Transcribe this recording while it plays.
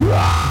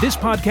This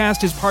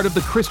podcast is part of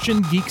the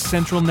Christian Geek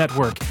Central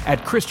Network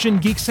at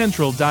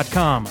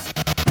ChristianGeekCentral.com.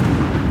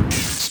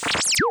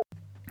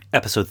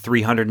 Episode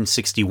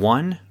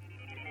 361,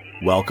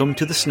 Welcome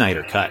to the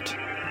Snyder Cut,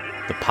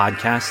 the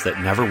podcast that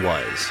never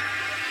was.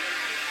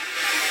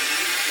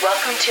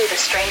 Welcome to the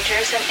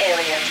Strangers and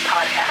Aliens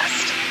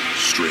podcast.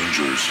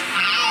 Strangers.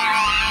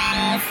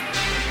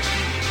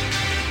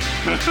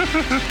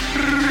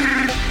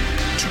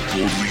 To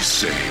boldly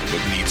say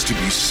what needs to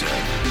be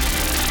said.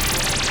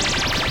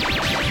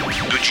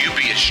 Would you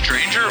be a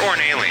stranger or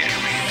an alien?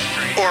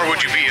 Or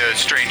would you be a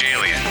strange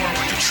alien?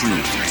 The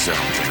truth is out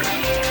there.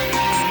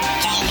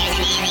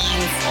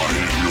 I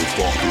am your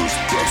father's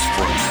best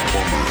friend,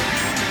 Plumber.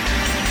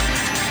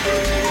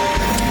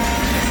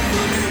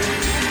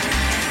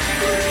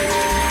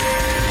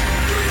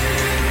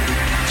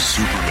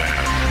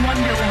 Superman.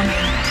 Wonder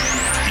Woman.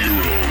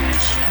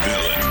 Heroes.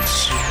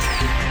 Villains.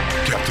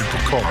 Captain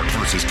Picard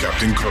versus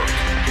Captain Kirk.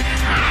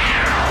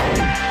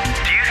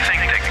 Do you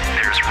think that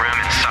there's room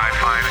in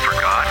sci-fi for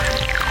God?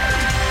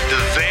 The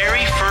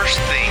very first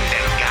thing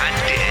that God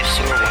did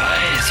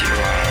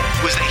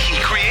was that he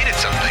created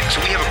something.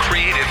 So we have a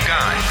creative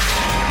God.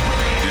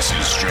 This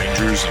is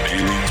Strangers and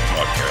Aliens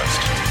podcast.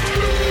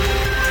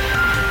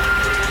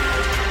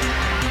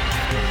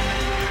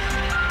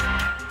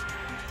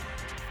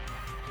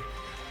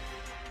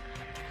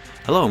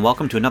 Hello and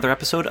welcome to another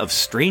episode of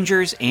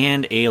Strangers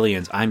and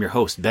Aliens. I'm your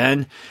host,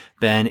 Ben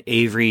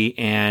Avery,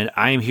 and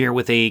I am here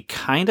with a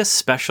kind of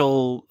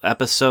special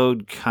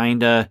episode,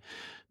 kind of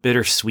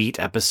bittersweet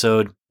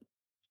episode.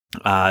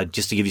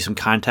 Just to give you some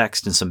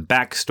context and some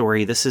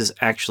backstory, this is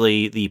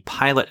actually the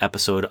pilot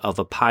episode of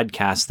a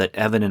podcast that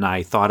Evan and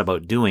I thought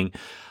about doing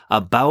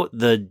about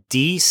the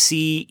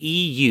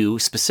DCEU,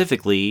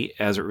 specifically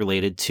as it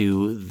related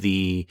to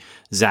the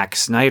Zack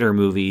Snyder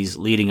movies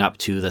leading up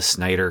to the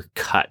Snyder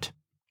Cut.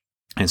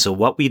 And so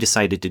what we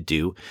decided to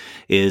do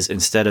is,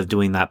 instead of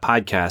doing that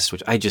podcast,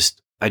 which I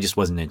just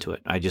wasn't into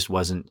it. I just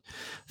wasn't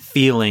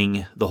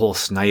feeling the whole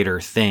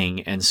Snyder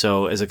thing. And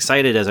so as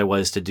excited as I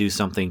was to do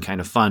something kind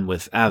of fun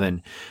with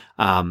Evan,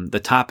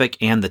 the topic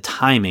and the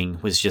timing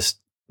was just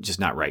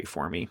not right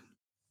for me.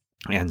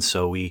 And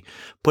so we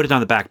put it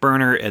on the back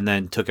burner and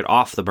then took it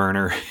off the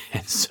burner.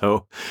 And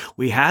so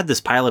we had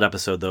this pilot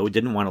episode, though. We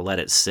didn't want to let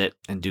it sit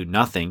and do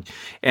nothing.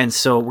 And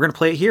so we're going to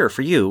play it here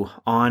for you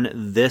on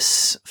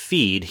this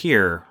feed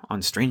here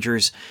on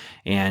Strangers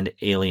and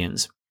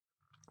Aliens.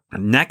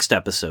 Next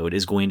episode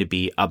is going to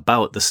be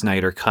about the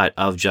Snyder Cut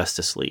of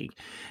Justice League.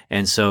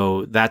 And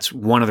so that's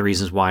one of the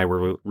reasons why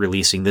we're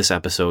releasing this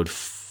episode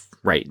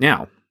right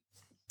now,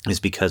 is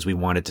because we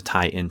wanted to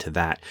tie into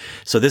that.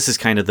 So this is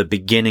kind of the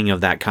beginning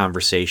of that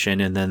conversation.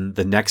 And then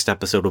the next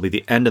episode will be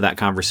the end of that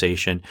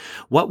conversation.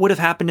 What would have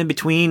happened in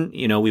between?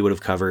 You know, we would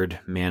have covered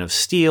Man of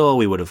Steel.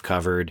 We would have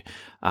covered,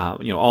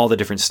 all the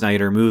different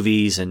Snyder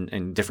movies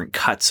and different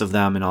cuts of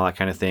them and all that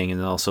kind of thing. And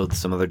also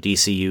some other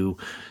DCU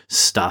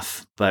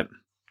stuff. But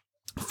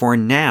for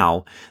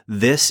now,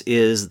 this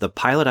is the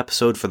pilot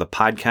episode for the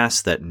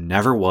podcast that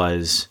never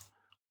was.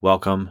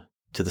 Welcome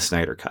to the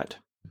Snyder Cut.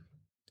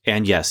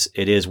 And yes,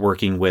 it is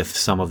working with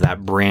some of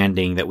that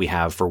branding that we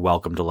have for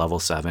Welcome to Level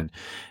 7.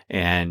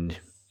 And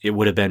it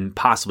would have been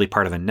possibly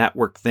part of a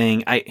network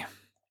thing.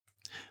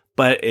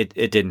 But it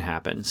didn't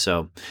happen.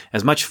 So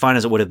as much fun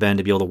as it would have been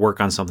to be able to work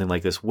on something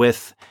like this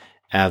with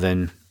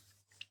Evan,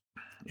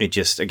 it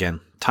just,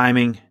 again,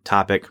 timing,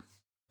 topic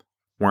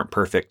weren't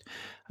perfect.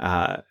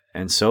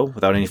 And so,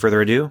 without any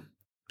further ado,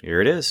 here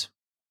it is.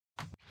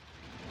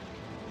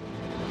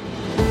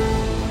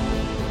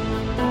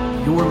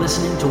 You're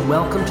listening to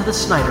Welcome to the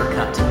Snyder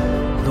Cut,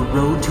 the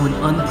road to an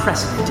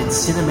unprecedented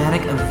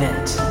cinematic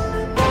event.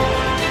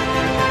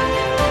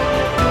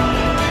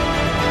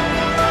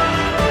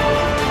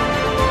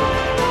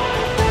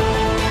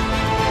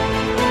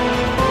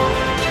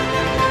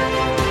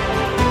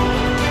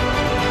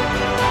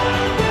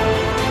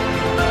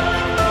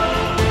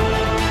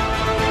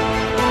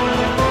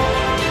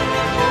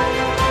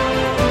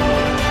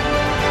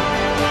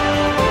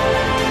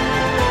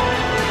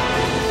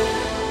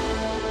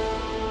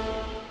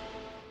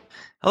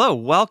 Hello,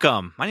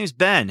 welcome. My name is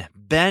Ben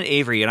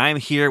Avery, and I'm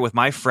here with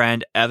my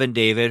friend Evan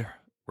David,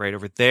 right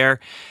over there.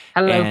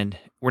 Hello. And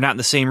we're not in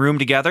the same room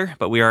together,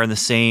 but we are in the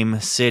same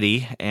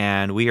city,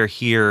 and we are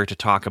here to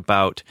talk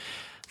about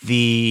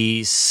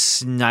the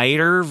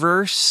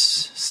Snyderverse,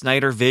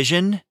 Snyder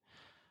Vision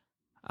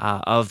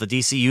of the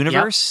DC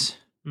Universe.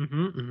 Yep.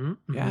 Mm-hmm.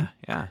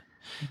 Yeah.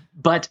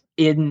 But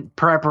in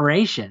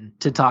preparation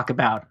to talk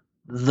about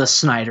the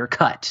Snyder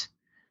Cut,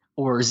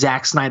 or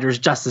Zack Snyder's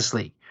Justice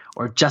League,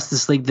 or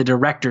Justice League the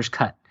Director's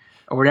Cut,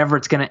 or whatever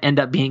it's going to end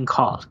up being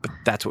called. But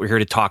that's what we're here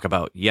to talk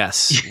about.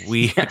 Yes.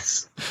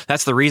 Yes.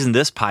 That's the reason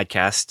this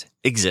podcast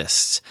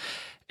exists.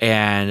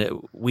 And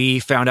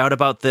we found out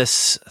about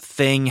this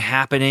thing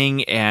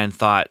happening and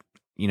thought,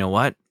 you know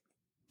what?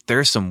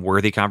 There's some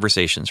worthy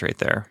conversations right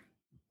there.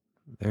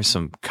 There's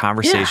some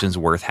conversations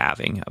worth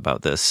having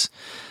about this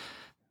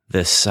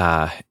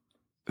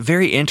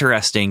very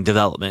interesting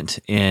development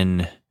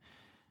in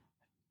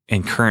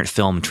current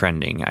film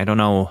trending. I don't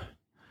know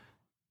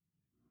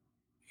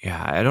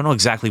yeah, I don't know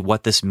exactly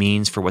what this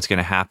means for what's going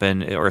to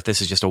happen, or if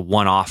this is just a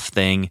one-off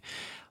thing,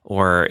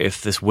 or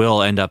if this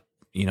will end up,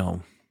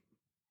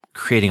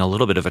 creating a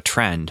little bit of a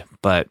trend.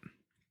 But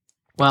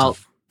Well,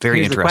 very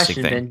here's the interesting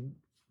question, thing. then.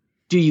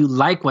 Do you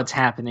like what's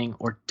happening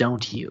or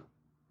don't you?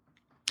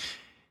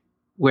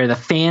 Where the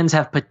fans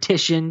have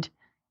petitioned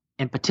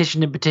and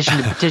petitioned and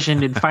petitioned and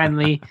petitioned, and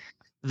finally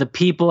the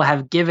people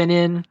have given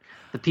in,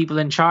 the people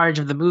in charge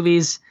of the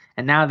movies,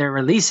 and now they're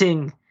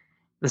releasing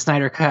the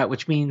Snyder Cut,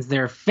 which means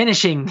they're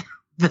finishing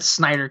the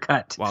Snyder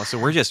Cut. Wow, so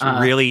we're just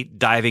really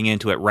diving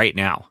into it right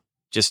now,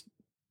 just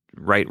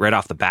right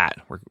off the bat.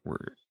 We're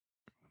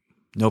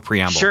no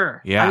preamble.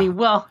 Sure. Yeah. I mean,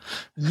 well,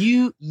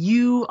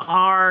 you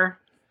are.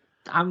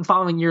 I'm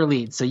following your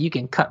lead, so you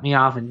can cut me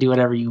off and do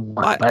whatever you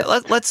want.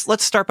 But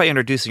Let's start by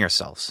introducing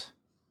ourselves.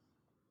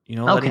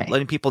 Okay.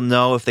 Letting people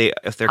know if they're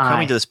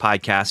coming to this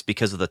podcast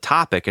because of the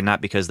topic and not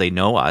because they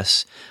know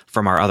us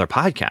from our other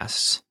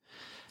podcasts.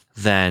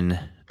 Then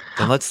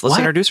let's What?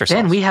 introduce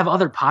ourselves. Then we have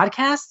other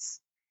podcasts.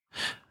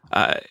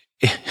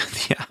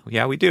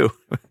 Yeah, we do.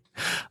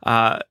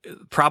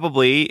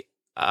 Probably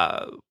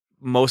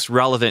most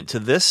relevant to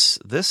this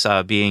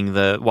being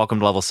the Welcome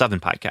to Level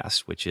 7 podcast,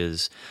 which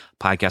is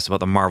a podcast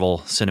about the Marvel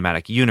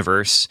Cinematic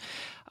Universe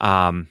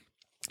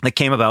that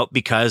came about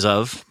because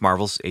of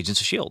Marvel's Agents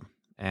of S.H.I.E.L.D.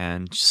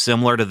 And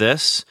similar to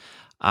this,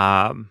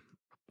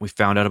 we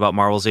found out about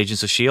Marvel's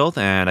Agents of S.H.I.E.L.D.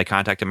 and I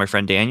contacted my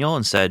friend Daniel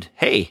and said,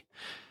 hey,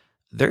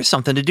 there's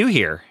something to do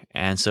here.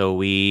 And so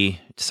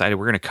we decided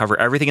we're going to cover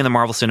everything in the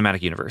Marvel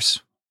Cinematic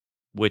Universe,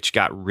 which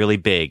got really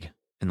big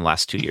in the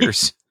last 2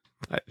 years.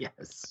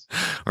 Yes.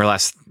 Or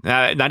not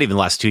even the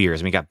last 2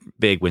 years. I mean, it got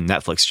big when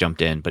Netflix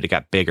jumped in, but it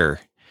got bigger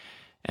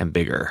and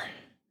bigger.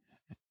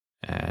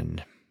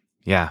 And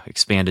yeah,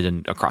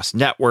 expanded across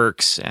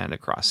networks and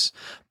across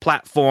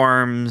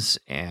platforms.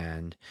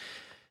 And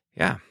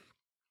yeah.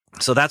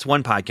 So that's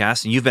one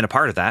podcast. And you've been a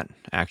part of that,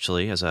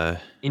 actually, as a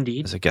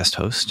guest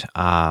host.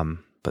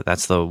 But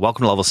that's the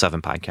Welcome to Level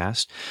 7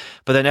 podcast.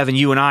 But then, Evan,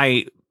 you and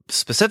I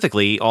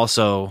specifically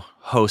also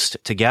host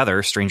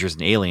together Strangers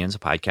and Aliens, a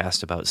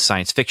podcast about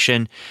science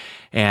fiction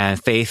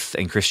and faith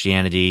and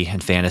Christianity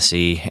and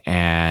fantasy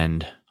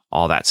and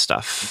all that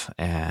stuff.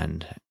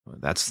 And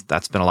that's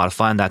been a lot of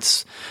fun.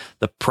 That's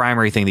the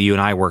primary thing that you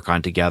and I work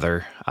on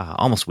together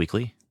almost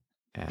weekly.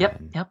 And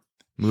Yep.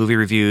 Movie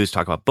reviews,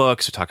 talk about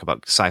books, we talk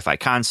about sci-fi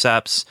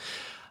concepts.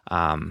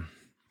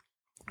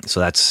 So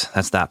that's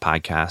that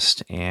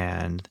podcast.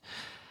 And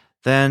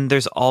then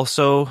there's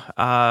also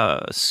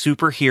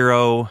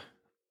superhero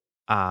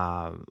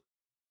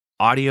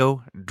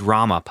audio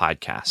drama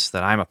podcasts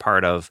that I'm a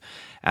part of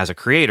as a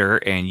creator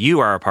and you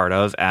are a part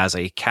of as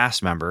a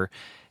cast member,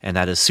 and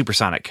that is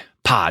Supersonic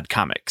Pod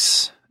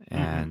Comics.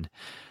 And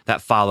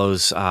that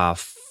follows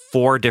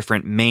 4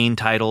 different main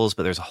titles,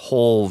 but there's a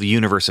whole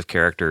universe of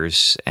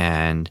characters.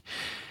 And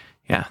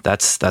yeah,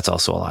 that's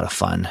also a lot of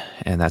fun.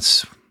 And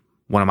that's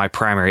one of my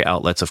primary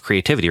outlets of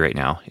creativity right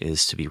now,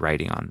 is to be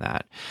writing on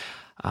that.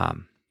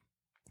 And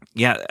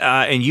you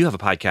have a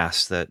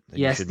podcast that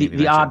Yes, you should the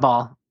maybe mention.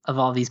 oddball of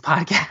all these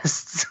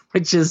podcasts,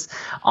 which is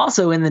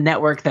also in the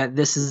network that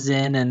this is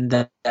in, and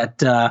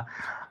that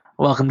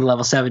Welcome to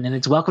Level 7, and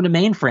it's Welcome to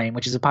Mainframe,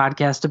 which is a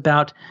podcast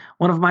about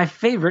one of my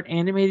favorite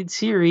animated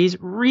series,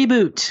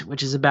 Reboot,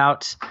 which is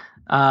about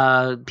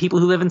people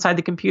who live inside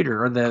the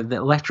computer, or the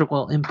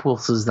electrical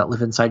impulses that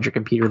live inside your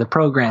computer, the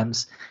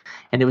programs.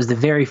 And it was the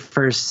very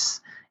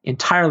first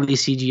entirely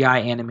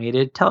CGI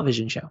animated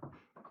television show.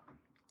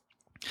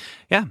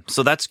 Yeah,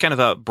 so that's kind of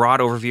a broad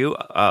overview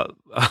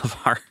of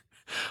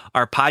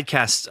our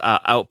podcast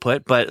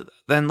output, but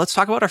then let's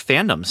talk about our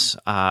fandoms.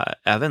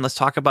 Evan, let's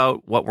talk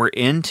about what we're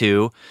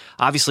into.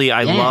 Obviously,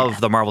 I love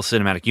the Marvel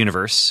Cinematic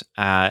Universe,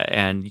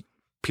 and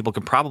people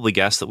can probably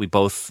guess that we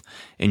both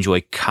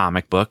enjoy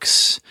comic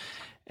books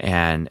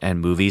and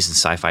movies and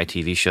sci-fi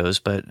TV shows,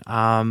 but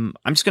I'm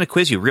just going to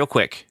quiz you real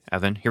quick,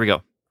 Evan. Here we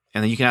go.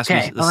 And then you can ask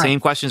me the same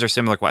questions or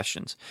similar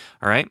questions.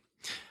 All right?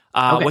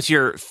 Okay. What's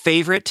your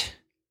favorite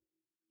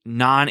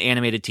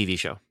non-animated TV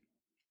show?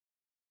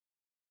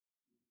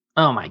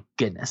 Oh my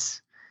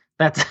goodness.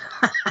 That's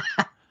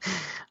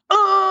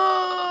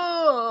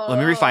oh. Let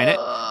me refine it.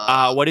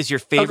 What is your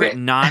favorite Okay.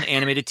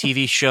 non-animated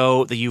TV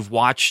show that you've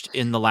watched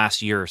in the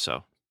last year or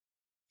so?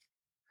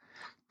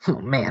 Oh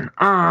man.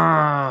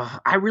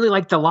 I really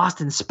like the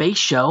Lost in Space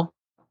show,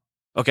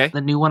 Okay.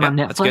 the new one Yeah, on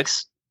that's good.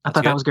 Netflix. I That's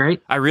thought good. that was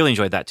great. I really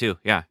enjoyed that too.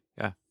 Yeah.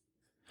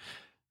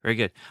 Very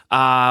good.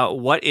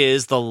 What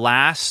is the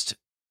last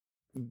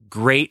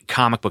great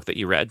comic book that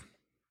you read?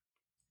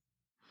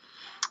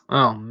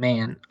 Oh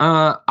man.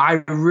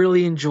 I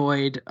really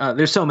enjoyed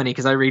there's so many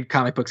because I read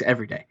comic books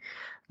every day.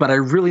 But I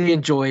really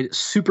enjoyed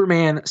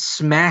Superman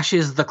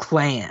Smashes the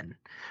Klan,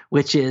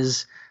 which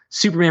is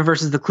Superman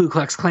versus the Ku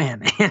Klux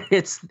Klan. And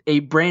it's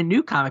a brand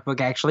new comic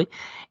book actually,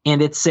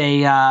 and it's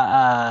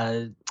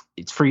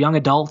it's for young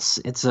adults.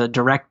 It's a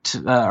direct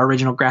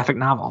original graphic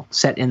novel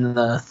set in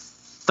the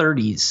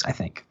 30s, I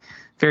think.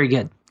 Very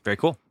good. Very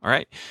cool. All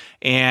right.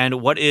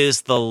 And what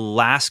is the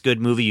last good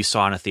movie you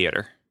saw in a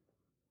theater?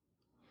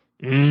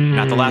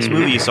 Not the last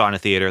movie you saw in a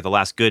theater, the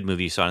last good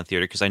movie you saw in a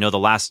theater, because I know the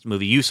last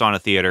movie you saw in a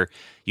theater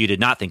you did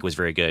not think was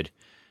very good,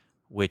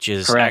 which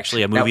is Correct.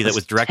 actually a movie that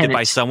was directed by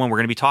Tenet. someone we're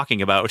going to be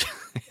talking about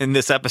in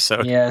this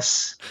episode.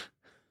 Yes.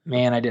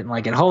 Man, I didn't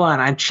like it. Hold on.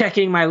 I'm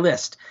checking my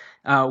list.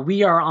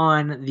 We are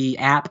on the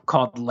app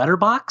called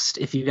Letterboxd.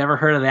 If you've ever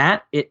heard of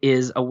that, it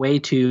is a way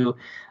to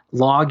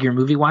log your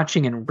movie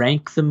watching and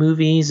rank the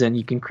movies, and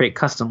you can create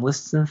custom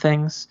lists and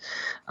things.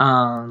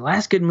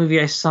 Last good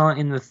movie I saw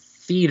in the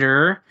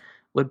theater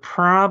would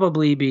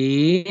probably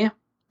be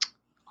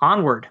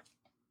Onward.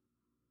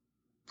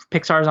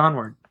 Pixar's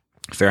Onward.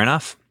 Fair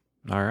enough.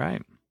 All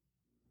right.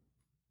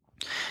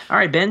 All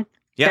right, Ben.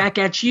 Yeah. Back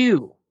at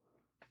you.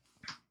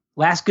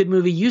 Last good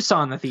movie you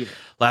saw in the theater.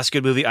 Last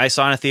good movie I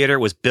saw in a theater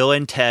was Bill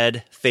and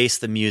Ted Face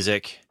the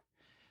Music.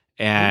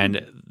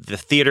 And the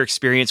theater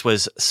experience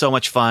was so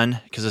much fun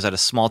because it was at a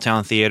small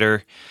town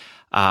theater,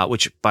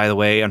 which, by the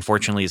way,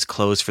 unfortunately is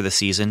closed for the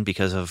season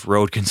because of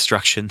road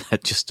construction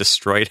that just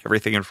destroyed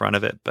everything in front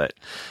of it. But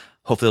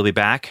hopefully it'll be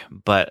back.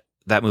 But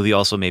that movie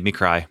also made me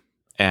cry.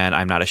 And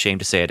I'm not ashamed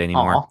to say it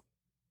anymore.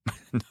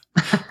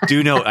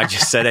 Do note, I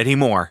just said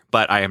anymore,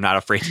 but I am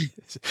not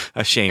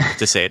ashamed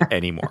to say it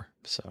anymore.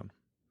 So,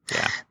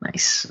 yeah.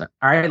 Nice. All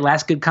right.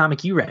 Last good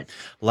comic you read.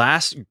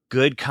 Last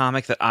good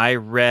comic that I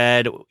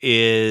read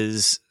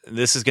is,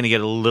 this is going to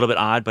get a little bit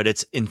odd, but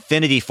it's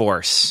Infinity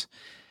Force,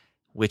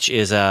 which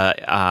is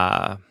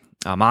a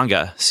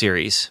manga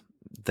series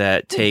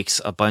that takes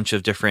a bunch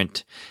of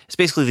different, it's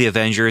basically the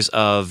Avengers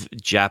of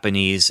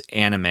Japanese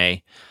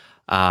anime,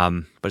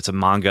 but it's a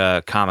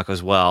manga comic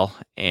as well.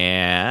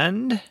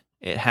 And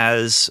it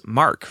has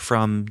Mark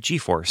from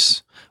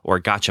G-Force, or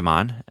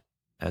Gatchaman,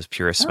 as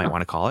purists might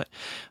want to call it.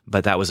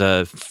 But that was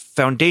a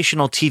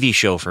foundational TV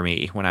show for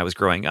me when I was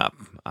growing up.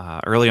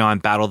 Early on,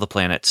 Battle of the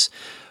Planets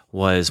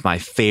was my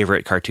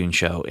favorite cartoon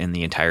show in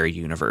the entire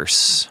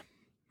universe.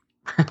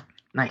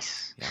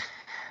 Nice.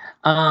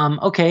 Yeah.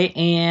 Okay,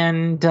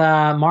 and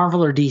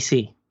Marvel or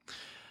DC?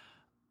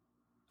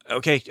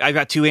 Okay, I've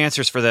got two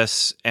answers for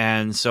this,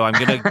 and so I'm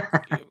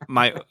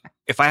gonna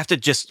if I have to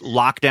just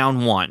lock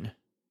down one,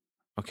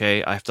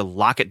 okay, I have to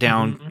lock it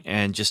down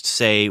and just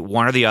say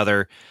one or the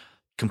other,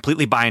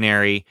 completely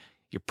binary.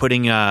 You're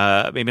putting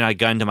maybe not a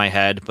gun to my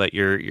head, but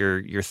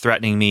you're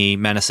threatening me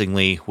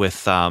menacingly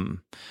with I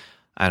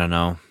don't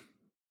know,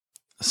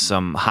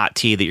 some hot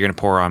tea that you're gonna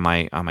pour on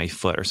my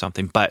foot or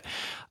something. But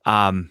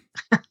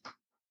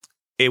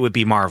it would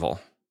be Marvel.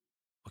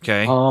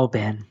 Okay. Oh,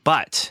 Ben.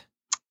 But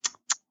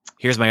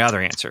here's my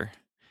other answer.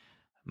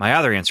 My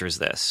other answer is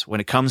this. When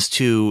it comes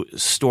to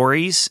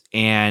stories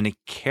and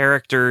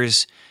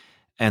characters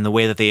and the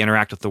way that they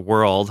interact with the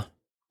world,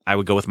 I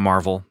would go with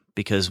Marvel,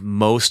 because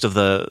most of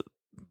the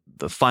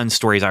fun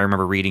stories I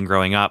remember reading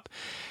growing up,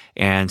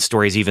 and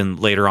stories even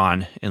later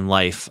on in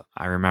life,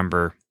 I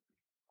remember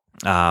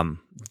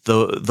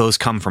those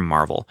come from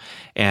Marvel.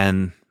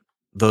 And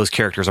those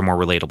characters are more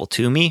relatable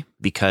to me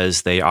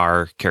because they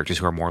are characters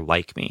who are more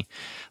like me.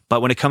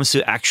 But when it comes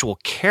to actual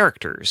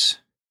characters,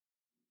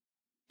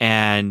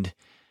 and,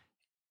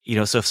 you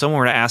know, so if someone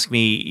were to ask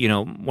me, you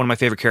know, one of my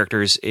favorite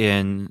characters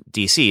in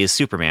DC is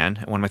Superman,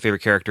 and one of my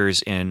favorite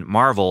characters in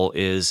Marvel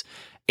is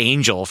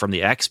Angel from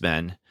the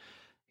X-Men,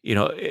 you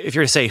know, if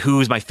you're to say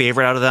who's my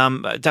favorite out of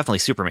them, definitely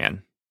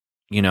Superman,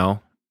 you know,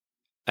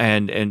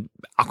 and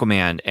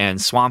Aquaman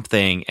and Swamp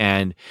Thing,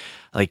 and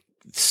like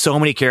so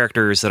many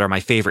characters that are my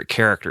favorite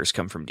characters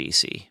come from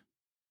DC.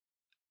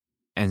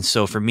 And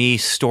so for me,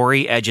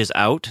 story edges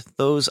out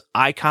those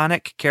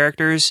iconic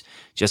characters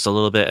just a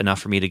little bit, enough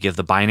for me to give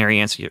the binary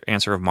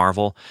answer of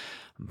Marvel.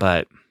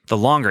 But the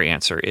longer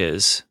answer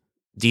is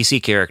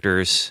DC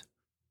characters,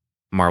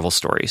 Marvel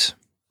stories.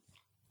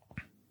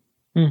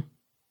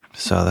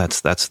 So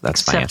that's my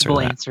answer to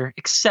that.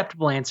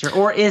 Acceptable answer.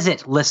 Or is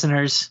it,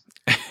 listeners?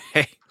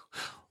 Hey,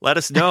 let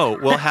us know.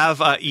 We'll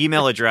have an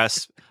email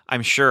address,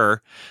 I'm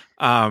sure.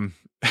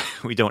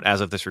 We don't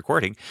as of this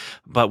recording,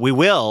 but we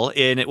will,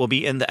 and it will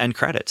be in the end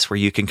credits where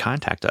you can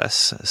contact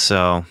us.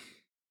 So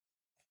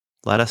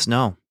let us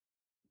know.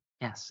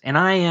 Yes. And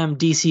I am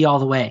DC all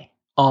the way.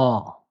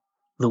 All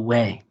the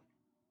way.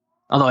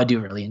 Although I do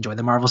really enjoy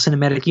the Marvel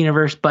Cinematic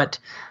Universe, but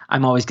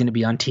I'm always going to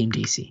be on Team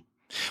DC.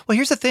 Well,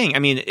 here's the thing. I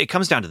mean, it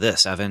comes down to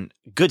this, Evan.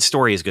 Good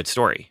story is good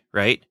story,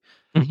 right?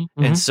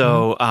 And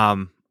so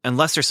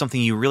unless there's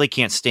something you really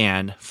can't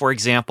stand, for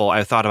example,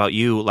 I thought about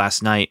you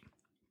last night.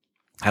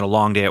 Had a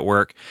long day at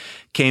work,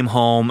 came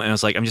home, and I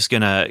was like, I'm just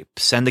going to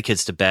send the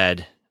kids to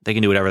bed. They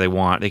can do whatever they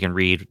want. They can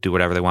read, do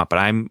whatever they want, but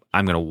I'm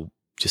going to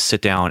just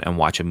sit down and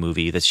watch a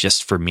movie that's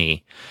just for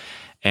me.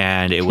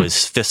 And it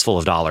was Fistful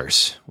of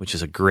Dollars, which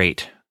is a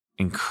great,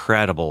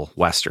 incredible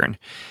Western.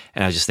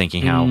 And I was just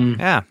thinking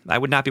how, I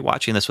would not be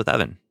watching this with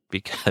Evan,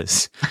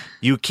 because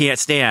you can't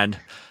stand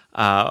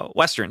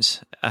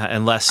Westerns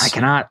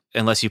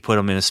unless you put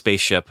them in a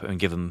spaceship and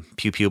give them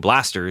pew pew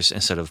blasters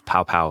instead of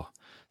pow pow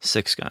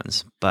six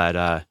guns.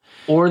 But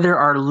or there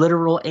are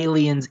literal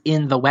aliens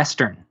in the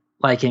Western,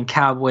 like in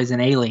Cowboys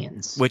and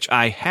Aliens, which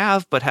I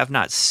have but have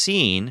not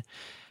seen.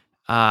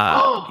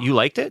 You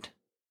liked it?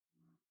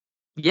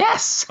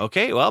 Yes.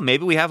 Okay, well,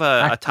 maybe we have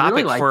I a topic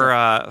really like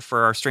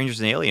for our Strangers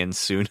and Aliens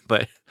soon,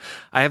 but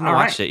I haven't All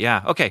watched right. it.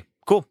 Yeah. Okay,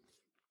 cool.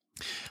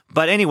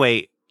 But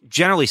anyway,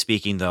 generally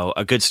speaking, though,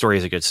 a good story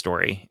is a good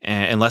story,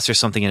 unless there's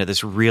something in it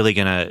that's really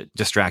going to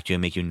distract you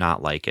and make you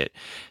not like it.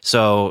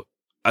 So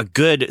a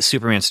good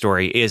Superman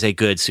story is a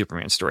good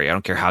Superman story. I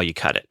don't care how you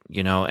cut it,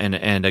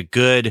 and a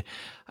good,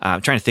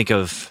 I'm trying to think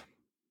of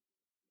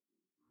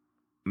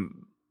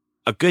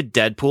a good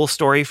Deadpool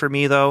story for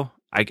me, though.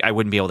 I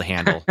wouldn't be able to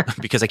handle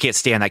because I can't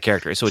stand that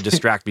character. So it would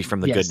distract me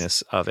from the Yes.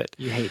 goodness of it.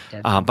 You hate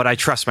Deadpool. But I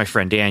trust my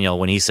friend Daniel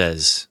when he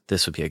says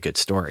this would be a good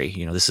story.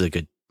 This is a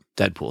good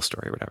Deadpool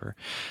story or whatever.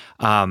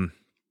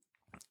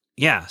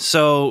 Yeah.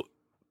 So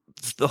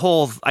the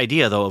whole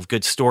idea, though, of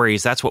good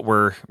stories, that's what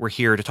we're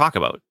here to talk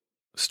about.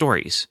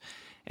 Stories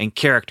and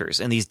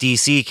characters and these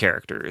DC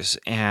characters,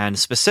 and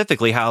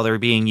specifically how they're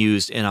being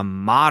used in a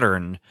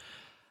modern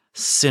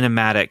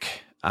cinematic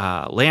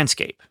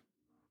landscape.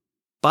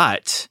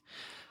 But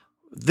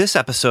this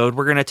episode,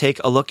 we're going to take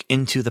a look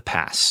into the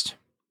past,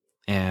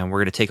 and we're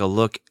going to take a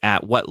look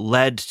at what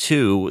led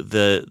to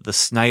the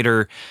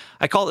Snyder.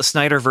 I call it the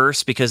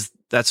Snyderverse because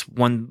that's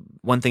one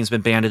thing's been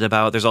bandied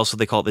about. There's also,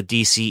 they call it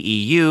the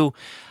DCEU.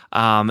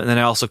 And then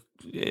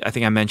I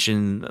think I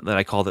mentioned that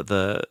I called it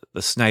the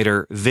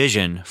Snyder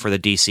vision for the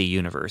DC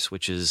universe,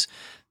 which is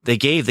they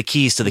gave the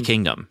keys to the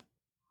kingdom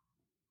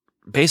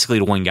basically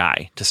to one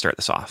guy to start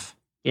this off.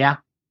 Yeah.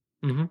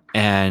 Mm-hmm.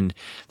 And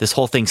this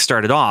whole thing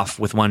started off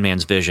with one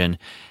man's vision.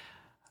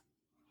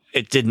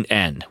 It didn't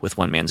end with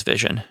one man's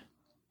vision,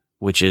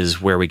 which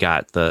is where we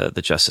got the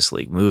Justice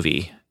League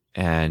movie.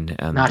 And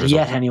Not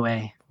yet,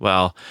 anyway.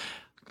 Well,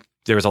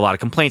 there was a lot of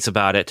complaints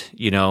about it,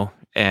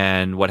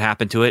 and what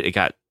happened to it.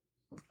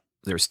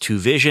 There was two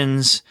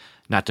visions,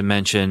 not to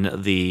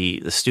mention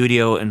the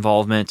studio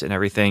involvement and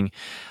everything.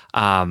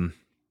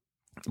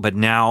 But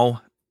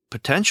now,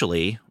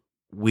 potentially,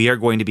 we are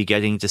going to be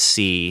getting to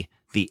see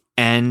the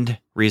end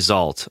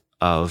result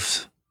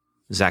of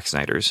Zack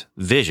Snyder's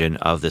vision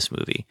of this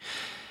movie.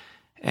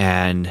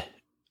 And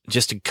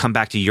just to come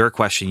back to your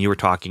question, you were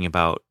talking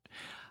about,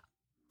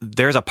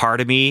 there's a part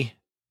of me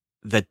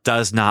that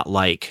does not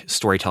like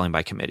storytelling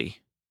by committee.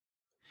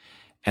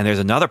 And there's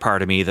another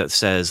part of me that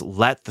says,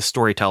 let the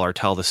storyteller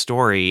tell the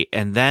story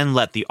and then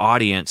let the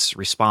audience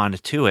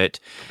respond to it.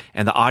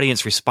 And the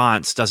audience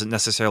response doesn't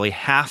necessarily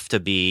have to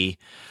be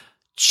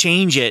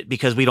change it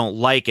because we don't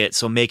like it,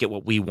 so make it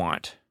what we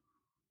want.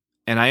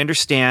 And I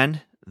understand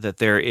that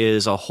there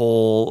is a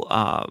whole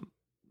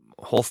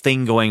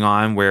thing going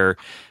on where,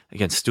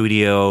 again,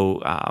 studio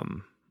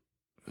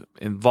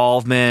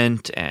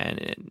involvement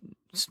and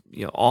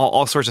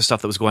all sorts of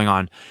stuff that was going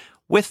on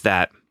with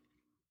that.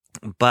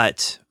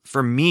 But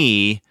for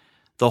me,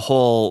 the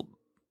whole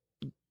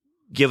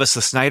give us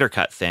the Snyder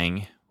Cut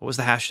thing. What was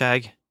the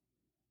hashtag?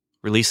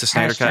 Release the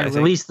Snyder Cut. I think.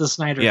 Release the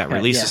Snyder Yeah, Cut.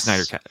 release yes. the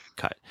Snyder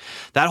Cut.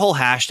 That whole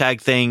hashtag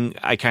thing,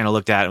 I kind of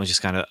looked at and was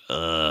just kind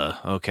of,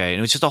 okay. And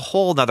it was just a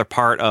whole other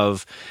part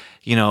of,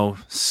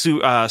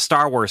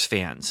 Star Wars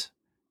fans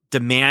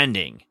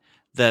demanding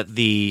that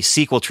the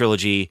sequel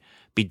trilogy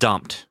be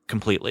dumped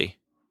completely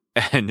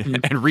and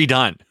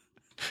redone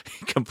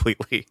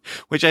completely,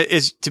 which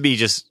is to me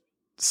just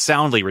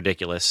soundly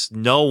ridiculous.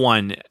 No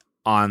one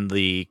on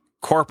the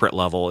corporate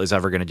level is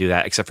ever going to do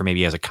that except for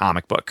maybe as a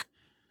comic book.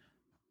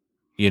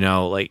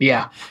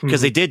 Yeah. Because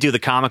they did do the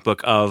comic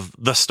book of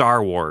the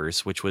Star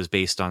Wars, which was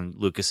based on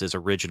Lucas's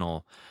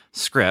original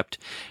script.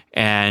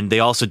 And they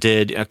also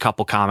did a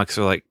couple comics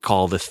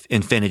called the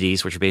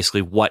Infinities, which are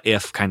basically what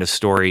if kind of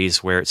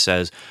stories where it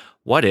says,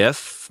 what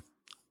if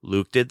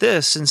Luke did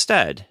this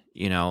instead?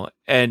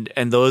 And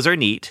those are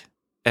neat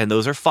and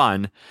those are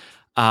fun.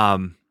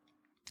 But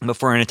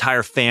for an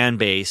entire fan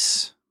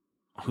base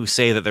who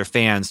say that they're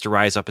fans to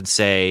rise up and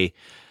say,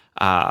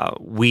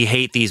 we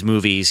hate these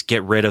movies,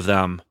 get rid of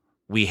them.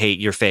 We hate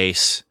your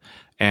face,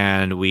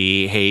 and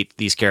we hate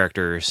these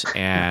characters.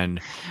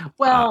 And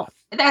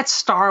that's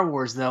Star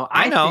Wars, though.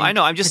 I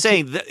know. I'm just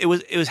saying that it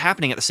was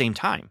happening at the same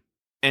time,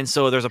 and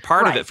so there's a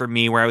part of it for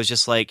me where I was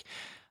just like,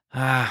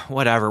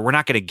 whatever. We're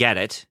not going to get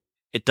it.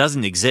 It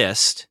doesn't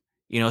exist,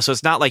 So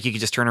it's not like you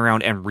could just turn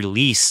around and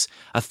release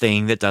a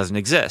thing that doesn't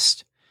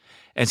exist.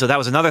 And so that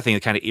was another thing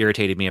that kind of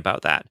irritated me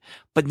about that.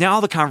 But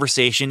now the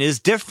conversation is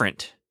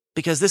different.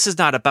 Because this is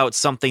not about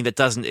something that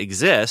doesn't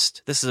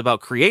exist. This is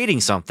about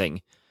creating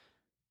something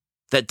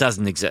that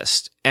doesn't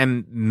exist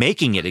and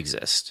making it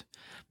exist.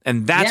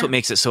 And that's what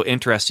makes it so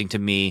interesting to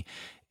me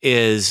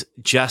is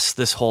just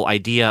this whole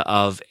idea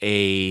of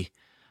a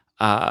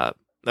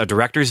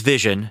director's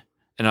vision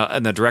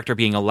and the director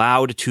being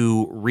allowed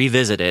to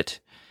revisit it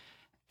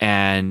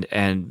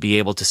and be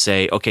able to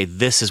say, okay,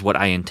 this is what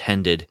I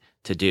intended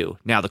to do.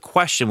 Now, the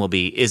question will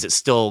be, is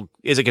it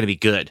going to be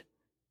good?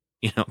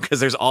 Because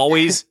there's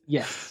always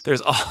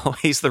there's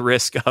always the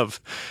risk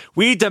of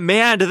we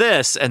demand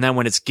this, and then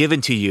when it's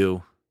given to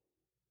you,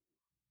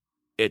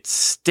 it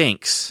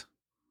stinks,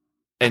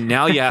 and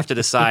now you have to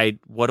decide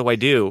what do I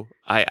do?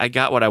 I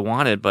got what I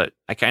wanted, but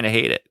I kind of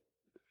hate it,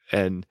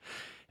 and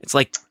it's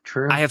like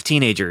True. I have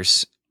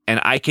teenagers, and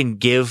I can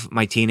give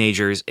my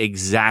teenagers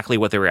exactly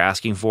what they were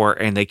asking for,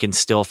 and they can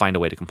still find a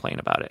way to complain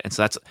about it. And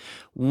so that's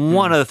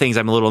one of the things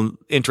I'm a little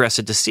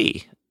interested to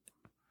see.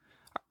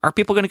 Are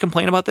people going to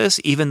complain about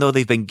this, even though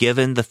they've been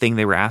given the thing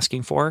they were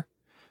asking for?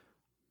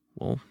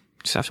 Well,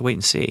 just have to wait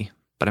and see.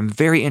 But I'm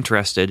very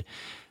interested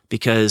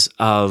because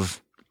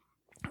of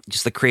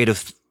just the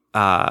creative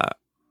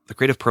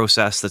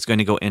process that's going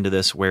to go into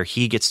this, where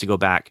he gets to go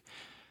back,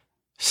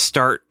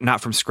 start not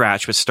from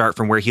scratch, but start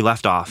from where he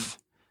left off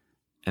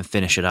and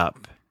finish it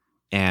up.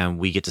 And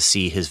we get to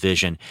see his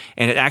vision.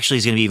 And it actually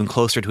is going to be even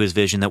closer to his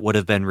vision that would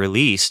have been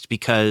released,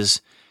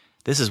 because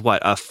this is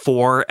what, a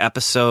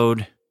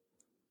 4-episode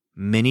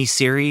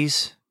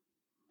miniseries?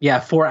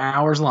 Yeah, 4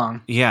 hours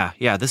long. Yeah.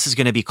 This is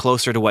going to be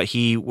closer to what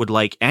he would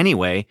like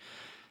anyway,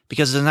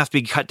 because it doesn't have to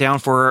be cut down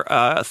for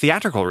a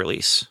theatrical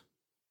release.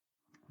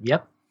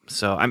 Yep.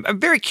 So I'm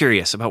very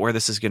curious about where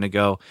this is going to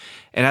go.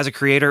 And as a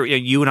creator,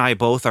 you and I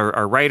both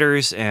are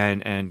writers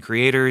and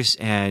creators,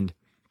 and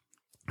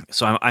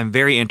so I'm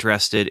very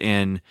interested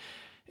in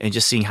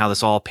just seeing how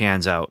this all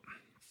pans out.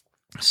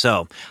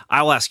 So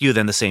I'll ask you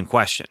then the same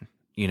question.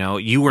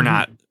 You were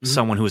not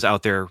someone who was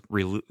out there,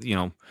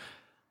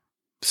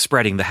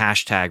 spreading the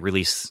hashtag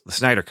release the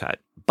Snyder Cut,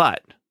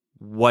 but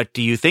what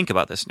do you think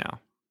about this now?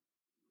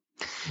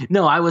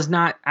 No, I was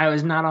not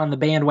on the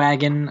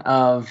bandwagon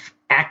of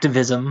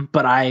activism,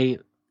 but I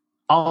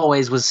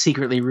always was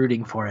secretly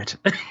rooting for it.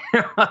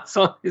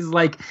 So it's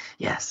like,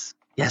 yes,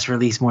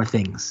 release more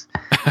things,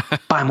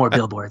 buy more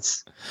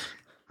billboards,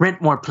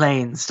 rent more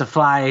planes to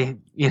fly,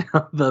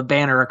 the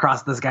banner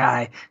across the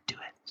sky. Do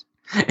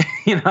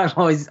it.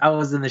 I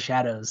was in the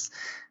shadows,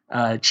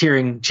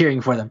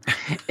 cheering for them.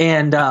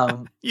 And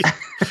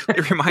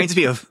it reminds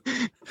me of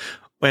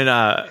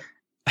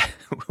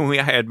when we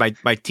had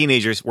my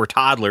teenagers were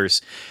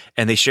toddlers,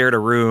 and they shared a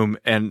room,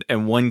 and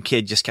one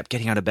kid just kept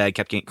getting out of bed,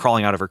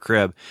 crawling out of her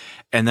crib.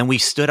 And then we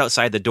stood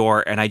outside the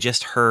door, and I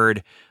just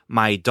heard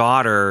my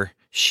daughter,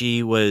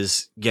 she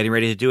was getting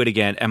ready to do it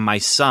again. And my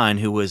son,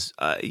 who was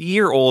a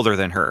year older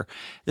than her,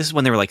 this is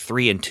when they were like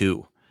 3 and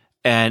 2.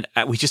 And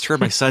we just heard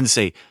my son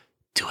say,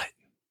 "Do it.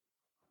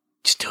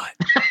 Just do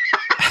it."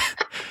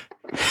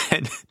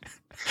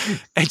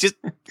 and just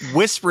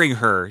whispering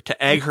her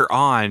to egg her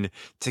on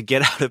to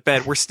get out of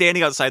bed. We're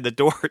standing outside the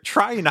door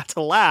trying not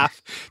to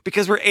laugh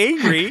because we're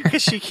angry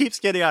because she keeps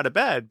getting out of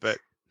bed.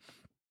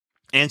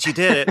 And she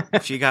did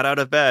it. She got out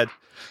of bed.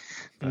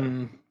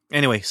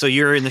 Anyway, so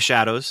you're in the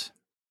shadows.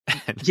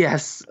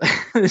 Yes,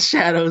 the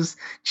shadows,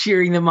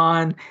 cheering them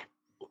on.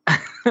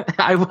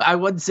 I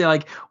wouldn't say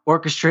like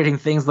orchestrating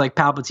things like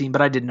Palpatine,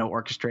 but I did know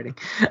orchestrating.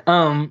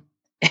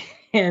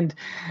 And,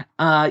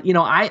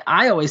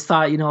 I always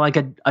thought, like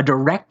a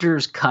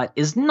director's cut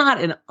is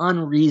not an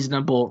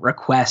unreasonable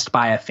request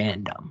by a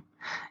fandom,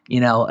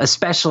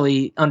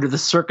 especially under the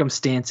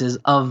circumstances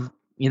of,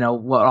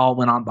 what all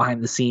went on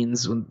behind the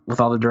scenes with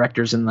all the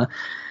directors and the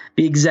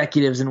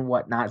executives and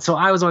whatnot. So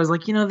I was always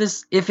like,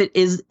 this, if it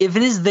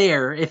is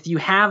there, if you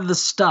have the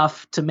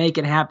stuff to make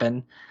it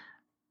happen,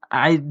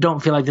 I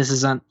don't feel like this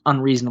is an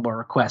unreasonable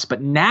request. But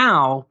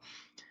now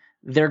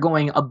they're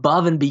going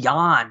above and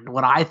beyond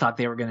what I thought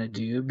they were going to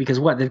do, because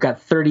they've got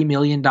 $30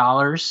 million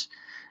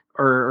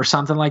or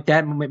something like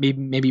that,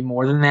 maybe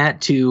more than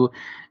that, to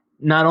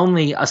not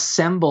only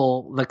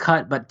assemble the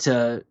cut, but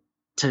to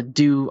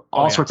do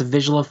all sorts of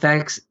visual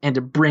effects and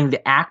to bring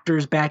the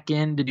actors back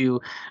in to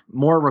do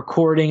more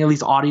recording, at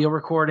least audio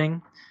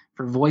recording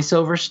for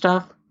voiceover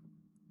stuff.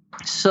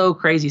 So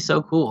crazy,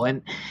 so cool.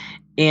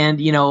 And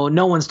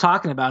no one's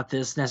talking about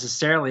this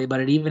necessarily,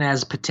 but it even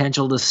has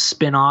potential to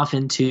spin off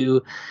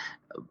into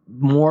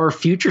more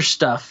future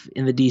stuff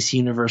in the DC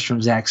universe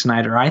from Zack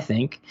Snyder, I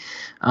think.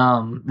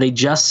 They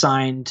just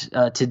signed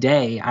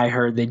today. I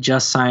heard they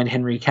just signed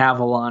Henry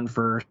Cavill on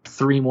for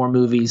 3 more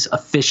movies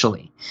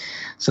officially.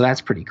 So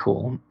that's pretty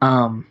cool.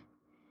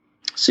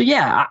 So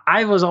yeah,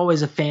 I was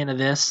always a fan of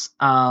this.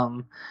 I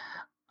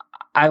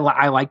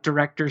like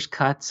director's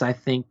cuts. I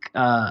think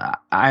I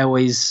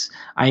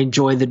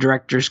enjoy the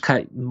director's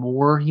cut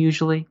more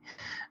usually.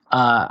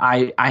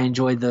 I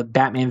enjoyed the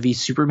Batman v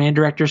Superman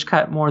director's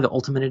cut more, the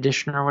Ultimate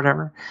Edition or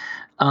whatever.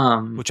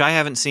 Which I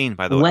haven't seen,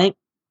 by the way.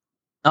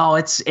 Oh,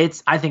 I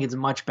think it's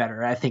much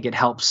better. I think it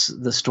helps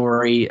the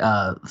story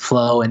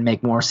flow and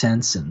make more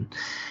sense and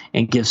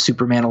gives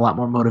Superman a lot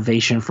more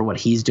motivation for what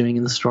he's doing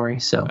in the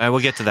story. So we'll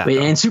get to that.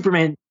 And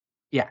Superman,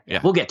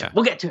 we'll get to it.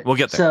 We'll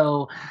get there.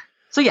 So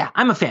yeah,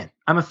 I'm a fan.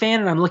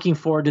 And I'm looking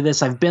forward to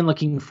this. I've been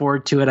looking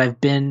forward to it.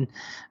 I've been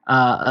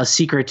a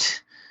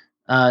secret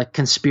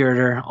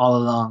conspirator all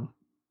along,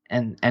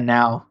 and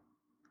now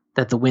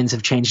that the winds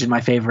have changed in my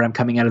favor, I'm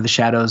coming out of the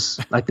shadows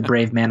like the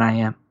brave man I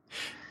am.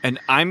 And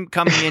I'm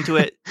coming into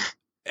it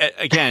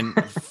again,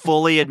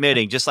 fully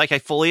admitting, just like I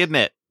fully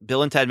admit,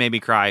 Bill and Ted made me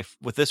cry.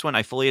 With this one,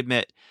 I fully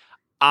admit,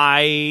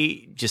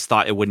 I just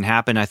thought it wouldn't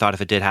happen. I thought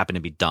if it did happen,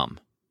 it'd be dumb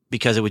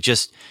because it would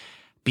just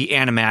be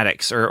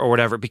animatics or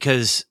whatever,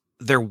 because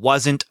there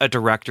wasn't a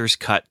director's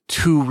cut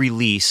to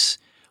release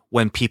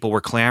when people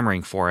were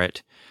clamoring for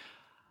it.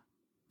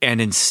 And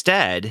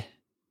instead,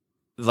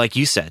 like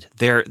you said,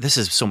 this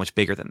is so much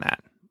bigger than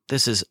that.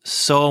 This is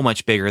so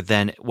much bigger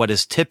than what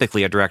is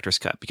typically a director's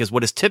cut, because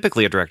what is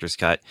typically a director's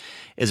cut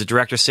is a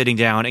director sitting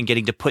down and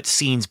getting to put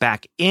scenes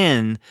back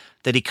in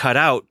that he cut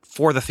out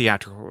for the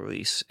theatrical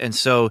release. And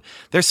so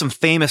there's some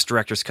famous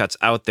director's cuts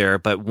out there,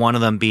 but one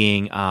of them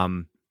being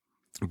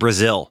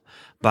Brazil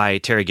by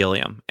Terry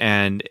Gilliam,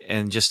 and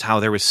just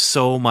how there was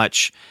so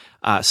much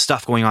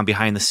stuff going on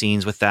behind the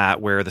scenes with that,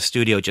 where the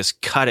studio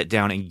just cut it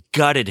down and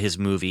gutted his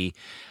movie.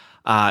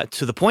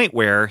 To the point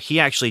where he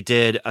actually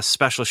did a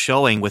special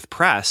showing with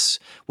press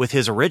with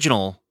his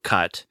original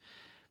cut,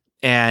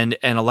 and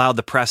allowed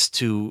the press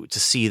to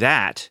see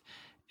that,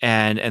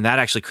 and that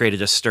actually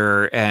created a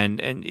stir,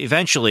 and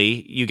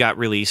eventually you got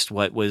released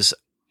what was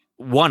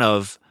one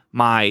of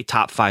my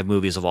top 5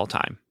 movies of all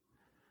time.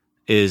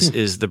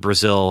 Is the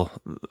Brazil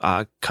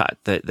cut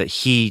that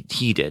he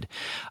did,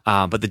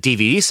 but the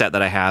DVD set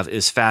that I have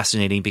is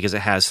fascinating because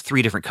it has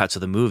 3 different cuts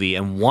of the movie,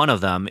 and one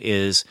of them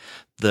is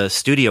the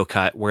studio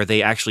cut where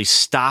they actually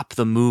stop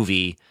the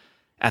movie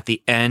at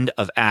the end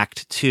of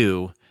Act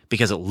 2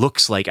 because it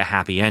looks like a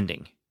happy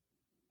ending,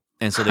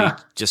 and so they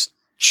just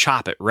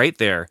chop it right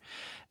there,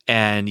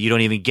 and you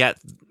don't even get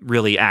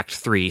really Act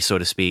 3, so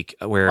to speak,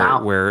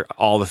 where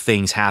all the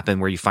things happen,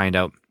 where you find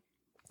out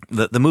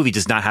the movie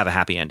does not have a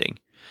happy ending.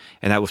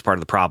 And that was part of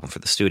the problem for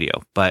the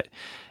studio. But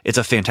it's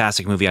a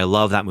fantastic movie. I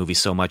love that movie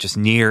so much. It's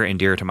near and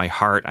dear to my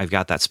heart. I've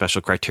got that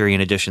special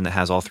Criterion edition that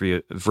has all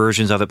 3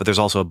 versions of it, but there's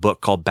also a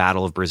book called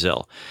Battle of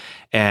Brazil.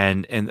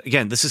 And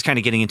again, this is kind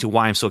of getting into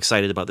why I'm so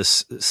excited about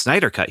this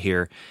Snyder cut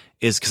here,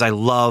 is because I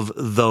love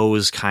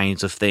those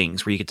kinds of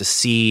things where you get to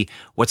see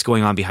what's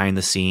going on behind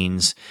the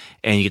scenes,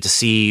 and you get to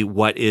see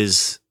what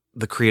is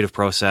the creative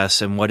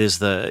process and what is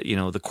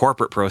the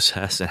corporate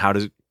process, and how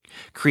does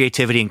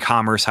creativity and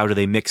commerce, how do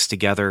they mix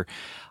together?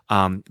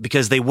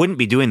 Because they wouldn't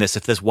be doing this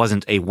if this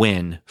wasn't a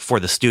win for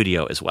the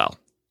studio as well.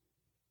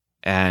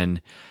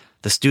 And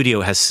the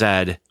studio has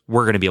said,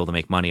 we're going to be able to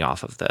make money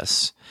off of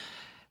this.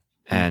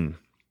 And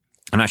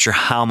I'm not sure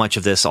how much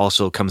of this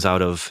also comes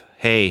out of,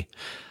 hey,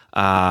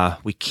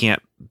 we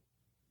can't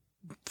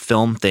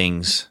film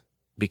things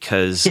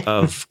because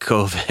of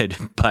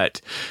COVID,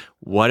 but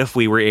what if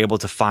we were able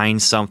to find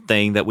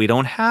something that we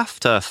don't have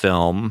to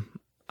film?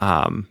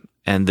 And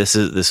this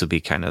would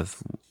be kind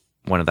of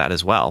one of that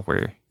as well,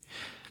 where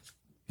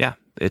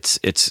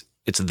it's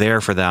there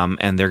for them,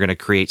 and they're going to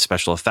create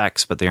special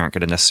effects, but they aren't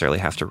going to necessarily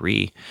have to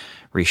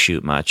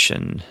reshoot much.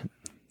 And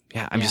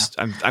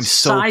I'm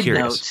so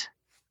curious.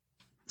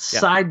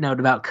 Side note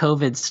about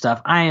COVID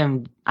stuff.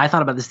 I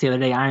thought about this the other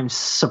day. I am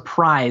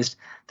surprised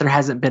there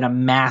hasn't been a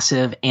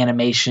massive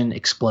animation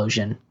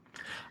explosion.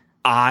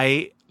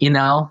 I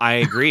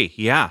agree.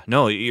 Yeah,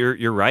 no,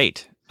 you're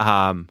right.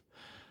 I'm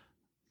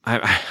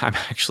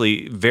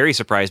actually very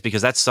surprised,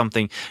 because that's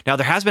something. Now,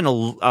 there has been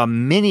a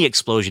mini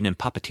explosion in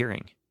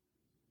puppeteering.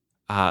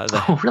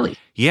 Oh, really?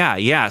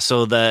 Yeah.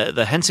 So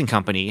the Henson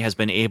Company has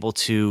been able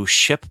to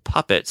ship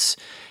puppets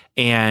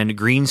and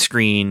green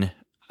screen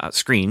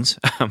screens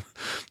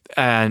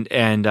and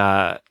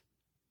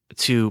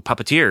to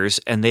puppeteers,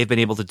 and they've been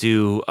able to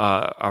do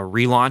a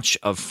relaunch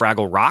of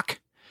Fraggle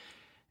Rock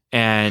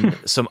and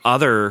some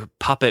other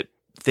puppet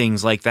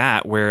things like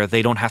that, where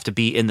they don't have to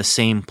be in the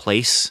same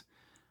place,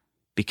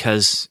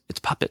 because it's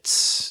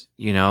puppets,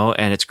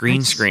 and it's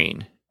green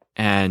screen,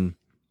 and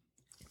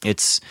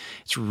it's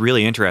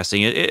really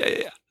interesting.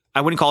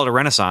 I wouldn't call it a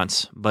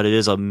renaissance, but it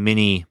is a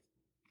mini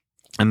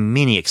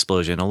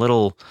explosion, a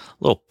little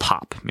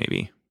pop,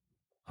 maybe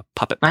a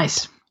puppet.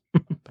 Nice.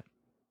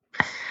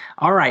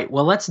 All right,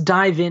 well, let's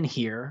dive in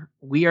here.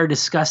 We are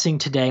discussing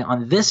today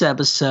on this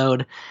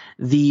episode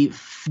the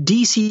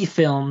DC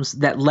films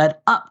that led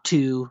up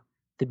to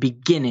the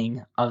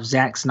beginning of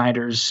Zack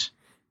Snyder's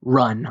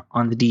run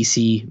on the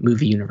DC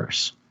movie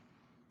universe.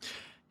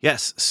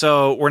 Yes.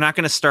 So we're not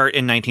going to start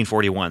in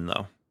 1941,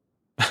 though.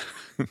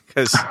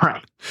 Because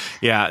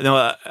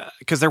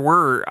there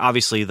were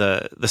obviously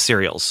the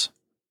serials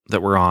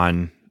that were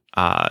on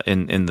on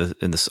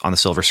the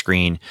silver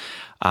screen,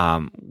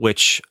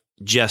 which,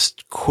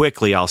 just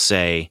quickly, I'll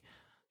say,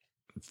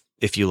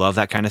 if you love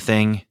that kind of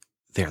thing,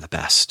 they're the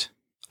best.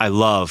 I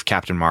love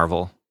Captain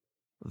Marvel,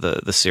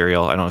 the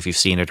serial. I don't know if you've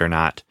seen it or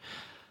not.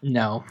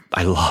 No,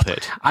 I love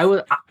it. I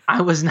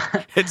was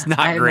not. It's not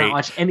I great.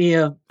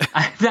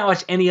 I have not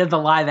watched any of the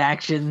live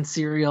action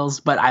serials,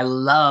 but I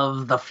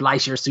love the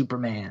Fleischer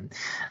Superman.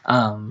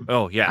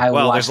 Oh yeah.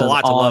 Well, there's a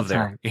lot to love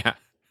there. Yeah.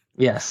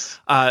 Yes.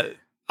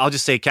 I'll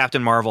just say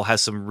Captain Marvel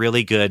has some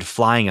really good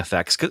flying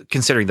effects,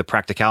 considering the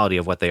practicality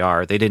of what they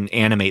are. They didn't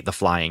animate the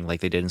flying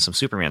like they did in some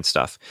Superman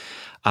stuff.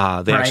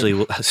 They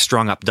actually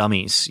strung up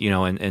dummies,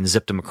 and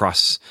zipped them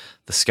across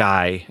the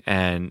sky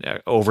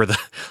and over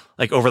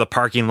the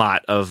parking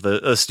lot of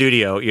the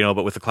studio,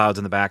 but with the clouds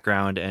in the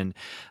background. And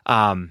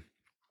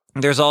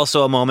there's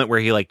also a moment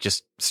where he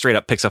just straight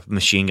up picks up a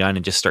machine gun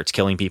and just starts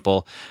killing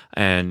people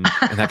and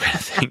that kind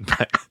of thing.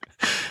 But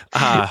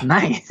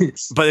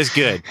nice. But it's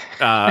good.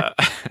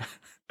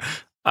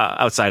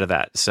 outside of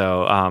that.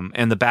 So,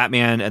 and the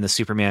Batman and the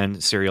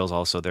Superman serials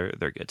also, they're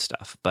good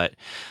stuff. But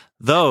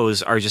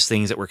those are just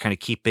things that were kind of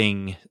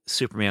keeping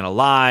Superman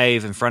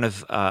alive in front of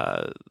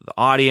the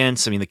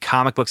audience. I mean, the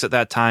comic books at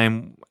that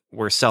time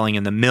were selling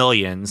in the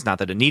millions. Not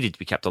that it needed to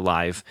be kept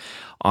alive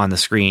on the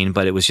screen,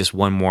 but it was just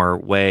one more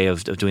way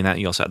of doing that.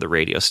 You also had the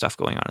radio stuff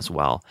going on as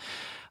well.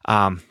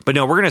 But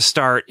no, we're going to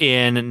start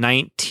in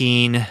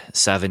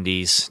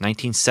 1970s,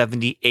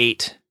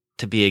 1978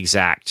 to be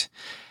exact.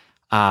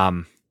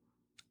 And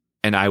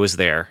I was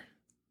there.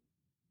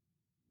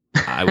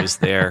 I was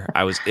there.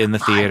 I was in the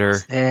theater.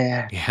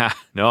 Yeah.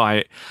 No,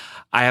 I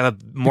have a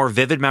more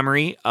vivid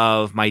memory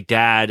of my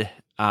dad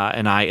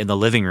and I in the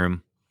living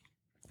room,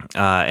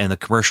 and the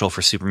commercial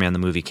for Superman the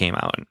movie came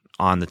out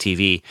on the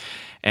TV,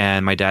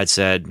 and my dad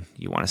said,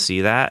 "You want to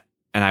see that?"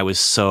 And I was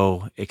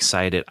so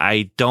excited.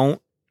 I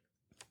don't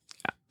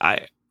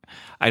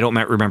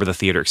remember the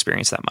theater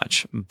experience that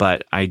much,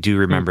 but I do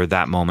remember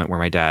that moment where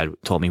my dad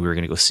told me we were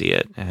going to go see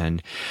it.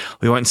 And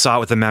we went and saw it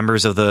with the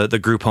members of the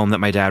group home that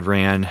my dad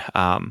ran.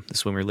 This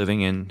is when we were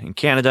living in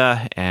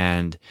Canada.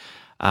 And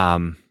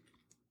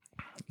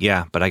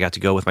yeah, but I got to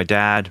go with my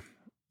dad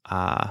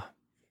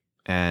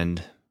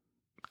and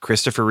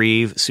Christopher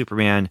Reeve,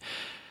 Superman.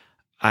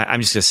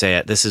 I'm just going to say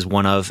it. This is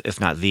one of, if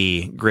not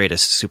the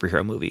greatest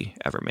superhero movie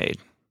ever made.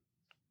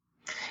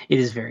 It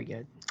is very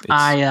good.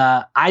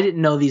 I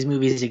didn't know these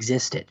movies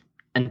existed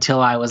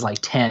until I was like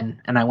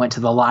 10, and I went to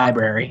the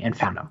library and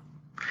found them.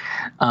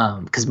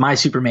 Because my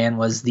Superman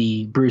was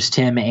the Bruce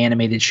Timm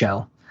animated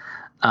show,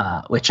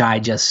 which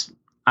I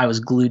was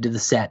glued to the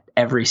set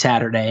every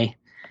Saturday,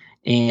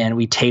 and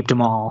we taped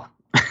them all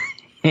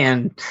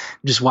and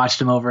just watched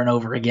them over and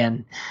over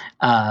again.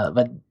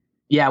 But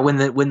yeah, when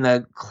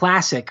the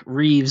classic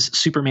Reeves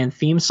Superman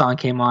theme song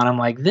came on, I'm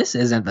like, this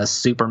isn't the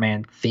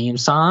Superman theme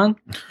song.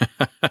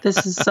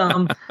 This is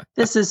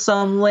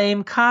some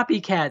lame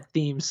copycat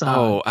theme song.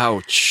 Oh,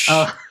 ouch.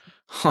 Yeah,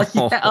 that's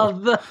no.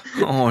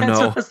 what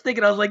I was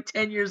thinking. I was like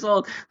 10 years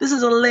old. This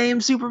is a lame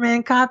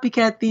Superman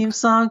copycat theme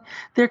song.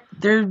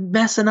 They're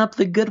messing up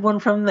the good one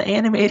from the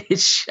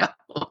animated show.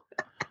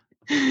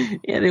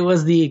 And it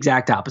was the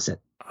exact opposite.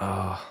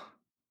 Oh,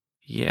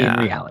 yeah.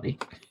 In reality.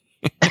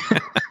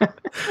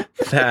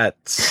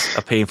 That's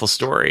a painful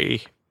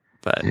story,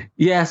 but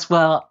yes.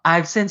 Well,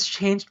 I've since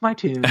changed my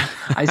tune.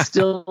 I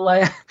still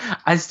like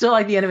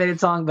the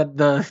animated song, but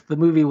the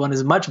movie one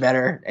is much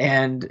better.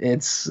 And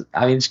it's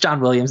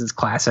John Williams. It's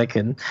classic,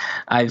 and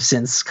I've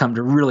since come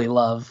to really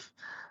love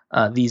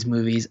these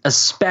movies,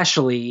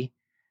 especially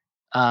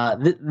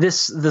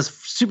this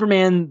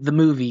Superman the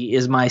movie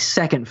is my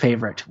second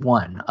favorite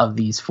one of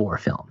these four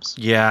films.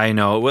 Yeah, I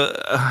know. Well,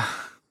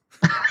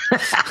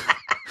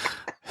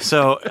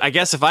 so I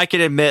guess if I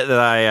can admit that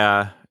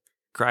I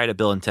cried at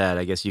Bill and Ted,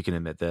 I guess you can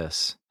admit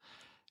this.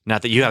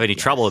 Not that you have any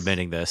trouble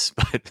admitting this,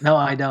 but no,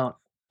 I don't,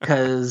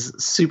 because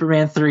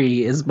Superman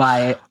 3 is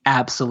my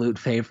absolute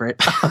favorite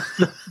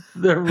of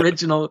the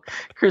original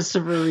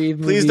Christopher Reeve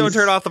movies. Please don't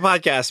turn off the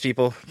podcast,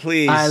 people.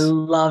 Please. I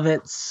love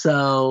it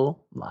so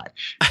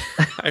much.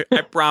 I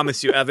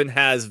promise you, Evan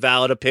has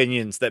valid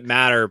opinions that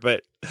matter,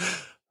 but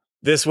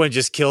this one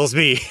just kills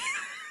me.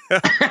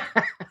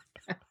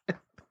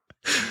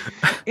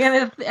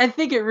 And I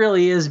think it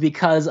really is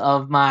because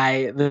of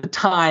the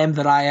time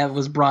that I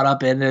was brought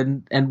up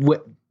in and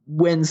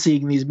when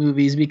seeing these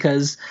movies,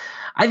 because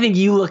I think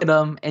you look at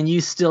them and you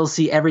still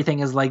see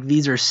everything as like,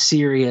 these are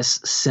serious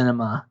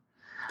cinema.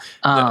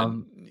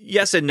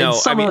 Yes and no. And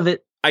some of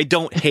it. I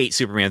don't hate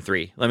Superman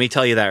 3. Let me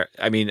tell you that.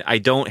 I mean, I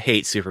don't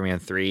hate Superman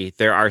 3.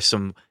 There are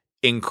some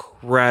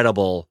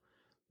incredible,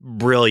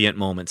 brilliant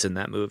moments in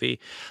that movie.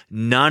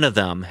 None of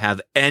them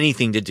have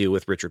anything to do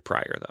with Richard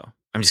Pryor, though.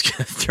 I'm just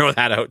going to throw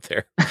that out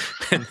there.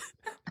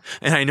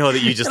 And I know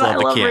that you just love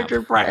the camp. I love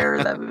Richard Pryor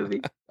in that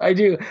movie. I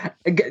do.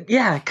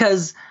 Yeah,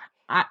 because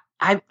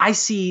I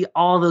see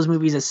all those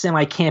movies as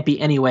semi-campy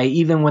anyway,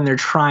 even when they're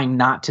trying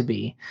not to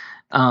be.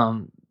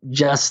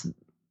 That's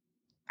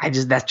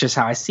just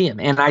how I see them.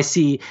 And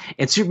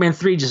Superman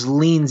 3 just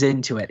leans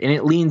into it, and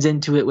it leans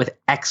into it with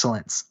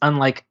excellence,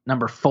 unlike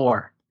number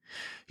 4.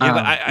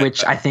 Yeah,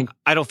 but I think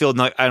I don't feel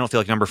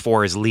like number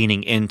 4 is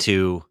leaning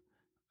into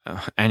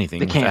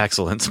anything with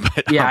excellence.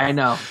 But yeah, I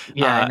know.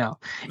 Yeah, I know.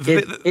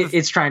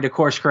 It's trying to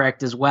course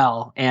correct as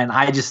well, and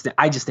I just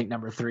think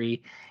number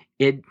 3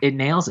 it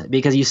nails it,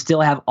 because you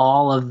still have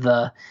all of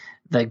the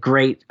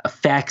great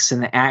effects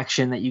and the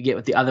action that you get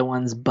with the other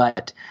ones,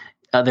 but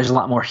there's a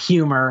lot more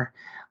humor.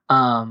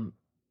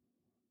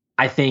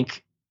 I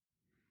think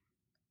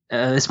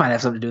this might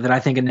have something to do with it. I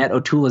think Annette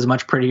O'Toole is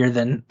much prettier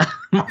than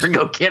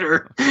Margot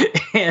Kidder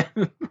as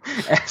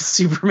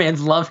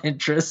Superman's love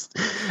interest.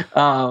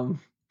 But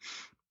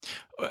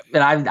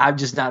I'm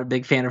just not a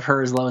big fan of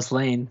her as Lois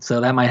Lane,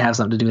 so that might have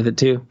something to do with it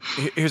too.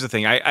 Here's the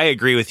thing. I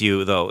agree with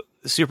you, though.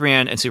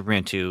 Superman and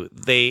Superman 2,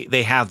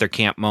 they have their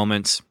camp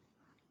moments.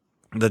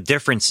 The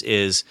difference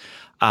is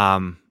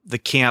the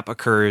camp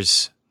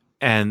occurs,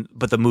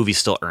 but the movie's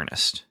still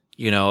earnest.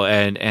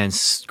 And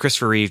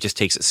Christopher Reeve just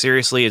takes it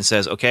seriously and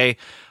says, okay,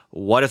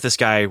 what if this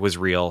guy was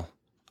real?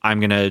 I'm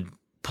going to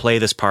play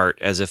this part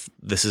as if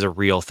this is a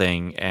real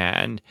thing,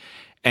 and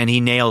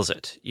he nails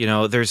it. You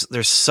know, there's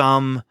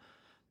some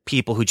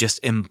people who just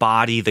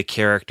embody the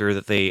character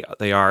that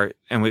they are.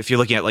 And if you're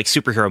looking at like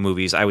superhero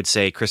movies, I would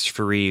say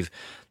Christopher Reeve,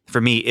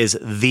 for me, is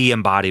the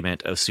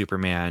embodiment of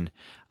Superman,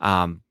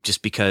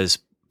 just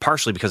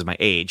partially because of my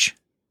age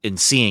in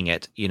seeing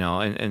it, you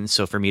know, and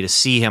so for me to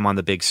see him on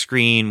the big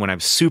screen when I'm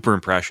super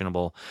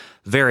impressionable,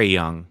 very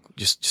young,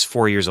 just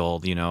 4 years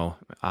old, you know,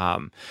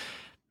 Gal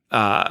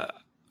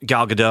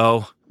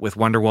Gadot with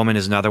Wonder Woman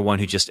is another one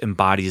who just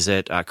embodies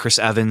it. Chris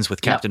Evans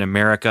with Captain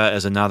America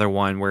is another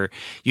one where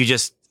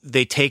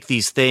they take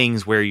these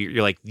things where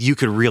you're like, you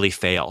could really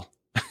fail.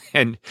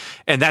 and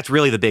that's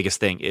really the biggest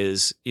thing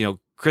is, you know,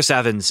 Chris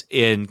Evans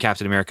in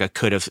Captain America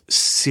could have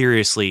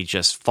seriously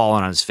just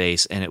fallen on his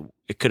face, and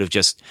it could have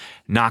just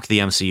knocked the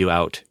MCU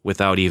out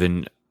without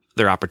even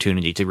their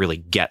opportunity to really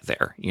get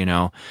there, you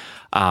know?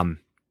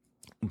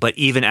 But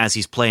even as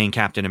he's playing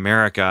Captain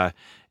America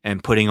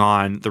and putting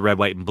on the red,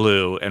 white, and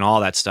blue and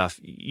all that stuff,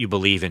 you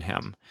believe in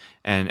him.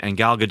 And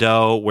Gal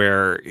Gadot,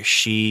 where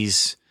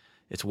it's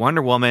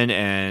Wonder Woman,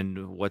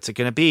 and what's it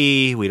going to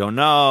be? We don't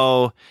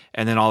know.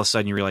 And then all of a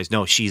sudden you realize,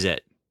 no, she's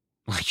it.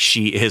 Like,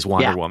 she is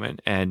Wonder Woman.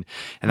 And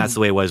that's the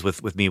way it was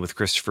with me, with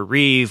Christopher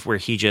Reeve, where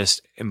he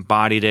just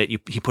embodied it.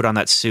 He put on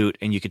that suit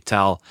and you could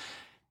tell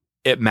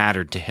it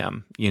mattered to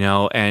him, you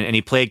know, and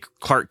he played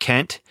Clark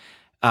Kent.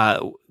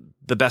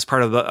 The best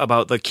part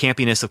about the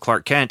campiness of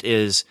Clark Kent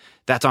is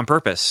that's on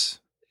purpose.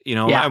 You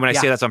know, when I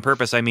say that's on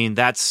purpose, I mean,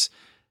 that's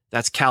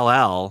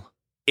Kal-El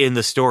in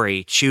the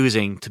story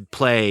choosing to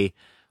play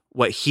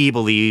what he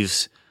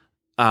believes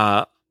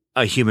a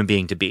human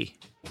being to be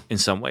in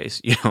some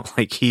ways, you know,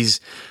 like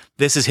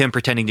this is him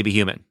pretending to be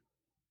human.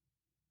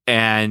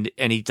 And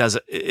he does,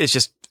 it's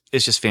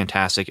just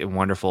fantastic and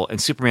wonderful.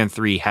 And Superman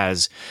 3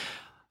 has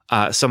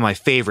some of my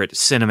favorite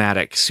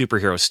cinematic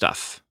superhero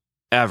stuff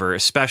ever,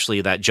 especially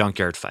that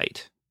junkyard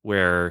fight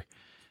where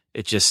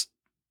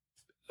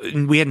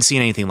we hadn't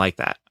seen anything like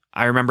that.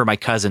 I remember my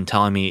cousin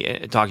talking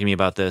to me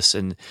about this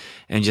and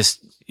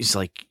just, he's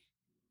like,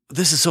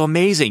 this is so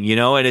amazing, you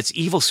know, and it's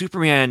evil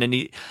Superman. And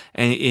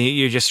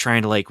you're just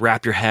trying to like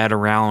wrap your head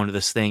around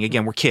this thing.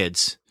 Again, we're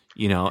kids,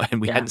 you know,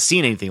 and we hadn't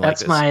seen anything like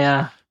this.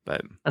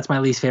 That's my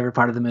least favorite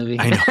part of the movie.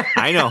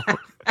 I know.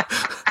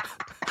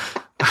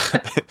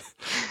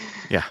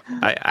 Yeah.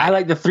 I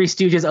like the Three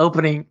Stooges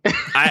opening.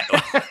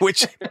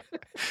 Which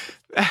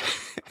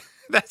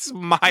that's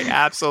my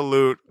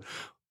absolute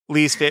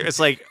least favorite. It's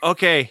like,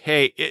 okay,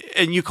 hey,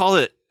 and you called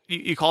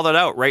it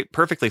out right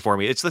perfectly for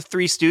me. It's the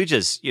Three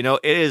Stooges, you know,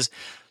 it is,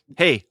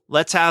 hey,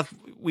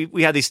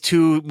 we had these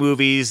two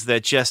movies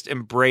that just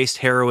embraced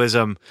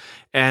heroism,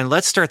 and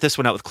let's start this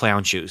one out with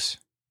clown shoes.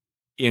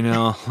 You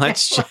know,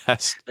 let's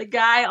just... The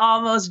guy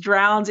almost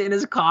drowns in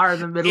his car in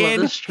the middle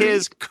of the street. In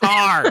his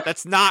car.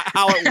 That's not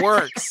how it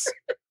works.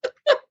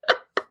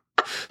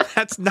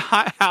 That's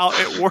not how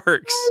it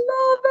works.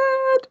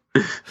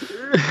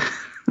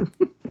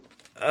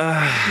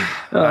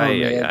 I love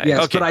it.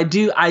 Yes, okay. But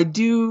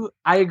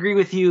I agree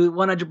with you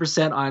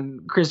 100%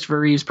 on Christopher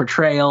Reeve's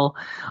portrayal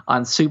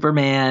on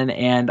Superman,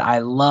 and I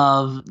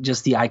love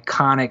just the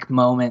iconic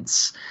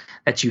moments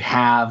that you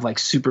have, like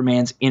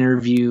Superman's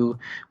interview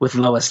with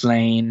Lois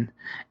Lane,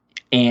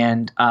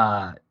 and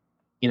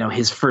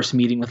his first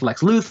meeting with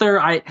Lex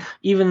Luthor.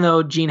 Even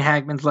though Gene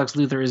Hackman's Lex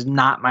Luthor is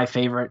not my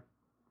favorite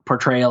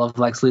portrayal of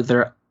Lex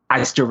Luthor,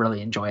 I still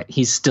really enjoy it.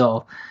 He's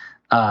still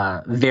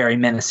very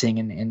menacing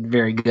and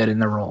very good in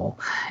the role.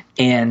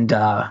 And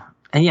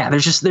yeah,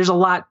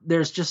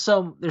 there's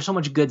so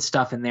much good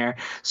stuff in there.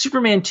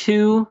 Superman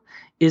 2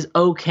 is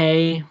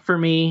okay for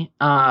me.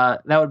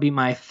 That would be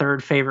my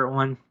third favorite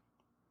one.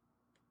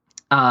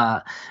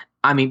 But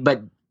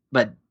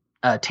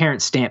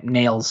Terrence Stamp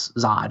nails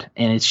Zod,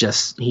 and he's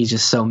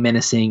just so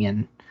menacing.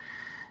 And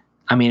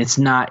I mean, it's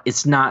not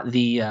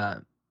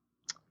the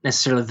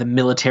necessarily the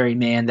military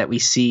man that we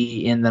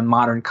see in the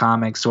modern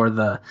comics or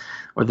the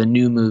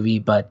new movie,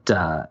 but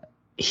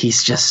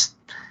he's just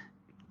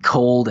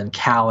cold and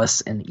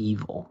callous and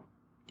evil,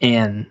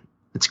 and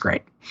it's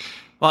great.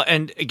 Well,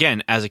 and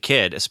again, as a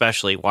kid,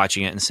 especially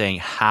watching it and saying,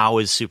 how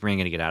is Superman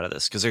going to get out of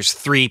this? Because there's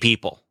three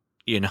people,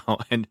 you know,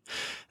 and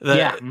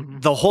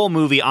the whole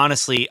movie,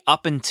 honestly,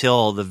 up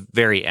until the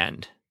very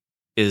end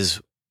is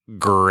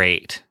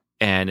great.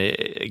 And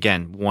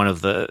again,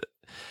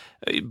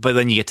 but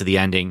then you get to the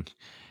ending,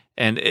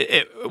 and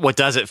what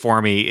does it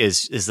for me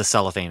is the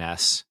cellophane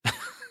S.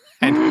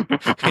 And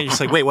you're just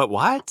like, wait,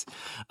 what?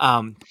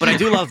 But I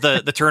do love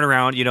the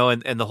turnaround, you know,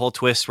 and the whole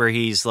twist where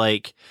he's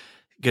like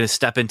going to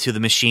step into the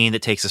machine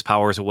that takes his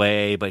powers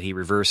away, but he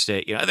reversed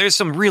it. You know, there's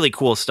some really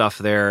cool stuff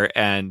there.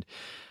 And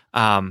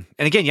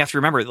again, you have to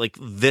remember, like,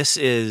 this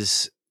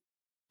is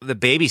the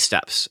baby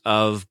steps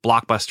of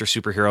blockbuster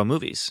superhero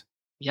movies.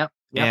 Yep.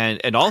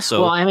 And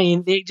also, well, I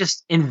mean, they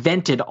just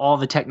invented all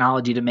the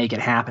technology to make it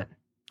happen.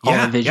 All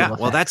the visual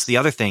effects. Well, that's the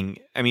other thing.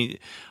 I mean,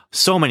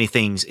 so many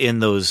things in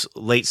those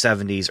late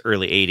 70s,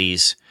 early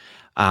 80s,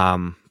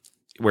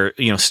 where,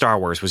 you know, Star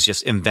Wars was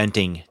just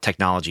inventing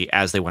technology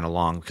as they went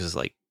along, because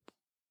like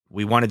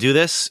we want to do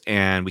this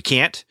and we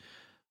can't,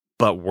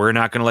 but we're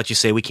not going to let you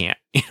say we can't,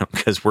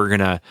 because we're going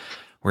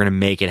to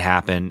make it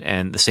happen.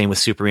 And the same with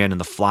Superman and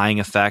the flying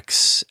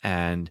effects.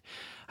 And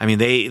I mean,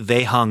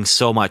 they hung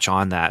so much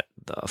on that,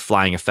 the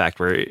flying effect,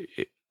 where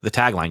the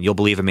tagline, "You'll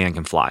believe a man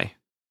can fly."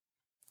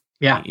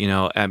 Yeah.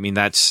 I mean,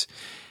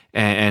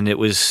 and it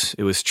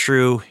was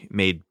true,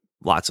 made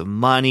lots of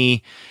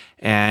money.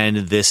 And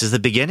this is the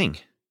beginning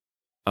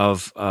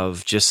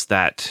of just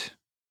that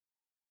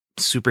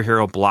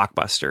superhero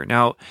blockbuster.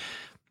 Now,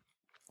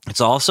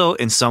 it's also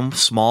in some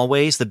small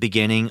ways the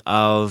beginning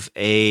of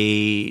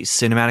a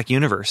cinematic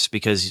universe,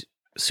 because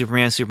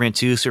Superman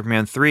 2,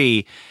 Superman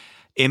 3,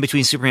 in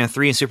between Superman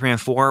 3 and Superman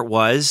 4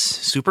 was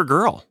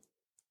Supergirl,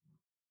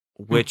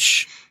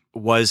 which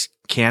was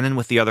canon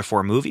with the other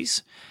 4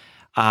 movies.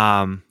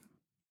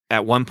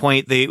 At one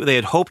point, they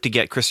had hoped to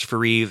get Christopher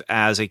Reeve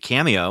as a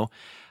cameo.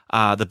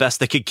 The best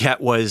they could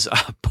get was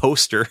a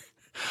poster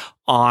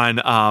on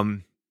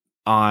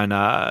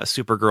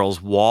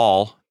Supergirl's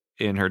wall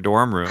in her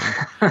dorm room,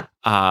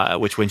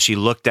 which when she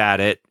looked at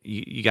it,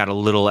 you got a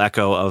little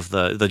echo of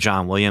the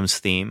John Williams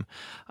theme.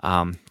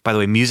 By the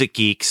way, Music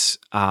Geeks,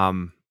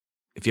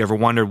 if you ever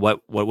wondered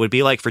what would it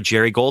be like for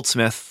Jerry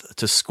Goldsmith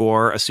to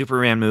score a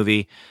Superman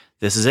movie,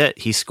 this is it.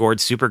 He scored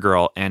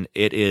Supergirl, and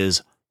it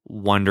is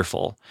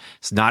wonderful.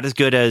 It's not as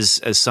good as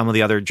some of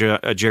the other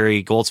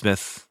Jerry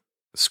Goldsmith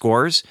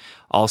scores.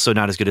 Also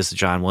not as good as the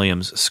John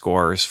Williams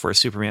scores for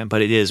Superman,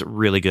 but it is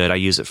really good. I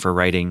use it for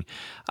writing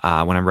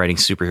when I'm writing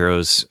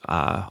superheroes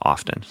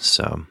often.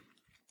 So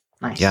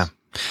Nice. yeah.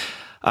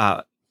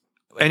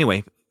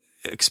 Anyway,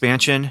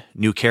 expansion,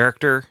 new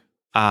character,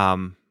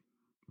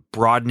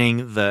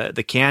 broadening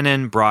the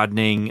canon,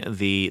 broadening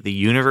the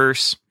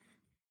universe,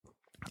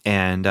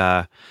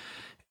 and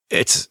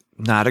it's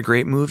not a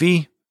great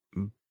movie.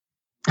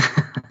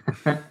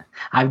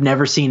 I've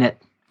never seen it.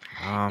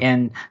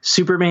 And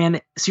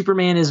Superman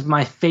is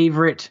my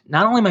favorite,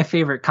 not only my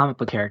favorite comic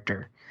book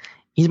character,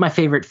 he's my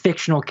favorite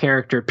fictional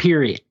character,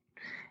 period.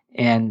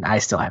 And I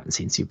still haven't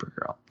seen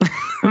Supergirl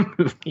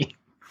movie.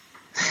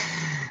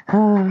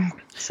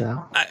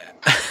 So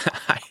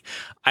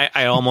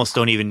I almost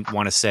don't even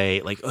want to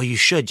say like, oh, you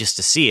should, just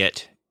to see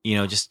it.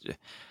 It's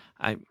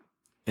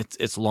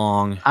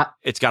long.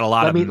 It's got a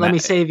lot of. Let me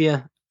save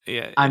you.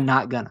 Yeah, I'm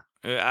not gonna.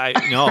 I'm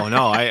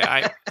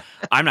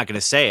not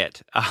gonna say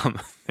it.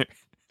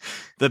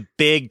 The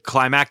big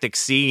climactic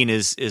scene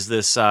is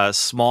this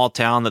small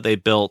town that they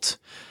built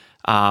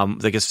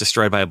that gets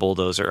destroyed by a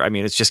bulldozer. I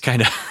mean, it's just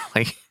kind of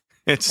like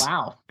it's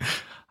wow.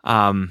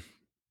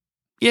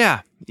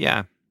 Yeah.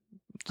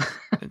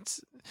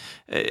 It's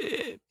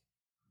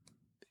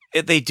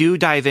they do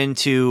dive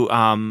into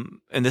and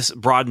this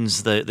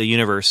broadens the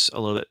universe a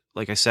little bit,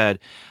 like I said,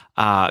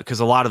 because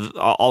a lot of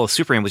all of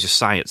Superman was just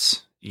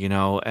science.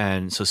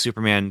 And so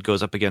Superman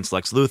goes up against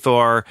Lex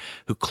Luthor,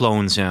 who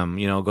clones him,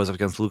 goes up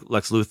against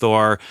Lex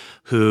Luthor,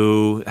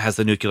 who has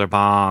the nuclear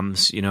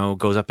bombs,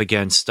 goes up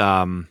against,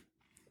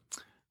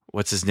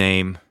 what's his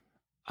name?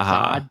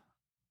 Zod?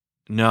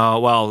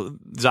 No, well,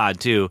 Zod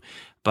too.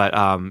 But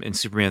in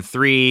Superman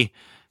 3,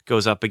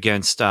 goes up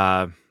against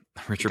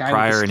Richard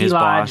Pryor and his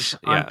boss.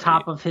 On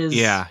top of his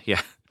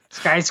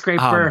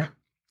skyscraper.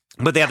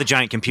 But they have the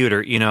giant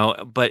computer,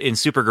 but in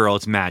Supergirl,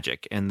 it's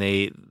magic. And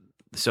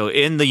so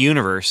in the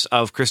universe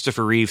of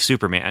Christopher Reeve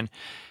Superman,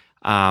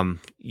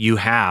 you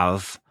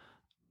have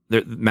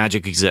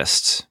magic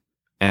exists,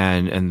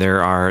 and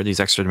there are these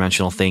extra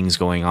dimensional things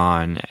going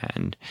on,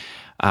 and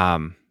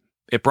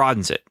it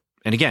broadens it.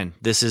 And again,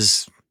 this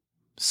is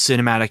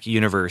cinematic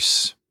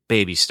universe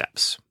baby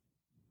steps.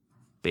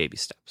 The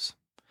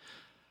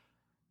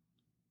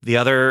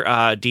other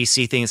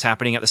DC thing that's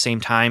happening at the same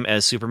time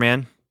as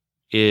Superman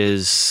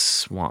is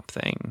Swamp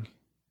Thing.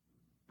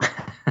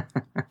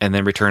 And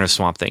then Return of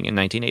Swamp Thing in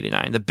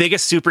 1989. The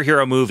biggest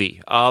superhero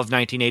movie of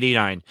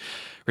 1989.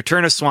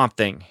 Return of Swamp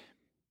Thing.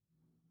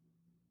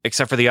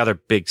 Except for the other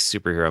big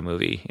superhero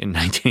movie in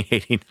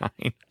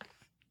 1989.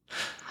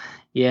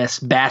 Yes,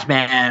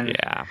 Batman.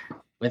 Yeah.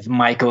 With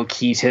Michael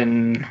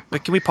Keaton.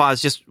 But can we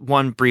pause just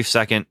one brief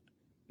second?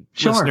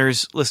 Sure.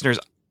 Listeners,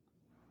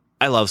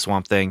 I love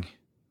Swamp Thing.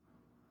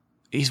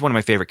 He's one of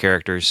my favorite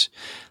characters.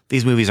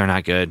 These movies are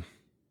not good,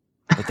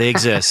 but they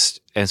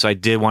exist. And so I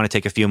did want to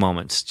take a few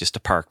moments just to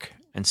park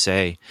and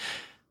say,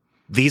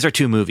 these are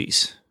two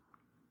movies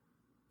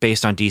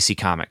based on DC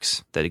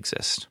Comics that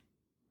exist.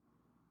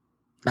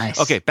 Nice.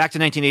 Okay, back to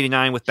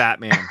 1989 with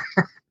Batman.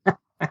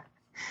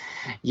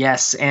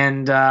 Yes,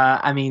 and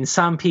I mean,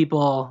 some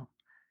people,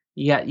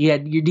 you got your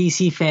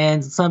DC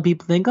fans, and some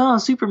people think, oh,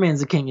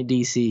 Superman's the king of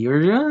DC,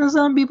 or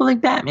some people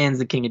think Batman's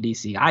the king of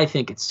DC. I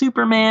think it's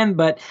Superman,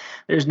 but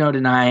there's no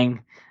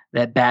denying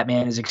that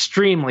Batman is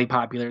extremely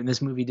popular, and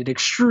this movie did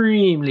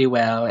extremely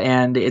well,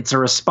 and it's a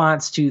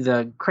response to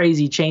the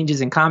crazy changes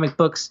in comic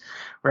books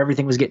where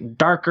everything was getting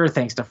darker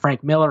thanks to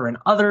Frank Miller and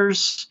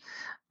others.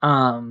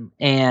 And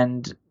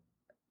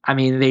I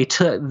mean, they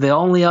took the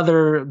only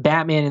other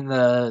Batman in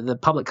the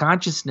public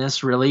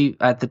consciousness really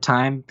at the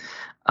time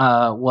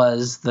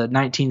was the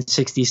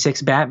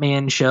 1966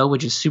 Batman show,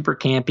 which is super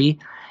campy.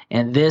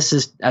 And this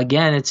is,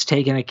 again, it's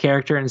taking a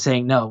character and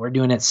saying, no, we're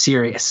doing it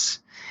serious.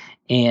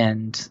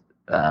 And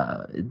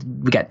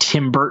we got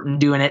Tim Burton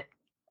doing it,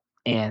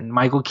 and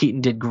Michael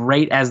Keaton did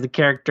great as the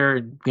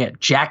character. We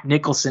had Jack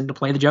Nicholson to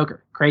play the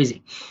Joker.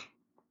 Crazy.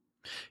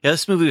 Yeah,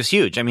 this movie was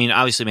huge. I mean,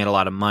 obviously made a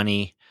lot of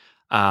money.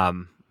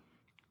 Again,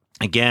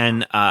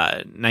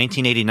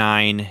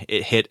 1989,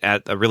 it hit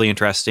at a really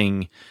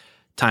interesting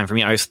time for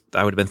me. I would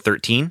have been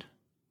 13.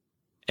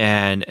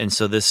 And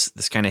so this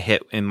kind of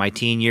hit in my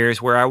teen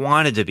years where I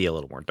wanted to be a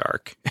little more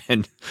dark,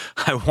 and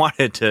I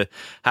wanted to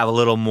have a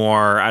little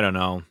more, I don't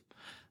know,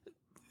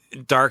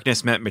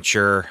 darkness meant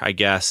mature, I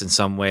guess, in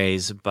some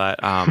ways. But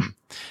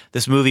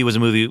this movie was a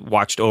movie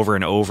watched over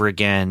and over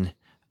again.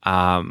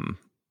 I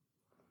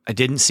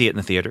didn't see it in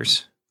the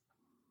theaters,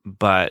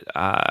 but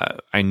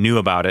I knew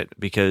about it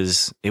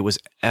because it was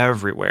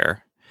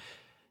everywhere.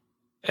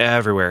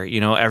 Everywhere. You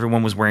know,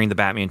 everyone was wearing the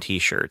Batman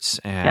t-shirts.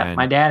 And yeah,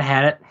 my dad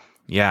had it.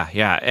 Yeah,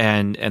 yeah.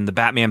 And the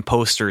Batman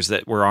posters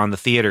that were on the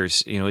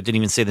theaters, you know, it didn't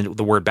even say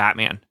the word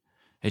Batman.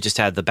 It just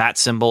had the bat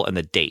symbol and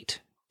the date.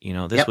 You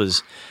know, this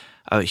was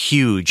a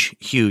huge,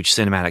 huge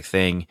cinematic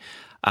thing.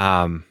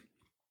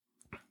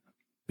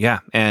 Yeah,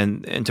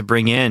 and to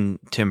bring in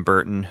Tim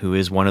Burton, who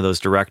is one of those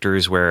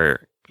directors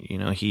where, you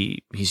know,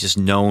 he's just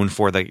known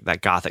for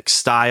that Gothic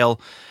style.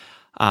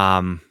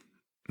 And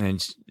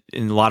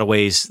in a lot of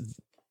ways,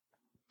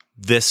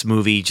 this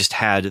movie just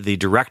had the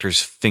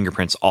director's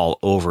fingerprints all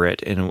over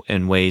it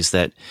in ways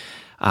that,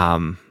 I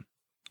don't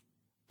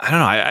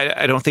know.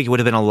 I don't think it would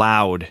have been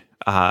allowed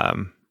at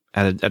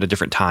a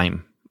different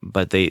time,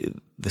 but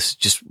this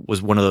just was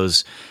one of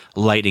those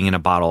lightning in a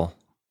bottle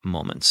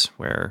moments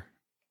where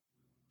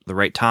the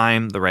right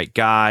time, the right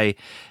guy,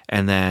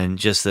 and then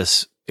just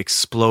this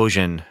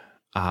explosion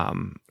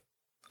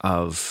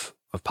of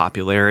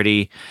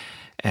popularity.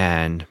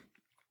 And,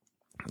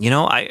 you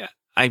know, I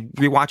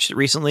rewatched it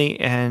recently,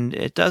 and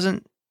it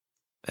doesn't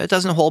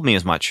hold me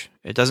as much.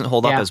 It doesn't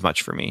hold up as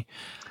much for me.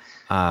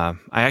 I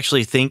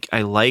actually think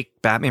I like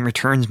Batman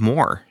Returns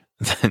more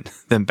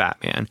than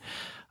Batman.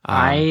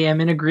 I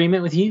am in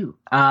agreement with you.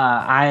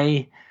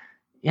 It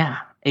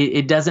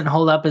doesn't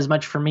hold up as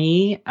much for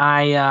me.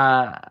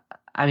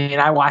 I mean,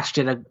 I watched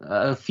it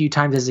a few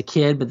times as a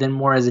kid, but then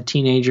more as a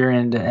teenager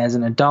and as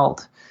an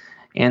adult.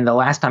 And the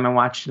last time I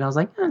watched it, I was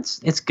like,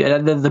 it's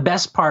good. The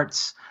best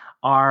parts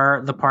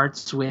are the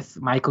parts with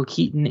Michael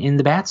Keaton in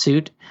the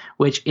Batsuit,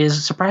 which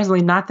is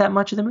surprisingly not that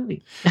much of the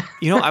movie.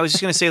 You know, I was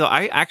just going to say, though,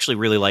 I actually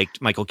really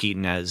liked Michael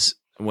Keaton as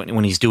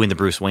when he's doing the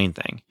Bruce Wayne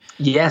thing.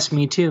 Yes,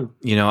 me too.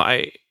 You know,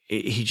 I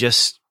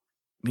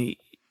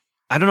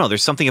don't know.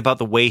 There's something about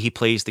the way he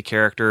plays the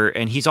character,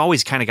 and he's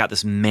always kind of got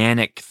this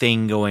manic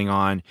thing going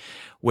on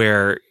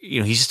where,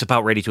 you know, he's just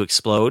about ready to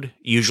explode.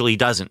 Usually he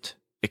doesn't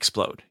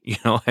explode, you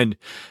know, and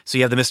so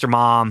you have the Mr.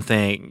 Mom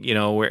thing, you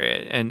know, where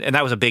and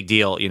that was a big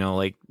deal, you know,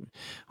 like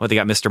they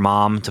got Mr.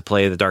 Mom to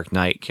play the Dark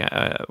Knight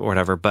or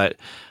whatever, but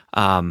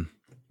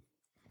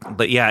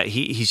yeah,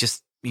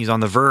 he's on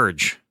the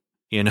verge,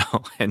 you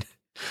know, and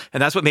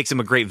that's what makes him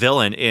a great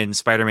villain in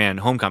Spider-Man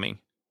Homecoming.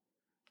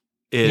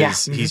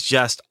 He's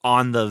just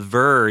on the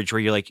verge where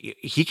you're like,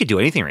 he could do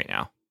anything right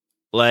now.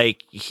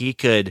 Like, he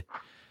could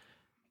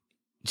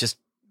just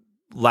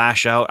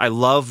lash out. I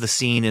love the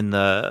scene in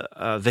the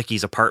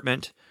Vicky's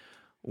apartment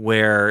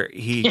where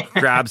he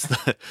grabs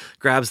the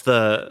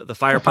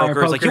fire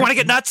poker. He's like, you want to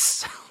get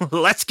nuts?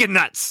 Let's get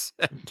nuts.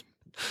 And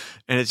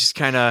it's just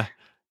kind of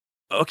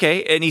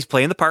okay. And he's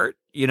playing the part,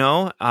 you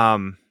know?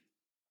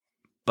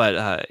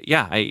 But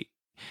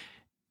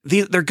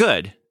they're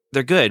good.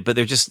 They're good, but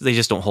they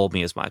just don't hold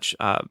me as much.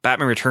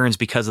 Batman Returns,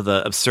 because of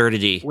the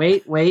absurdity.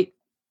 Wait.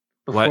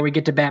 Before we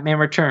get to Batman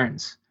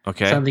Returns.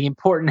 Okay. Something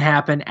important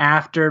happened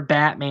after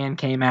Batman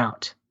came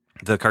out.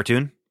 The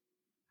cartoon?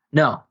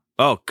 No.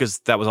 Oh, because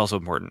that was also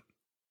important.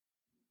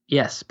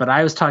 Yes, but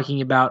I was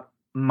talking about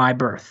my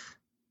birth.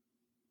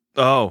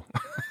 Oh.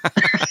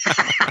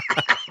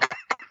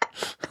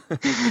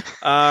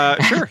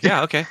 Sure.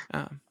 Yeah. Okay.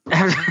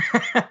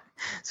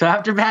 So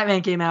after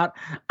Batman came out,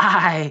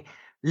 I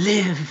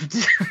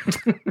lived.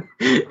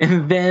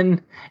 and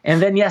then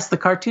yes, the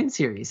cartoon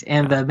series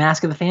and the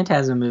Mask of the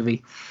Phantasm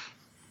movie.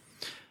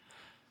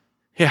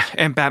 Yeah,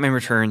 and Batman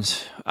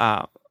Returns.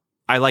 I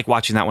like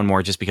watching that one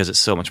more just because it's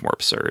so much more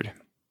absurd.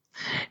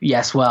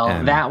 Yes,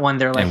 well, that one,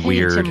 they're like, hey,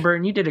 weird. Tim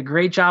Burton, you did a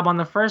great job on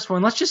the first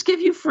one. Let's just give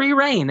you free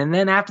reign. And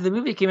then after the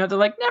movie came out, they're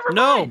like, never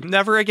mind. No,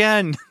 never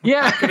again.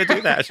 Yeah. I'm not going to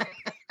do that.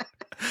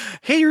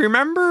 Hey,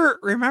 remember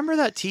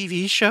that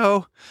TV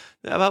show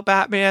about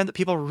Batman that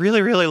people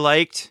really, really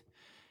liked?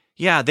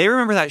 Yeah, they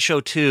remember that show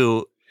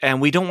too,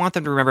 and we don't want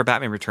them to remember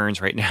Batman Returns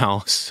right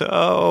now.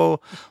 So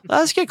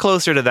let's get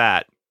closer to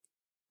that.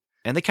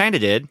 And they kind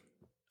of did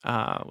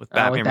with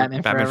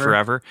Batman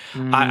Forever.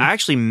 Mm-hmm. I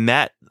actually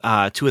met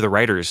two of the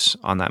writers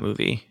on that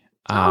movie.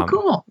 Oh,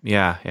 cool.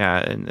 Yeah,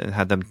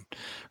 and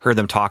heard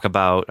them talk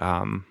about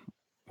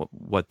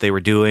what they were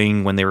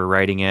doing when they were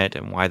writing it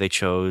and why they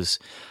chose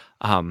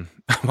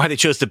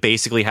to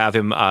basically have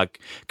him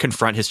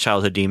confront his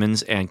childhood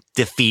demons and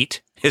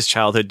defeat his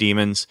childhood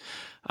demons.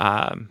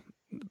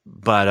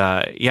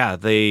 But yeah,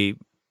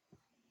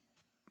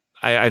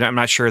 I'm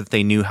not sure that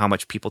they knew how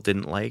much people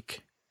didn't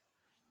like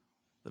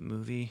the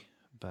movie,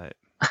 but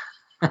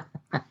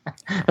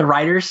The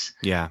writers.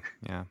 yeah.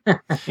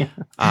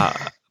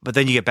 But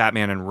then you get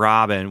Batman and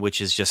Robin, which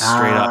is just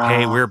straight up,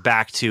 hey, we're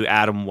back to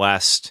Adam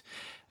West,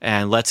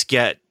 and let's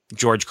get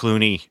George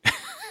Clooney.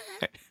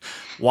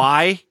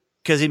 Why?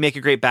 Because he'd make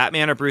a great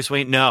Batman or Bruce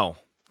Wayne? No,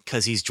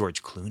 because he's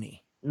George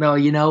Clooney. No,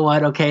 you know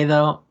what? Okay,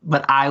 though,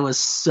 but I was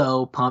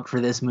so pumped for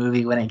this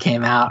movie when it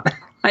came out.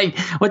 Like,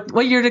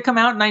 what year did it come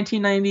out?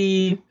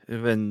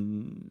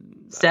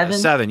 1997.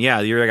 7,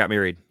 yeah, the year I got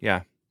married.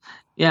 Yeah.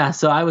 Yeah,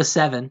 so I was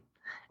 7,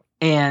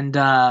 and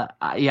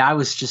I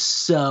was just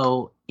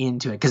so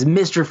into it because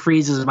Mr.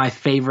 Freeze is my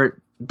favorite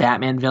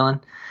Batman villain.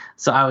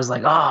 So I was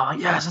like, oh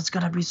yes, it's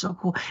gonna be so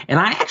cool. And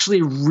I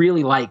actually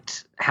really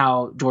liked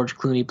how George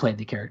Clooney played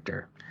the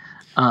character.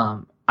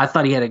 I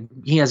thought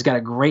he has got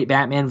a great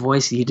Batman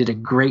voice. He did a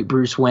great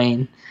Bruce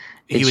Wayne.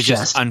 He was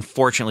just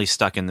unfortunately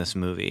stuck in this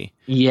movie.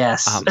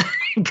 Yes,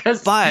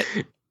 but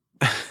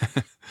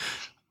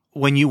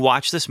when you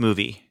watch this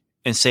movie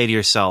and say to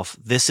yourself,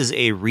 this is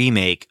a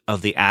remake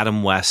of the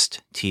Adam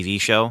West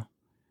TV show,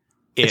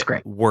 it's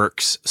great.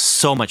 Works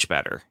so much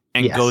better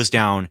and goes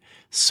down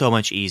so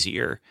much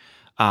easier.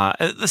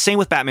 The same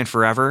with Batman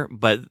Forever,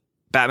 but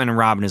Batman and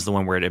Robin is the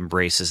one where it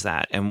embraces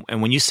that. And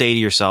when you say to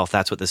yourself,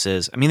 that's what this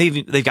is. I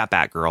mean, they've got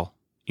Batgirl,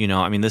 you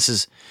know, I mean, this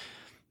is,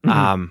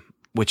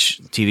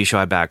 which TV show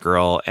had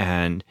Batgirl,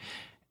 and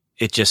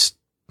it just,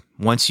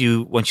 once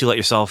you let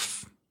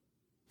yourself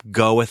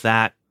go with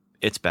that,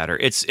 it's better.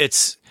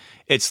 It's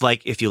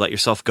like if you let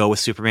yourself go with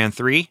Superman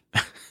 3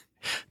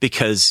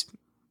 because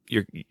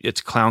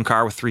it's a clown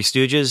car with 3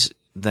 Stooges,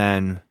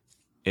 then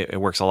it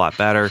works a lot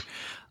better.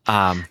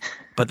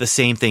 But the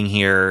same thing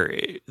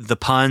here, the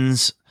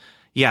puns,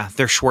 yeah,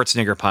 they're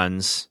Schwarzenegger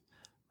puns.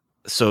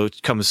 So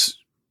it comes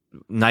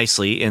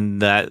nicely in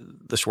that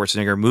the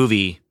Schwarzenegger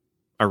movie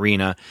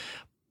arena,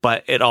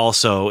 but it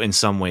also in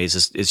some ways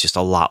is just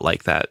a lot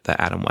like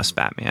the Adam West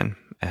Batman.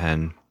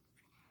 And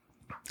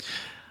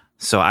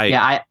so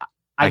I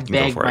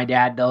begged my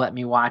dad to let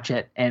me watch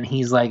it, and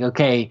he's like,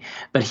 okay,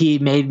 but he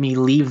made me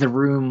leave the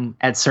room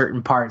at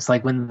certain parts,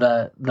 like when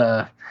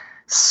the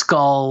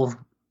skull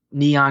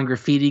neon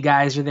graffiti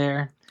guys are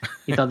there.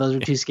 He thought those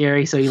were too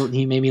scary, so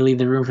he made me leave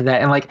the room for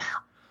that. And like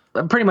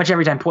pretty much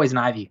every time Poison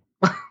Ivy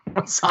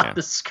was on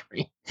the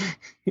screen.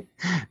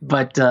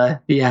 But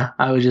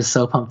I was just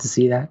so pumped to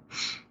see that.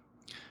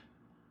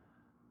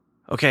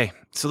 Okay,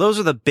 so those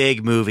are the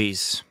big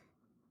movies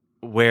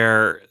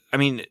where, I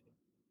mean,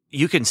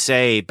 you can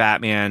say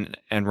Batman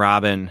and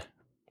Robin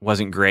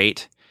wasn't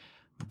great,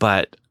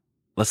 but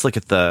let's look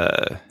at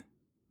the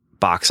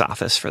box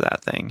office for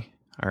that thing.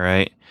 All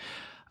right.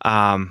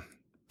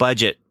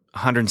 Budget,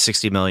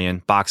 $160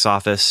 million. Box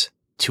office,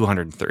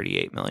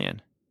 $238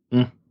 million.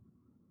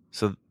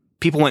 So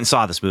people went and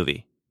saw this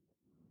movie.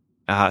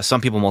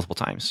 Some people multiple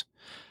times.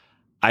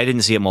 I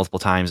didn't see it multiple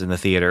times in the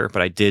theater, but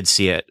I did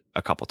see it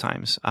a couple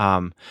times.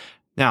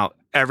 Now,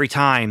 every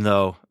time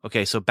though,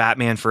 okay, so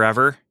Batman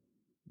Forever,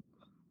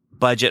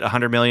 budget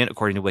 $100 million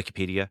according to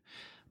Wikipedia.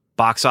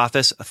 Box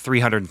office,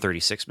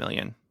 $336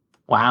 million.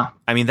 Wow.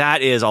 I mean,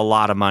 that is a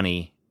lot of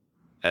money,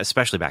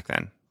 especially back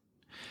then.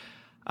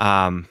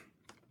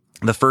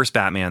 The first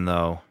Batman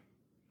though,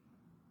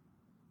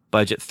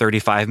 budget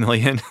 $35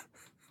 million.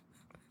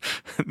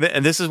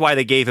 And this is why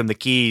they gave him the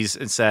keys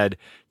and said,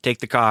 take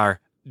the car,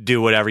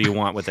 do whatever you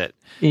want with it.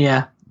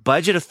 Yeah.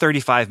 Budget of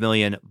 $35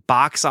 million,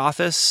 box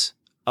office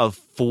of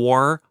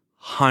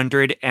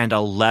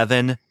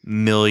 $411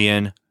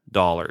 million.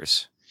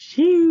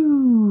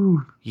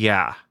 Phew.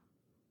 Yeah.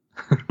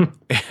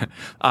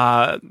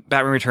 Batman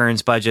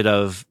Returns budget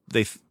of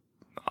the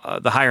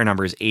higher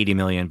number is $80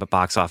 million, but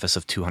box office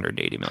of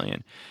 $280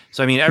 million.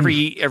 So I mean,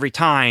 every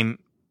time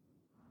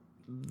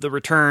the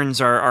returns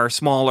are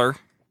smaller.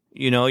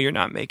 You know, you're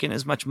not making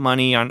as much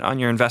money on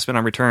your investment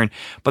on return,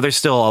 but there's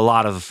still a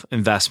lot of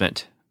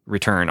investment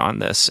return on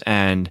this.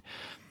 And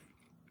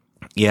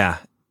yeah,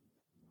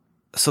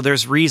 so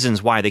there's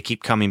reasons why they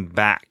keep coming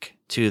back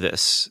to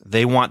this.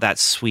 They want that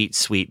sweet,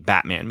 sweet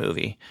Batman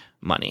movie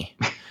money.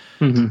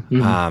 But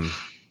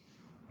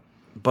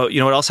you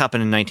know what else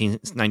happened in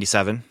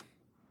 1997?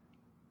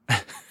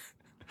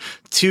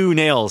 2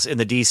 nails in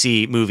the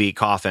DC movie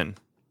coffin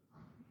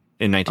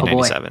in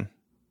 1997.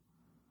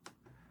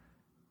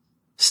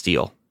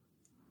 Steel.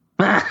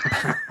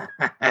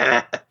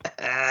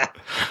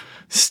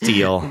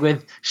 Steel.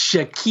 With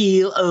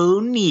Shaquille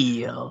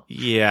O'Neal.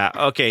 Yeah.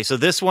 Okay. So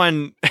this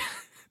one,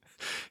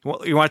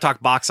 you want to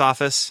talk box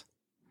office?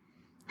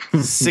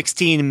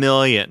 $16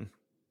 million.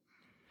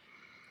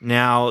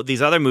 Now,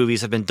 these other movies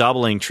have been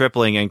doubling,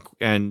 tripling,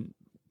 and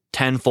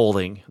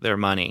tenfolding their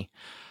money.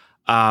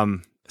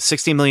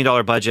 $16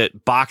 million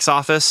budget. Box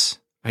office.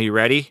 Are you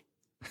ready?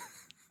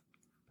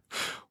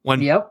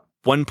 Yep.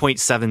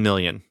 1.7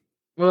 million.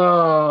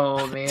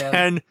 Oh,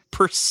 man.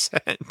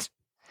 10%.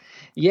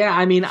 Yeah,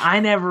 I mean, I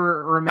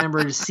never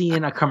remember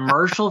seeing a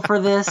commercial for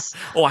this.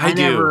 Oh, I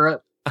do.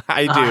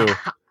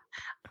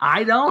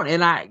 I don't,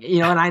 and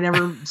I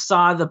never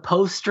saw the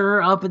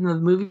poster up in the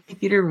movie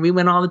theater. We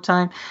went all the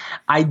time.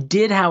 I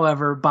did,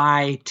 however,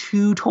 buy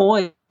 2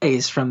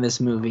 toys from this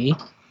movie.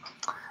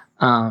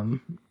 So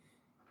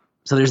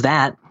there's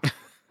that.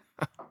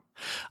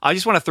 I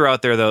just want to throw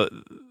out there, though,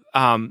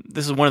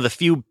 this is one of the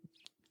few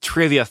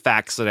trivia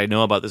facts that I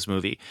know about this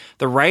movie.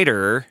 The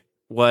writer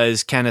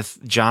was Kenneth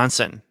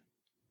Johnson,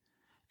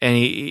 and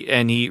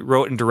he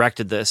wrote and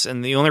directed this.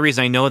 And the only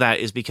reason I know that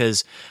is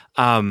because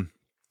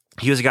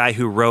he was a guy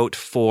who wrote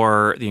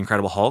for the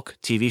Incredible Hulk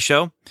TV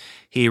show.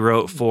 He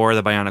wrote for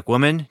the Bionic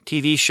Woman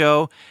TV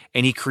show,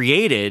 and he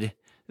created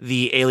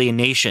the Alien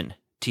Nation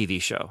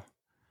TV show.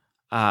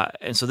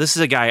 And so this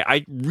is a guy,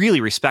 I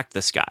really respect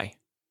this guy.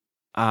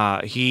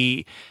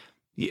 And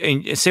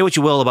say what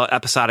you will about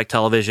episodic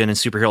television and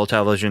superhero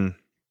television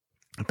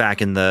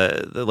back in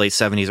the late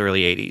 70s,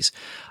 early 80s.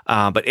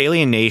 But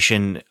Alien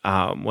Nation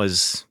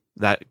was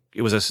one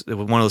of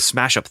those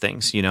smash up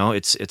things. You know,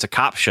 it's a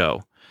cop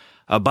show,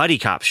 a buddy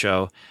cop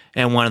show,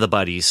 and one of the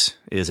buddies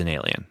is an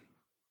alien.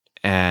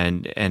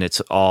 And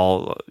it's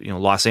all,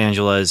 Los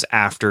Angeles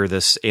after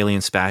this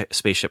alien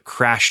spaceship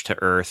crashed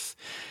to Earth,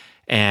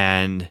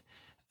 and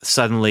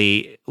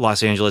suddenly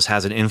Los Angeles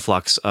has an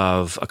influx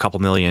of a couple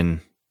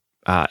million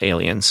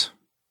aliens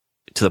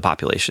to the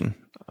population.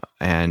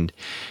 And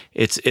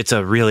it's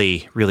a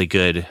really, really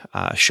good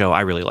show.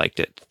 I really liked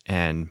it.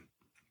 And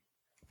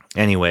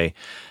anyway,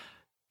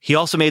 he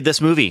also made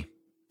this movie.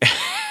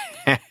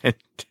 And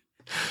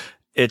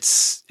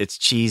it's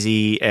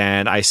cheesy,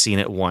 and I've seen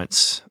it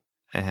once.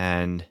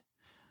 And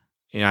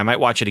I might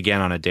watch it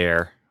again on a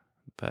dare.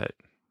 But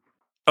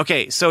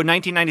okay, so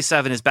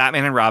 1997 is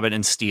Batman and Robin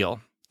and Steel.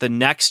 The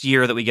next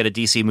year that we get a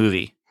DC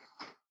movie.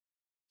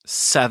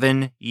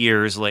 7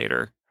 years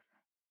later.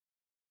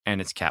 And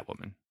it's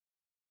Catwoman.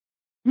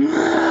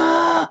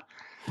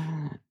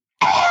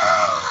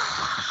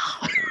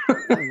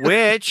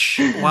 Which,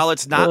 while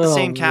it's not the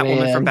same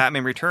Catwoman from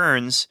Batman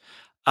Returns,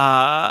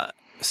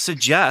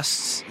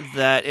 suggests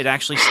that it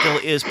actually still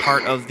is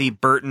part of the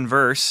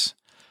Burton-verse,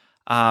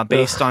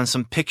 based on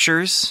some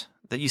pictures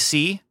that you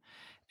see,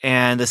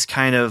 and this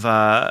kind of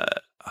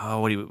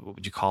what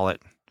would you call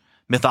it?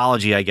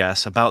 Mythology, I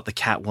guess, about the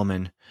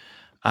Catwoman.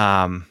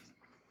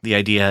 The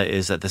idea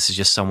is that this is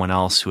just someone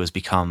else who has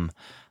become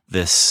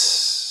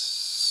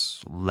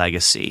this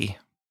legacy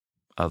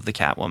of the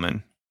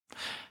Catwoman.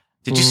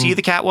 Did you see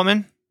the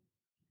Catwoman?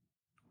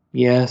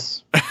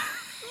 Yes.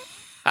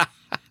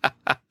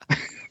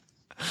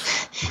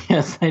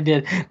 Yes, I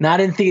did.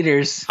 Not in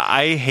theaters.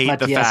 I hate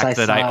the fact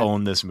that I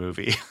own this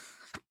movie.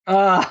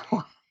 Why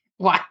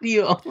do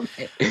you own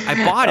it?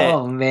 I bought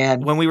it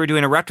when we were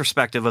doing a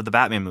retrospective of the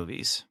Batman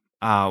movies.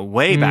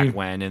 Way back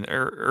when, in the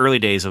early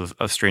days of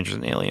Strangers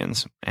and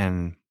Aliens.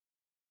 And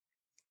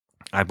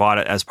I bought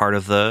it as part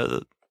of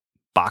the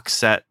box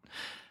set.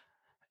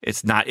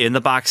 It's not in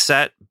the box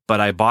set, but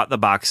I bought the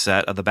box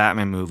set of the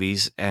Batman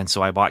movies. And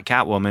so I bought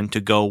Catwoman to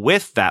go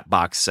with that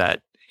box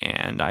set,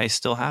 and I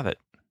still have it.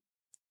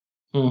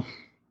 Yeah,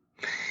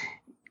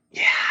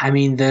 I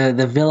mean,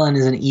 the villain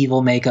is an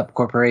evil makeup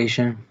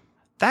corporation.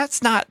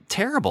 That's not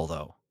terrible,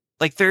 though.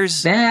 Like,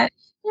 there's... that...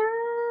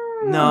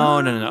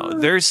 No.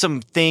 There's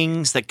some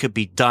things that could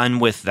be done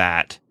with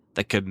that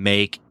could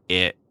make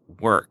it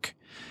work.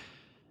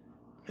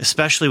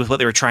 Especially with what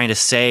they were trying to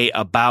say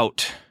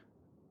about,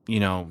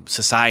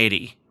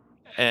 society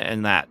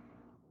and that.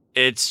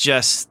 It's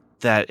just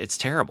that it's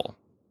terrible.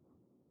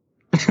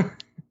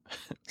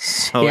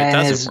 So it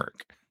doesn't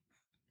work.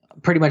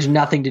 Pretty much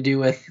nothing to do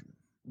with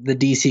the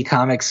DC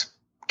Comics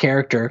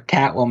character,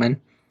 Catwoman.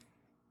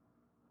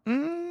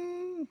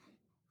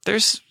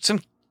 There's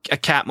a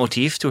cat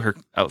motif to her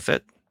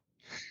outfit.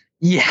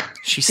 Yeah.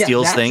 She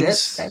steals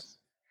things.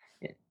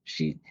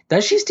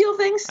 Does she steal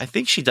things? I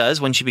think she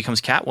does when she becomes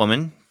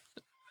Catwoman.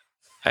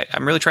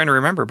 I'm really trying to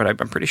remember, but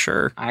I'm pretty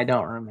sure. I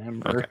don't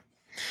remember. Okay.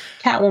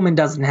 Catwoman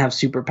doesn't have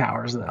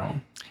superpowers, though.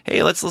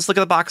 Hey, let's look at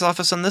the box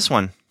office on this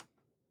one.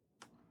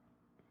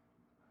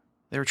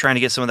 They were trying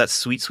to get some of that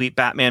sweet, sweet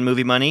Batman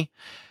movie money.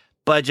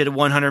 Budget of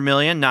 $100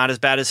 million. Not as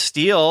bad as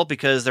Steel,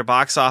 because their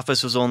box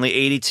office was only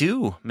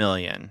 $82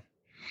 million.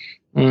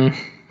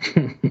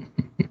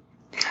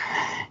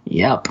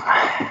 Yep.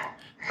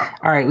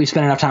 All right, we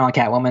spent enough time on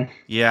Catwoman.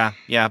 Yeah,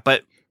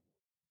 but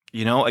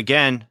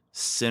again,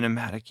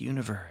 cinematic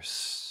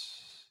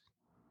universe.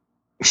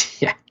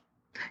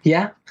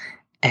 Yeah.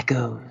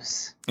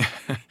 Echoes.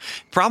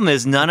 Problem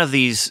is, none of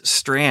these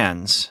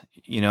strands,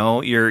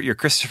 your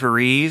Christopher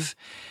Reeve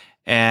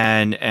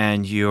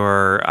and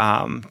your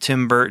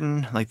Tim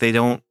Burton, like, they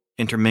don't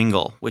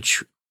intermingle,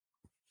 which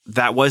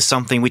that was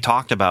something we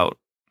talked about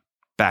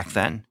back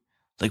then.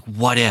 Like,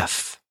 what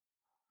if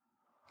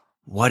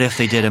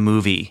they did a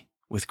movie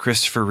with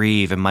Christopher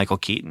Reeve and Michael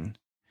Keaton?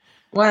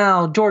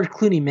 Well, George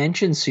Clooney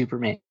mentions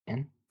Superman.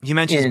 He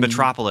mentions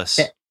Metropolis.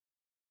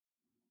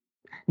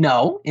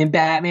 No, in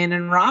Batman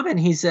and Robin,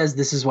 he says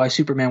this is why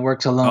Superman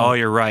works alone. Oh,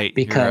 you're right.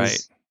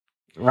 Because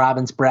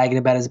Robin's bragging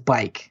about his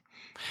bike.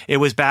 It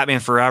was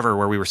Batman Forever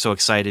where we were so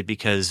excited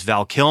because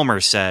Val Kilmer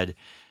said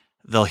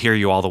they'll hear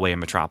you all the way in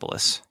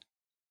Metropolis.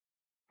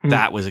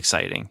 That was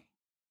exciting.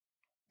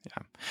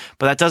 Yeah.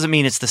 But that doesn't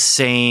mean it's the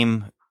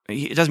same.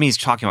 It doesn't mean he's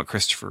talking about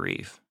Christopher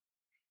Reeve.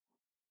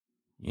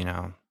 You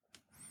know?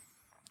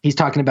 He's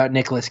talking about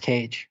Nicolas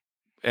Cage.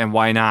 And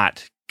why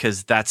not?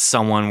 Because that's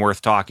someone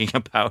worth talking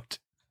about.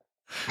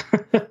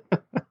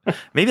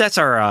 Maybe that's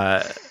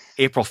our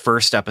April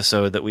 1st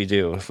episode that we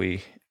do. If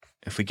we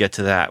get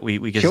to that,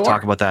 we get to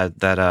talk about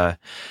that.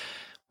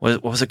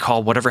 What was it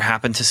called? Whatever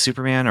Happened to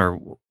Superman, or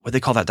what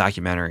they call that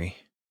documentary?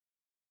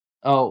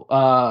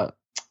 Oh,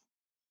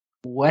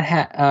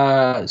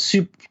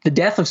 the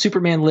Death of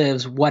Superman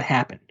Lives. What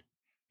happened?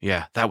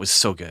 Yeah, that was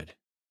so good.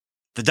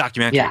 The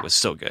documentary was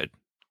so good.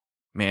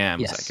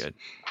 Man, was that good.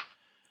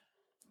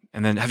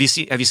 And then have you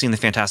seen the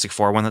Fantastic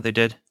Four one that they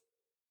did?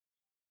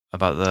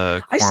 About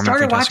the I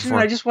started Fantastic watching Four?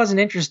 it, I just wasn't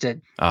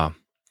interested. Oh.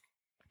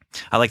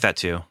 I like that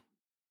too.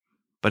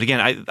 But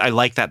again, I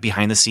like that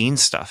behind the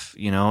scenes stuff,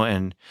 you know,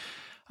 and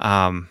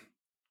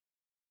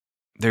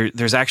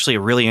there's actually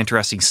a really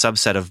interesting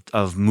subset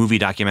of movie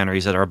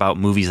documentaries that are about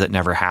movies that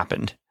never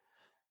happened.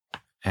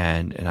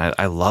 And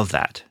I love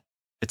that.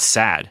 It's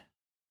sad.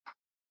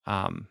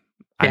 I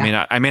may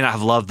not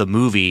have loved the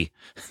movie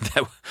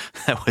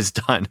that was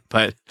done,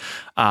 but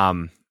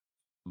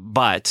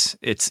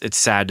it's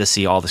sad to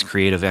see all this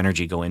creative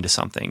energy go into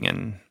something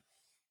and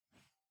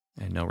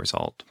no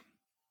result.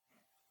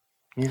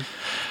 Yeah.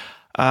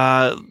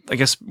 I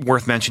guess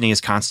worth mentioning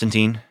is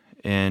Constantine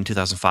in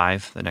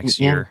 2005, the next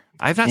year.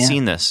 I've not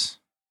seen this.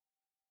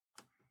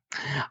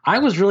 I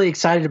was really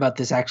excited about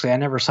this, actually. I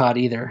never saw it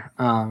either,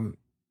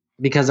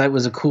 because it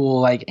was a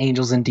cool, like,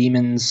 Angels and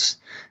Demons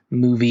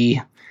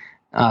movie.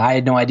 I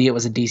had no idea it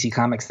was a DC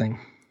Comics thing.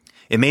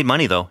 It made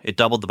money, though. It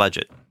doubled the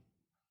budget.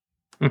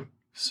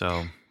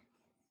 So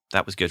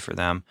that was good for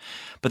them.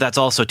 But that's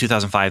also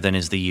 2005 then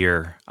is the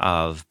year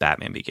of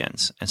Batman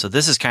Begins. And so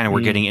this is kind of,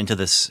 we're getting into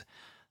the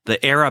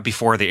era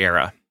before the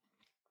era.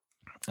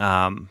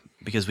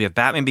 Because we have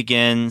Batman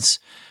Begins,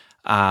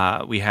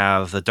 we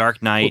have The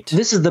Dark Knight.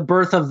 This is the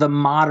birth of the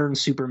modern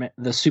Superman,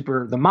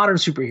 the modern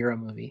superhero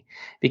movie,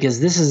 because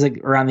this is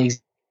around the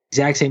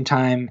exact same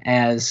time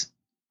as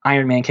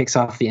Iron Man kicks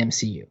off the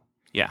MCU.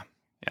 Yeah.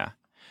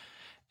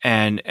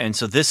 And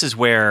so this is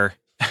where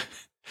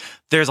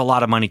there's a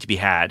lot of money to be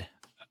had,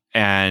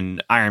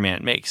 and Iron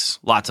Man makes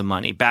lots of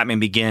money. Batman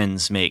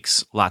Begins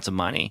makes lots of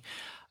money.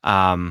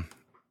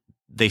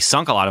 They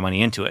sunk a lot of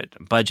money into it.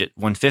 Budget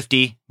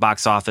 $150,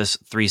 box office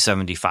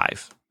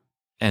 $375,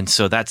 and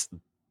so that's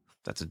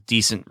a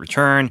decent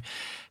return.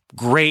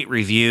 Great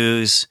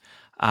reviews.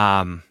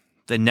 The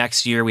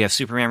next year we have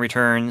Superman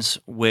Returns,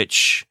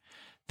 which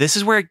this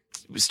is where it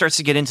starts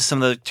to get into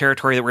some of the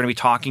territory that we're going to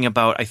be talking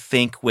about, I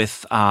think,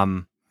 with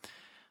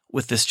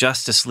this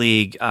Justice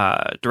League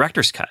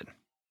director's cut,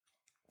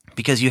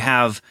 because you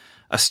have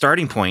a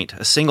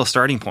single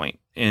starting point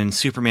in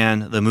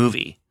Superman the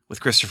movie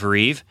with Christopher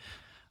Reeve,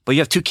 but you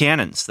have two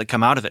canons that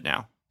come out of it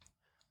now,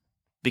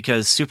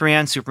 because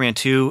Superman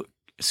 2,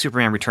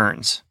 Superman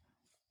Returns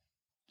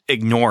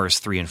ignores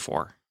 3 and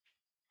 4.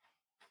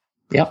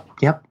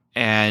 Yep.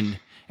 And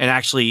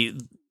actually,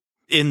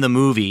 in the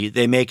movie,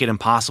 they make it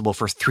impossible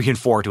for 3 and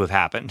 4 to have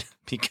happened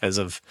because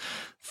of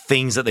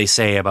things that they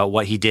say about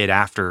what he did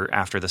after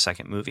the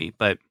second movie.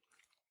 But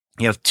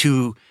you have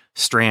two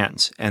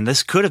strands, and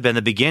this could have been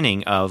the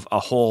beginning of a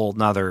whole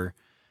nother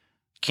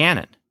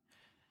canon.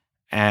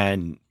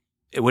 And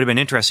it would have been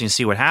interesting to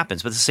see what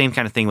happens. But it's the same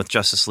kind of thing with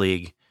Justice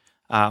League,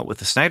 with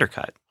the Snyder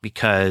Cut,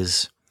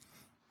 because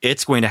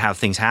it's going to have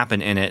things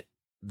happen in it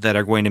that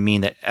are going to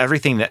mean that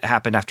everything that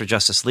happened after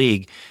Justice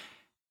League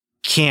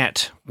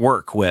can't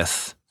work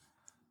with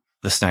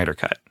the Snyder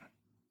Cut.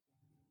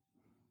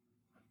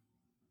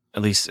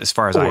 At least as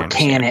far as I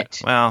understand. Or can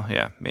it? Well,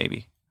 yeah,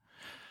 maybe.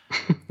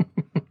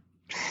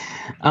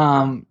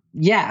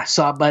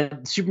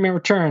 But Superman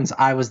Returns,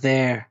 I was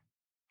there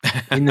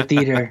in the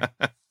theater.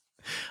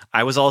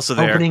 I was also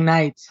there. Opening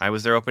night. I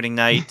was there opening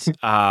night.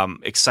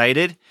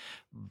 Excited,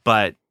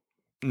 but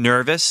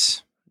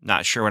nervous.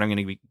 Not sure what I'm going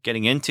to be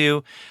getting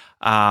into.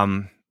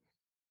 And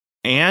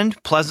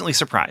pleasantly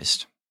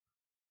surprised.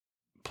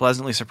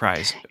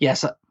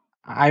 Yes,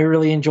 I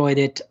really enjoyed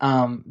it.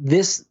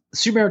 This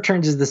Superman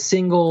Returns is the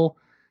single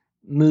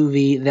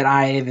movie that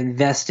I have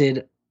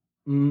invested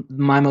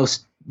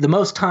the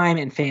most time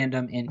and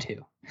fandom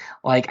into.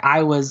 Like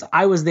I was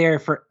there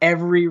for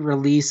every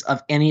release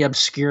of any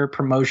obscure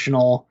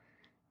promotional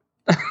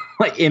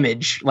like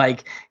image.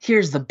 Like,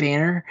 here's the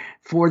banner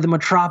for the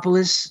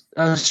Metropolis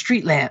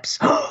street lamps.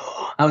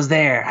 I was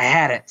there. I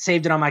had it.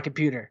 Saved it on my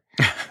computer.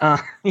 All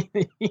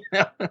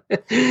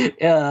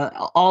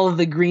of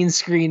the green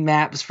screen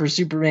maps for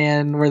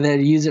Superman where they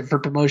use it for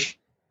promotional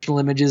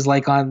images,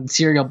 like on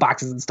cereal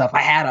boxes and stuff.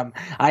 I had them.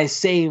 I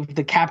saved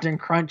the Captain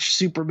Crunch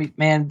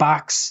Superman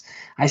box.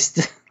 I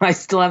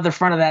still have the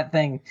front of that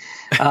thing.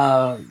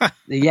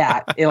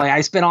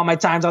 I spent all my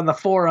times on the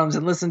forums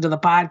and listened to the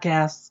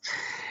podcasts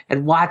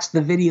and watched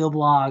the video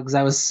blogs.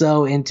 I was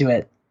so into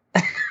it.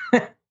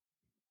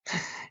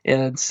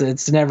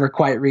 It's never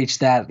quite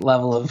reached that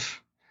level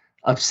of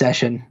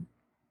obsession.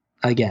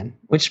 again,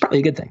 which is probably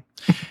a good thing.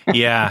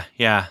 Yeah.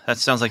 That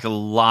sounds like a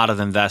lot of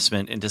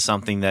investment into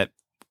something that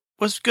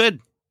was good.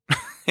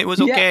 It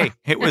was okay. Yeah.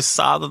 It was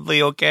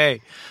solidly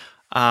okay.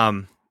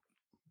 Brendan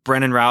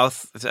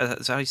Routh, is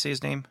that how you say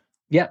his name?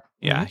 Yep.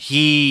 Yeah,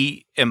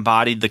 he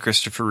embodied the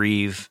Christopher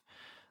Reeve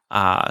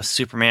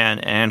Superman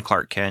and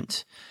Clark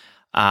Kent.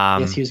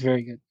 Yes, he was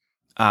very good.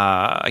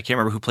 I can't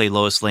remember who played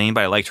Lois Lane,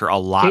 but I liked her a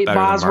lot Kate better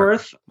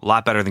Bosworth. a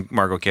lot better than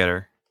Margot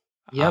Kidder.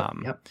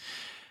 Yep.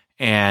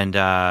 And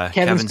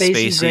Kevin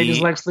Spacey, great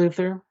as Lex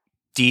Luthor.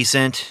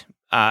 Decent.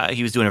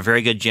 He was doing a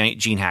very good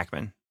Gene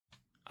Hackman.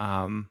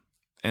 And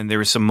there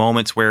were some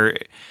moments where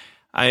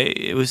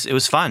it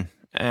was fun,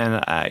 and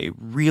I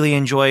really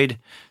enjoyed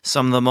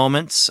some of the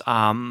moments.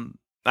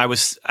 I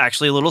was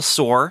actually a little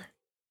sore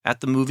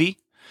at the movie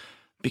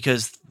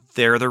because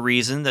they're the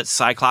reason that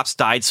Cyclops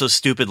died so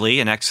stupidly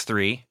in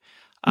X3.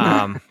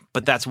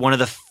 But that's one of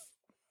the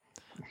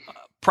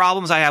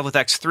problems I have with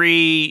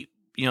X3.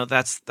 You know,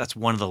 that's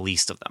one of the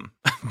least of them.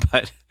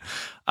 But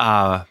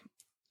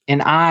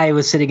and I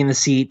was sitting in the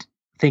seat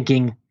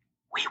thinking,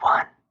 we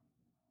won.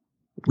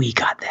 We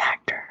got the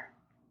actor.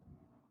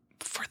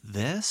 For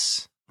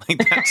this?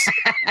 Like that's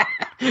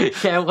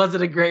yeah, it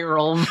wasn't a great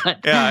role,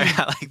 but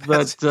like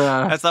that's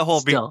the whole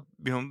still.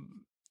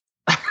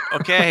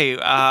 Okay,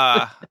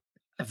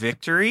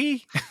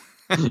 victory.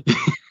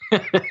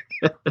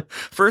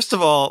 First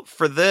of all,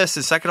 for this,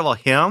 and second of all,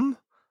 him.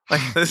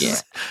 Like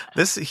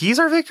this, he's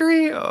our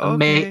victory.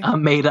 Okay. A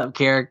made up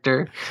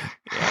character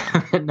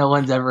that no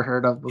one's ever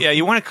heard of before. Yeah,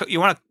 you want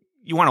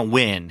to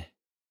win.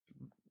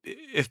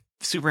 If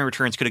Superman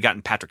Returns could have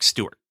gotten Patrick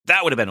Stewart,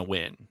 that would have been a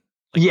win.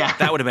 Like,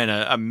 that would have been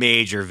a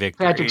major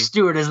victory. Patrick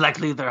Stewart is Lex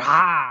Luthor.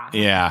 Ha!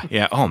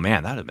 Yeah. Oh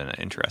man, that would have been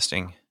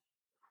interesting.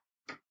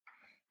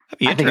 That'd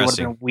be interesting. I think it would have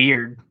been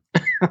weird.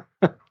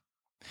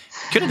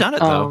 Could have done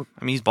it though.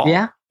 I mean, he's bald.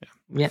 Yeah.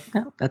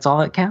 No, that's all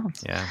that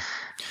counts. Yeah.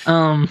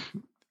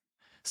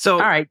 So, all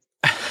right.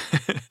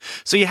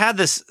 So you had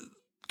this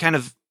kind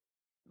of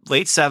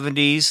late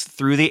 70s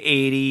through the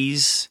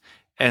 80s,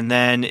 and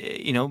then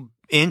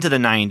into the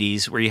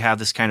 90s, where you have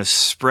this kind of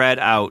spread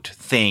out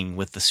thing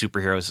with the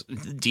superheroes,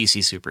 DC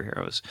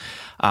superheroes.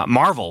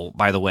 Marvel,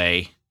 by the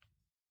way,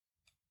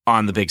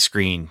 on the big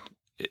screen,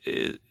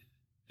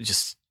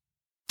 just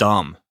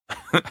dumb.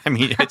 I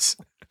mean,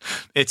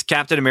 it's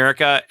Captain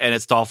America and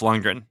it's Dolph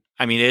Lundgren.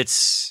 I mean,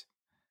 it's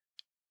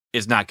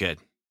not good.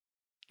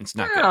 It's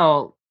not good.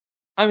 No,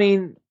 I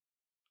mean,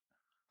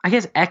 I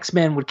guess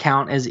X-Men would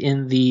count as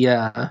in the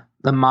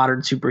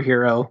modern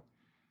superhero.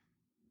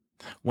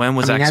 When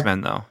was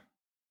X-Men though?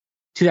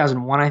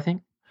 2001, I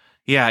think.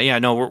 Yeah.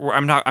 No,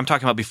 I'm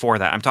talking about before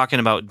that. I'm talking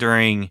about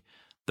during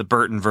the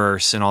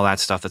Burtonverse and all that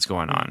stuff that's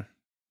going on.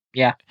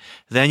 Yeah.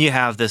 Then you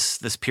have this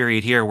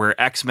period here where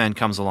X-Men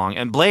comes along,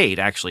 and Blade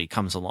actually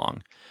comes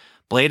along.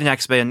 Blade and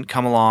X-Men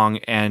come along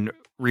and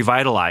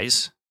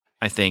revitalize,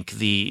 I think,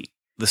 the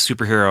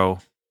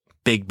superhero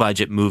big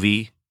budget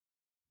movie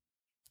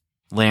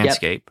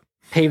landscape. Yep.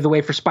 Pave the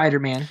way for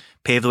Spider-Man.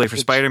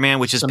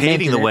 Which is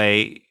paving the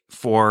way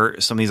for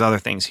some of these other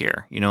things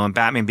here, and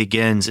Batman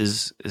Begins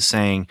is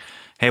saying,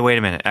 hey, wait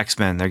a minute,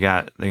 X-Men, they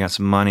got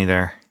some money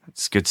there.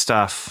 It's good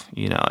stuff,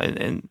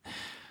 and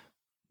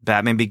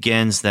Batman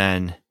Begins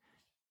then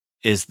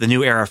is the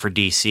new era for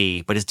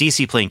DC, but is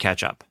DC playing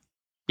catch up?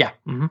 Yeah.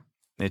 Mm-hmm.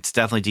 It's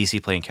definitely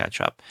DC playing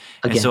catch up.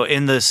 Again. And so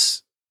in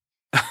this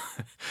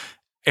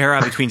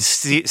era between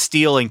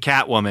Steel and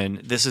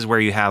Catwoman, this is where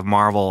you have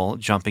Marvel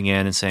jumping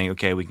in and saying,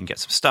 okay, we can get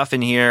some stuff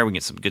in here. We can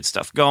get some good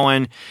stuff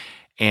going.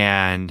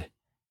 And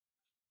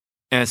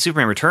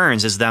Superman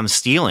Returns is them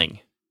stealing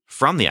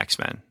from the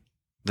X-Men,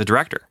 the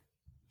director,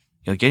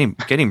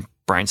 getting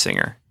Bryan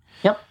Singer.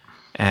 Yep.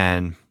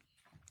 And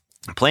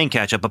playing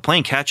catch up,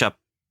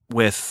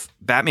 with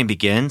Batman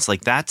Begins,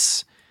 like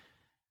that's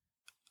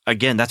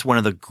one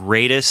of the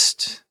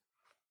greatest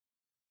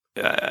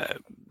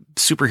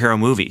superhero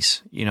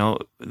movies,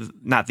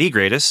 not the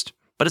greatest,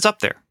 but it's up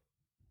there.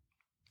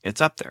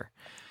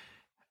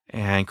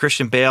 And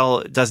Christian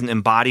Bale doesn't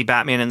embody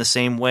Batman in the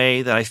same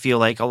way that I feel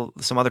like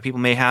some other people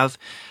may have,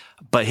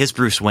 but his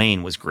Bruce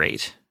Wayne was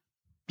great.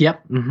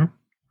 Yep. Mm-hmm.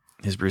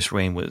 His Bruce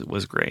Wayne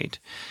was great.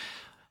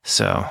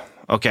 So,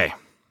 okay.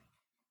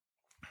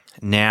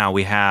 Now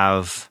we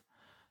have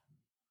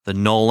the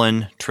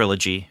Nolan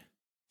trilogy.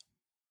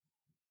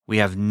 We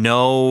have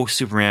no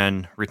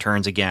Superman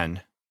Returns again,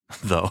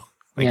 though.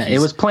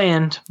 It was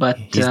planned, but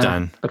he's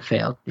done. But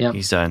failed. Yeah,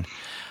 he's done.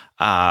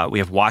 We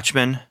have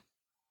Watchmen,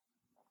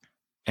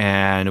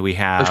 and we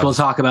have, which we'll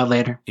talk about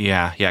later.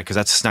 Yeah, because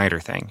that's a Snyder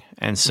thing,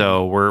 and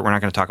so we're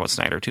not going to talk about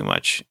Snyder too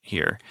much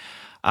here.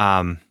 We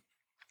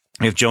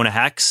have Jonah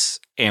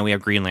Hex, and we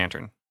have Green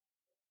Lantern.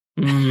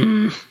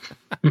 So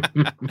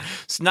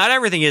not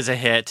everything is a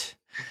hit.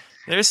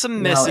 There's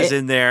some misses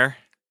in there.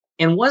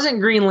 And wasn't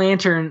Green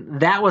Lantern,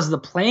 that was the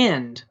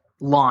planned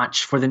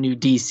launch for the new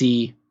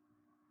DC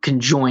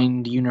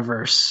conjoined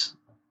universe,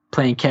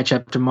 playing catch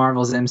up to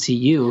Marvel's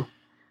MCU,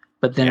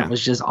 but then it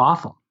was just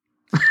awful.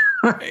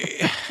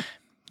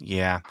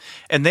 Yeah.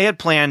 And they had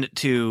planned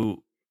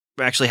to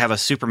actually have a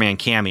Superman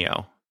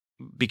cameo,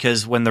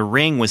 because when the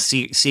ring was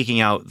seeking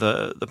out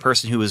the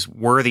person who was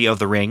worthy of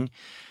the ring,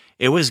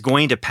 it was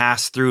going to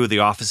pass through the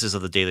offices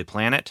of the Daily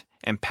Planet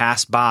and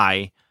pass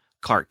by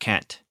Clark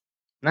Kent.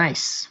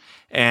 Nice.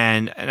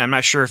 And I'm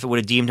not sure if it would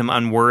have deemed him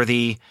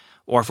unworthy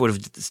or if it would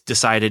have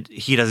decided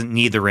he doesn't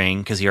need the ring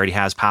because he already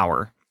has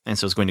power, and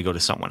so it's going to go to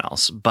someone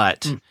else.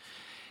 But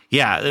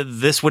yeah,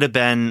 this would have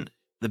been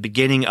the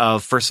beginning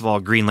of, first of all,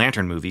 Green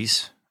Lantern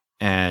movies,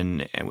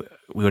 and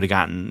we would have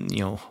gotten,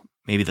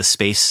 maybe the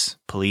Space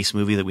Police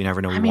movie that we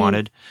never know we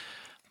wanted.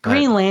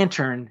 Green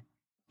Lantern,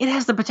 it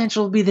has the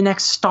potential to be the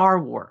next Star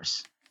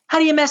Wars. How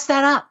do you mess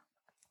that up?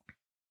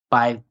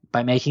 By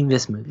making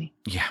this movie.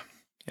 Yeah.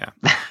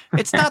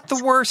 It's not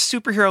the worst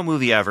superhero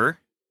movie ever.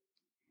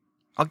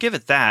 I'll give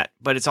it that,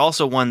 but it's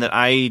also one that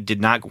I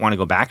did not want to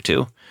go back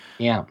to.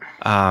 Yeah.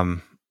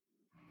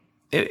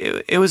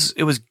 It was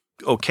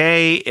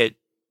okay. It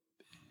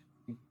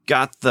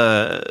got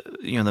the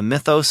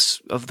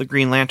mythos of the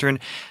Green Lantern.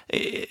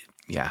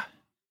 Yeah.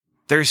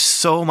 There's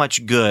so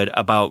much good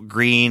about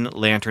Green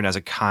Lantern as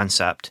a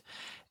concept,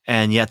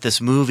 and yet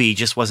this movie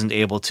just wasn't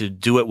able to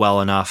do it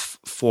well enough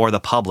for the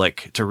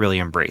public to really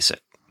embrace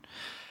it.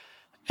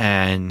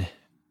 And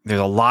there's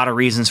a lot of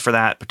reasons for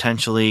that,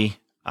 potentially.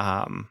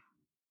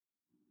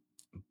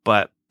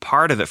 But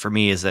part of it for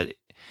me is that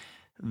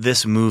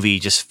this movie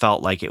just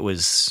felt like it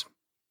was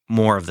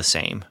more of the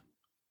same.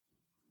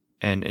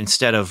 And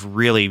instead of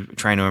really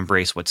trying to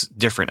embrace what's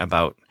different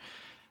about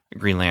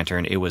Green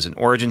Lantern, it was an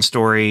origin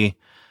story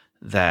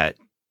that,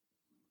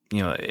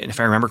 if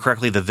I remember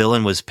correctly, the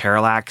villain was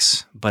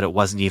Parallax, but it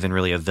wasn't even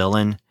really a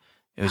villain.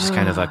 It was just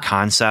kind of a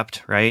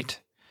concept, right?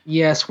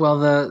 Yes.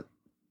 Well,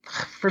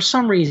 for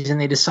some reason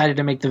they decided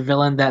to make the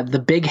villain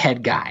the big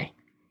head guy.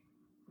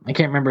 I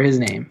can't remember his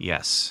name.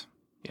 Yes.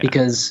 Yeah.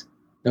 Because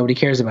nobody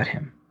cares about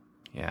him.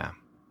 Yeah.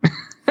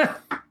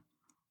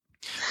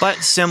 But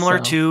similar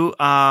to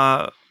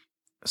Rise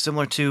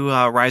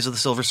of the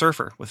Silver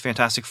Surfer with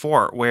Fantastic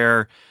Four,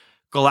 where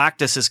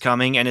Galactus is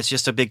coming and it's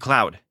just a big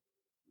cloud.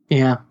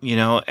 Yeah.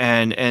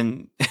 And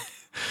and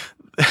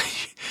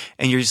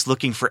you're just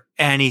looking for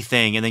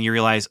anything, and then you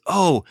realize,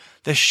 oh,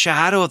 the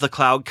shadow of the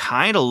cloud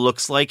kind of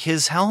looks like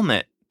his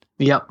helmet.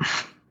 Yep.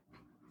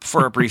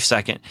 For a brief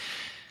second.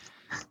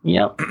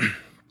 Yep.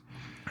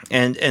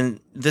 And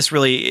this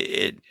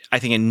really, I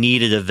think it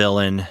needed a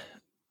villain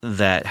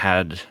that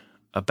had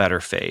a better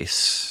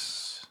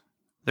face.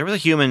 There was a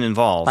human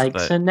involved. Like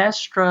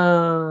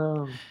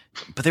Sinestro.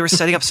 But they were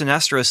setting up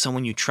Sinestro as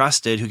someone you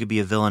trusted who could be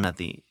a villain at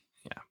the...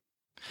 Yeah.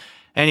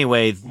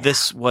 Anyway,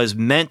 this was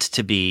meant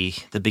to be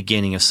the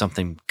beginning of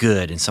something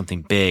good and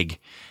something big.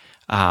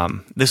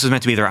 This was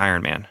meant to be their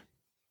Iron Man.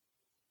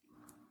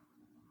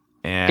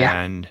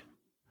 And...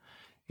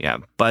 Yeah,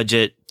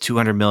 budget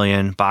 $200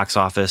 million, box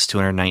office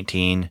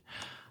 $219.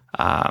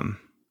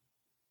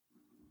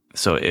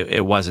 So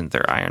it wasn't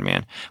their Iron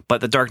Man. But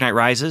The Dark Knight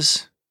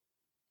Rises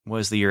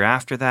was the year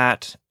after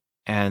that,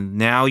 and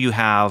now you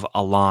have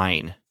a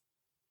line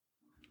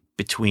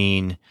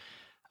between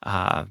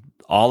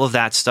all of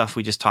that stuff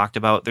we just talked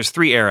about. There's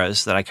three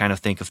eras that I kind of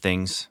think of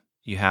things.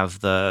 You have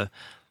the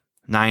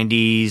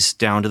 90s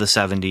down to the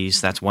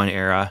 70s. That's one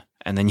era,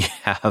 and then you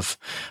have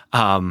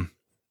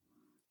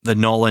the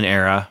Nolan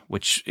era,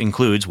 which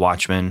includes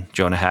Watchmen,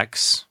 Jonah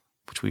Hex,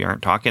 which we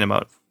aren't talking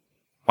about.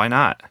 Why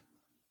not?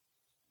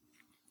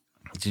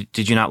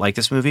 Did you not like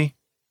this movie,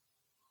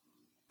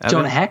 Evan?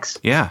 Jonah Hex?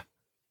 Yeah.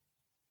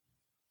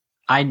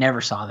 I never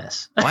saw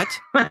this. What?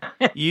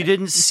 You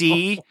didn't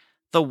see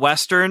the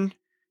Western?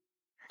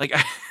 Like,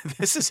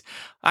 this is...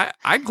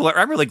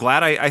 I'm really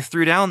glad I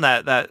threw down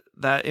that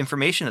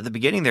information at the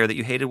beginning there that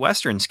you hated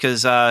Westerns,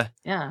 because...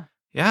 yeah.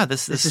 Yeah,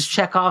 this is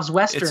Chekhov's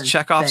Western. It's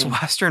Chekhov's thing.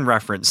 Western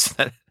reference.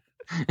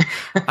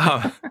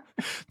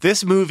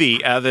 This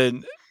movie,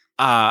 Evan,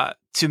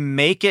 to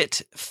make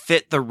it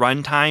fit the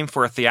runtime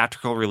for a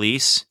theatrical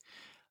release,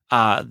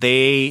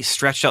 they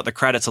stretched out the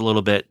credits a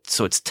little bit,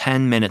 so it's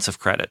 10 minutes of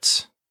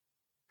credits.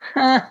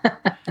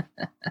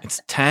 It's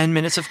 10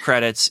 minutes of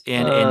credits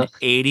in an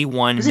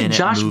 81-minute movie. Is it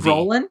Josh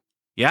Brolin?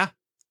 Yeah.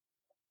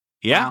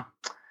 Yeah. Wow.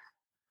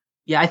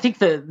 Yeah, I think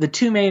the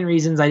two main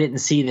reasons I didn't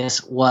see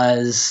this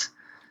was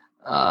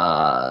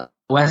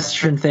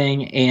Western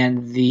thing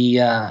and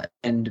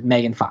and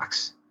Megan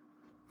Fox.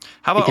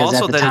 How about Because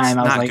also at the that time, it's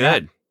I was not like,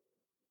 good?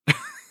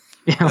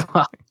 Yeah,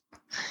 well,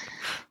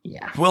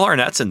 yeah. Will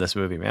Arnett's in this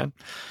movie, man.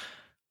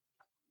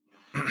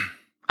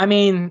 I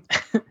mean,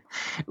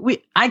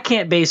 I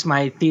can't base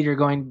my theater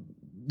going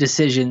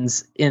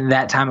decisions in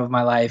that time of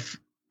my life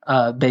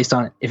based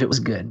on if it was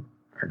good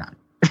or not.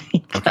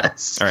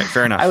 Because All right,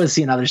 fair enough. I was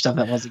seeing other stuff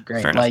that wasn't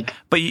great, like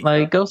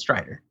Ghost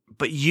Rider.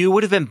 But you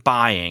would have been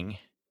buying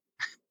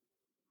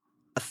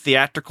a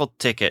theatrical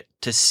ticket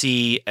to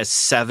see a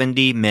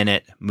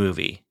 70-minute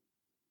movie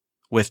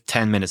with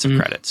 10 minutes of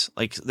credits.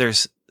 Like,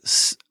 there's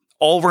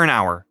over an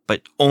hour,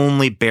 but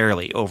only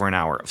barely over an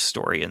hour of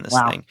story in this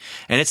thing.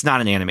 And it's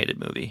not an animated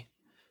movie.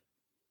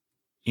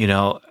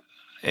 Yeah.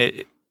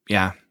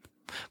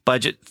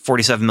 Budget,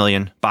 $47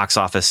 million. Box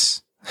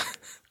office,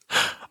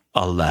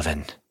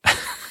 11.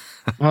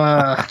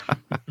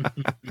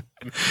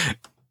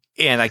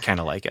 And I kind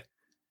of like it.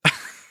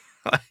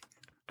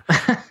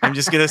 I'm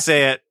just gonna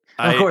say it.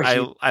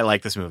 I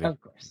like this movie.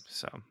 Of course.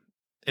 So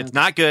it's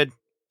not good.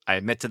 I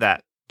admit to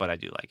that, but I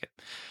do like it.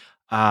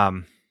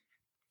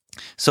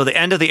 So the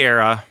end of the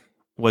era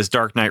was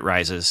Dark Knight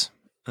Rises.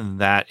 And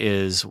that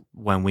is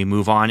when we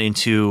move on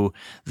into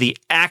the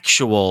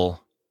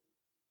actual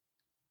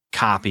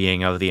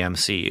copying of the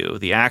MCU,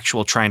 the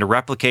actual trying to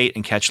replicate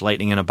and catch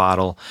lightning in a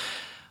bottle,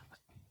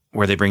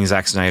 where they bring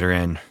Zack Snyder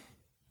in,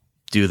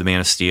 do the Man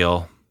of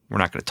Steel. We're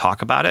not going to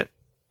talk about it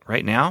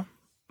right now.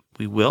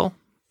 We will,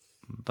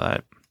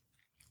 but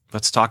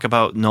let's talk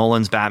about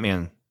Nolan's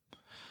Batman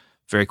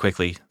very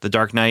quickly. The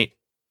Dark Knight,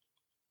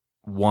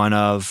 one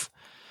of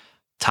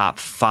top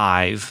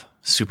 5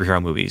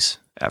 superhero movies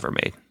ever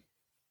made.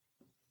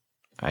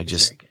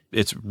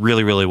 It's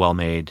really, really well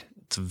made.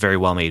 It's a very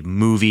well made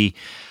movie.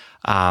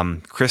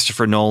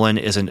 Christopher Nolan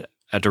is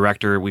a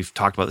director. We've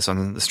talked about this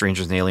on the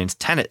Strangers and Aliens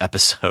Tenet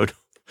episode,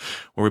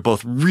 where we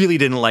both really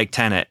didn't like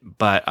Tenet,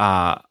 but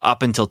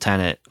up until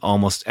Tenet,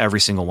 almost every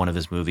single one of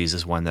his movies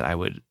is one that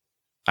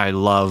I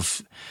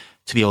love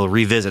to be able to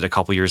revisit a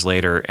couple years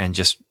later and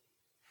just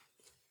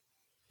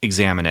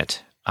examine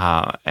it.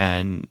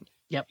 And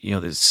Yep. you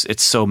know,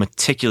 it's so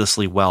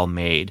meticulously well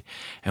made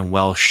and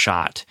well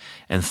shot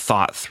and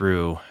thought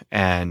through,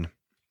 and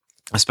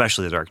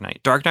especially the Dark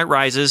Knight. Dark Knight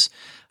Rises.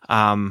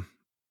 Once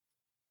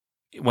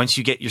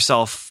you get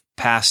yourself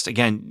past,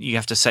 again, you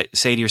have to say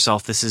to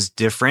yourself, this is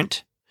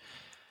different.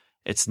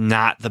 It's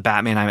not the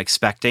Batman I'm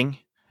expecting.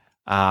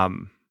 It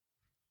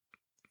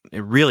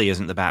really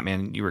isn't the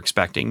Batman you were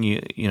expecting.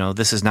 You know,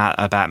 this is not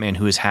a Batman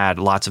who has had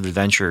lots of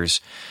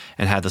adventures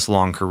and had this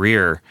long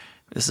career.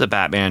 This is a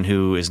Batman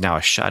who is now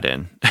a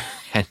shut-in.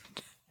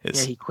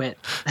 He quit.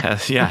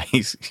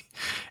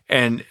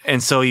 And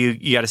so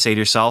you got to say to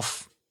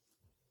yourself,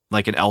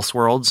 like in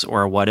Elseworlds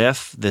or a What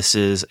If, this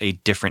is a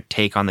different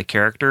take on the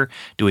character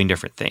doing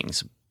different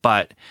things,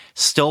 but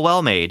still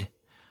well made.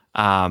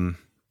 Some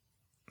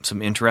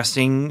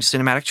interesting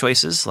cinematic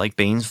choices like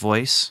Bane's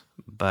voice,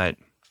 but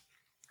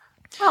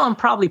and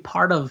probably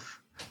part of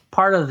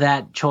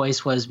that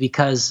choice was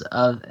because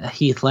of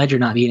Heath Ledger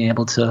not being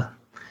able to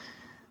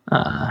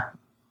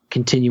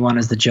continue on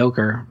as the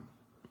Joker,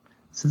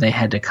 so they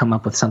had to come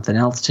up with something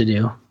else to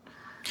do.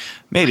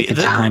 Maybe like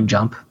a time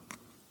jump.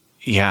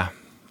 Yeah,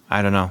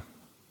 I don't know.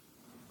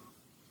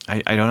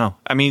 I don't know.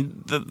 I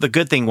mean, the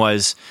good thing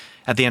was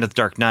at the end of The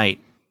Dark Knight,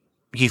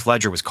 Heath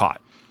Ledger was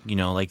caught. You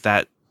know, like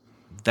that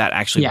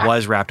actually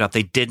was wrapped up.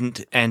 They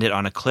didn't end it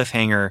on a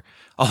cliffhanger,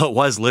 although it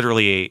was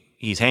literally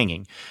he's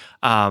hanging.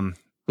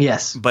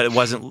 Yes, but it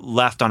wasn't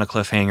left on a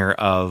cliffhanger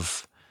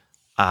of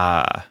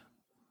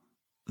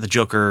the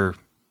Joker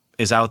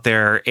is out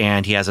there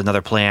and he has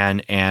another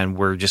plan, and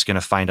we're just going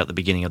to find out the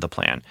beginning of the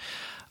plan.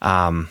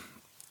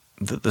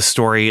 The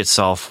story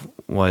itself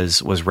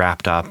was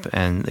wrapped up,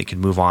 and they could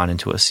move on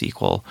into a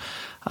sequel.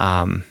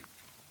 The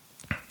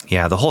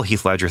whole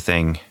Heath Ledger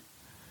thing.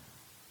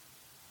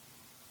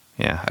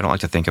 Yeah, I don't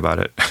like to think about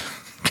it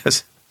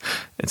because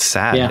it's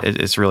sad. Yeah.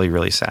 It's really,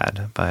 really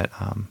sad. But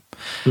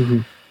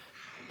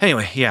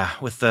anyway,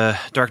 with the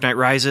Dark Knight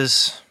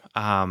Rises,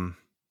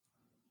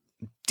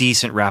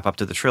 decent wrap up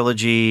to the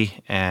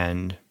trilogy,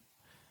 and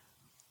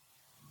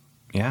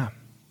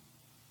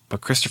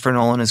but Christopher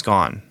Nolan is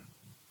gone,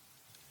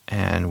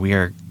 and we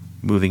are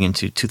moving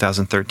into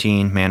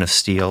 2013, Man of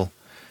Steel,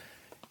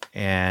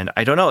 and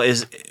I don't know,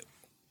 is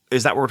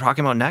that what we're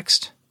talking about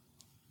next?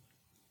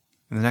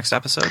 In the next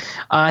episode?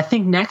 I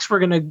think next we're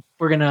gonna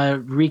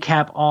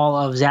recap all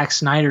of Zack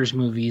Snyder's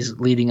movies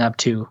leading up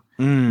to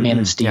Man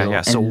of Steel.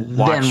 Yeah. So and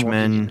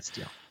Watchmen,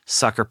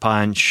 Sucker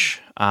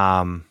Punch,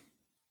 Legend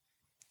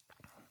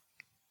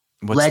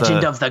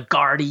of the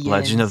Guardians.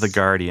 Legend of the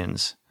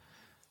Guardians.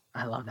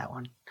 I love that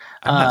one.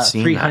 I've not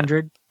seen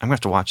 300. that. I'm gonna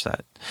have to watch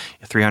that.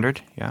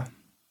 300, yeah,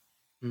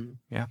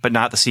 yeah, but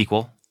not the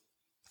sequel.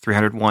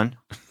 301.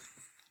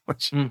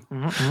 Which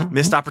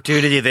missed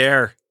opportunity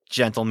there,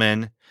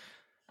 gentlemen.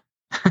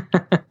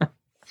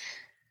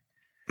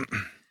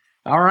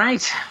 All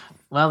right.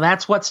 Well,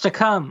 that's what's to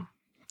come.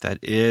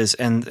 That is,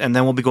 and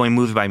then we'll be going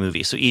movie by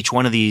movie. So each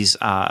one of these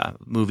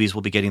movies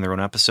will be getting their own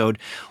episode.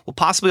 We'll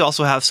possibly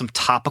also have some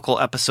topical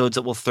episodes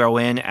that we'll throw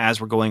in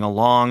as we're going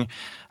along,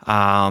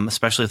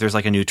 especially if there's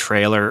like a new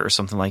trailer or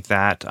something like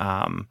that.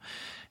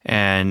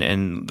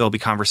 And there'll be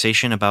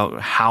conversation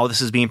about how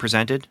this is being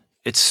presented.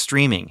 It's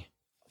streaming.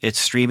 It's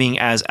streaming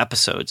as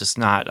episodes. It's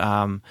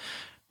not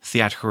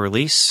theatrical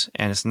release,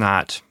 and it's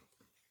not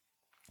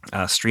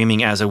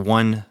streaming as a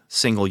one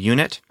single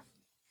unit.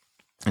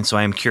 And so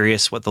I am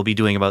curious what they'll be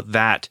doing about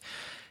that.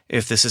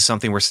 If this is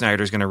something where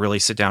Snyder's going to really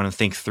sit down and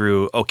think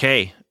through,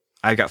 okay,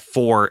 I've got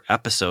 4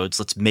 episodes.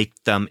 Let's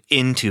make them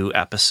into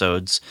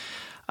episodes,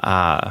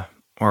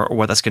 or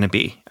what that's going to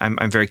be.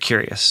 I'm very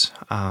curious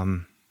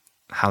how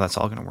that's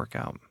all going to work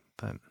out.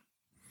 But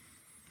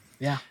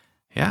yeah.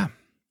 I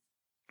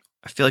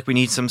feel like we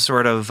need some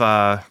sort of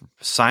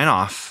sign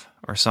off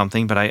or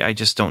something, but I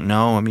just don't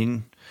know. I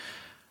mean,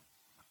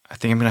 I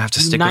think I'm going to have to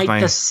stick with my...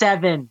 Night the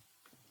 7.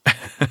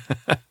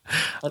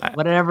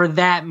 Whatever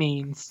that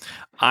means.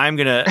 I'm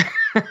going to...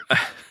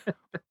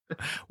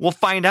 We'll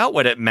find out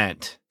what it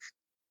meant.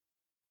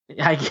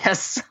 I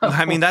guess so.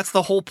 I mean, that's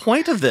the whole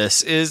point of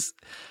this, is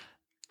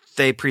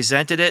they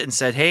presented it and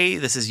said, hey,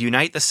 this is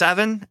Unite the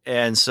Seven.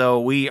 And so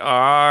we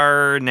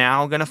are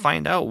now going to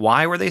find out,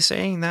 why were they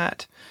saying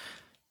that?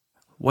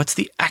 What's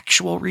the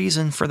actual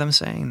reason for them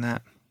saying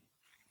that?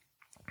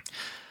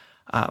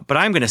 But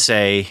I'm going to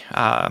say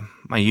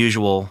my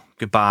usual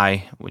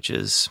goodbye, which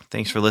is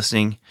thanks for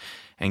listening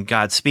and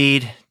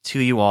Godspeed to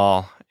you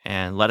all.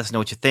 And let us know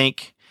what you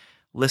think.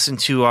 Listen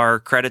to our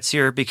credits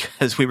here,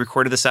 because we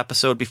recorded this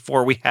episode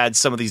before we had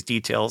some of these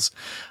details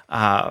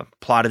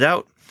plotted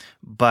out.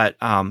 But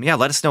yeah,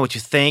 let us know what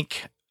you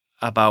think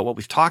about what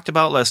we've talked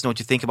about. Let us know what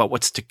you think about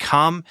what's to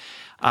come.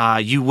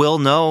 You will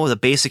know the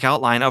basic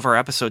outline of our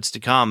episodes to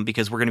come,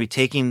 because we're going to be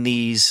taking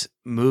these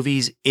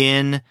movies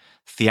in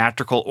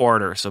theatrical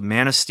order. So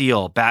Man of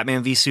Steel,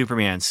 Batman v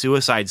Superman,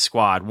 Suicide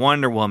Squad,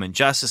 Wonder Woman,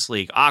 Justice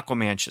League,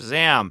 Aquaman,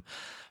 Shazam,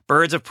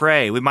 Birds of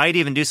Prey. We might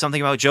even do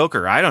something about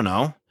Joker. I don't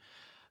know.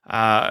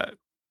 Wonder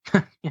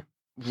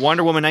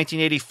Woman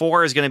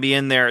 1984 is going to be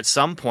in there at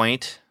some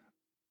point.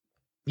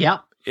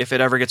 Yep. If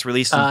it ever gets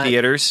released in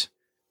theaters.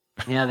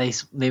 Yeah, they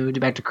moved it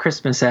back to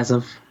Christmas as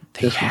of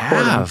They this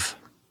recording. have.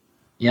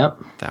 Yep.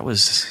 That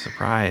was a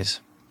surprise.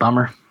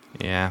 Bummer.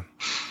 Yeah.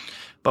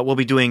 But we'll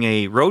be doing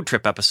a road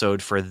trip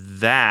episode for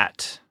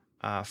that,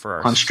 for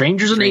our On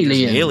Strangers and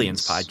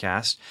Aliens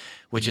podcast,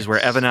 which is where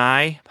Evan and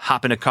I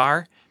hop in a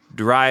car,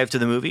 drive to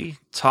the movie,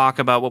 talk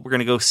about what we're going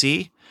to go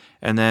see,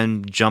 and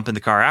then jump in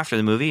the car after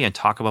the movie and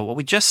talk about what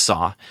we just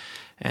saw.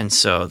 And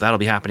so that'll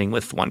be happening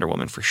with Wonder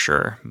Woman for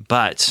sure.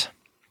 But,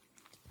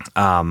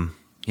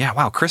 yeah,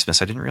 wow,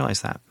 Christmas. I didn't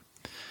realize that.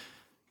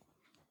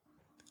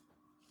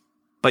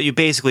 But you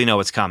basically know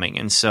what's coming.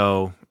 And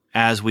so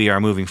as we are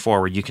moving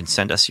forward, you can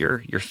send us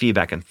your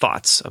feedback and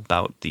thoughts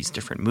about these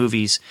different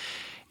movies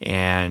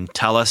and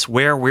tell us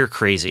where we're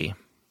crazy.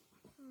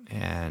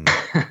 And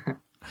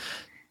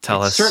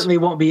tell us. It certainly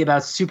won't be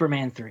about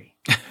Superman 3.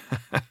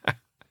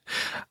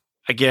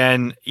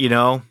 Again, you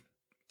know,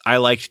 I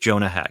liked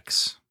Jonah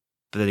Hex.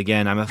 But then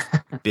again, I'm a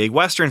big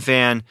Western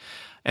fan,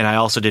 and I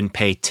also didn't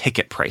pay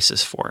ticket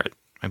prices for it.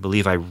 I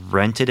believe I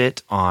rented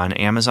it on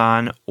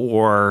Amazon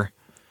or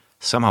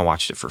somehow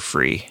watched it for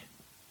free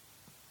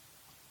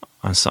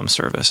on some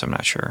service. I'm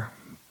not sure.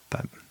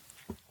 But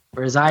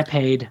Whereas I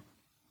paid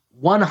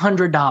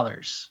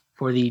 $100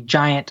 for the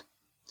giant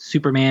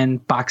Superman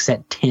box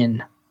set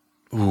tin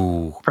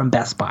from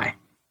Best Buy.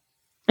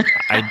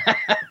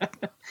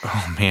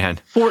 Oh, man.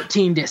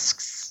 14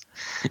 discs.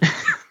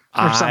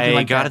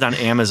 I got it on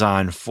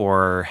Amazon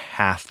for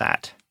half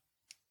that.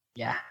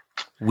 Yeah.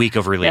 Week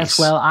of release. Yes,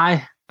 well,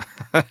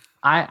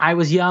 I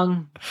was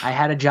young, I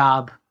had a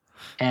job,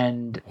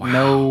 and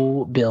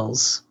no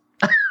bills.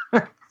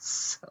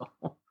 So.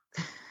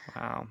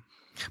 Wow.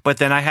 But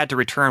then I had to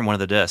return one of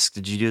the discs.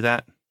 Did you do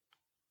that?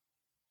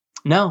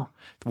 No.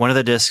 One of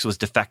the discs was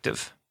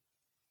defective.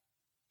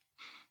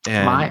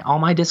 And all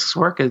my discs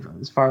work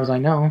as far as I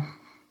know.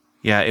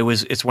 yeah,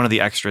 it's one of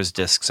the extras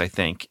discs, I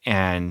think.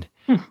 And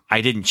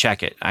I didn't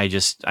check it. I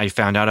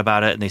found out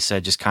about it, and they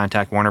said, just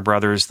contact Warner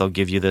Brothers. They'll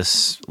give you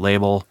this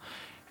label,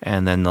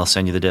 and then they'll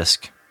send you the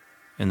disc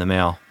in the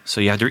mail.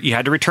 So you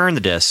had to return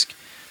the disc,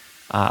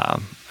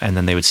 and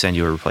then they would send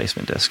you a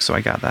replacement disc. So I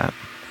got that.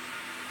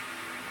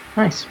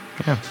 Nice.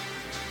 Yeah.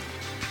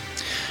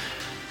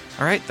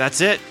 All right,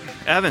 that's it.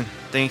 Evan,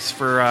 thanks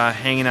for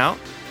hanging out,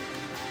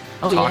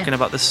 talking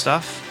about this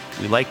stuff.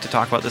 We like to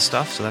talk about this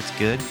stuff, so that's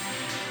good.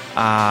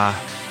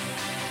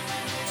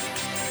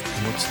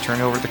 Let's turn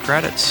over the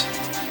credits.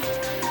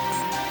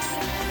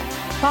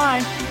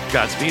 Bye.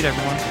 Godspeed,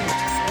 everyone.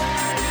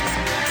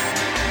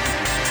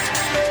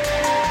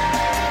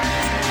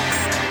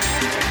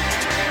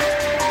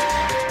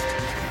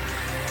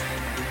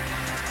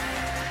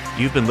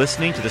 You've been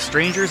listening to the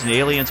Strangers and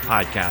Aliens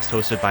podcast,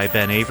 hosted by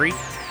Ben Avery,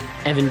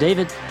 Evan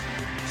David,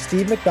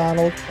 Steve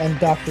McDonald, and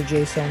Dr.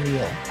 Jason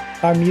O'Neill.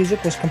 Our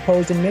music was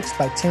composed and mixed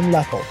by Tim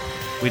Leffel.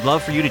 We'd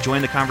love for you to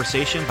join the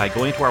conversation by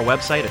going to our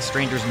website at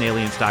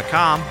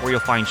strangersandaliens.com, where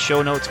you'll find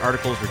show notes,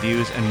 articles,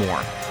 reviews, and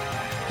more.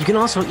 You can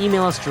also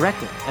email us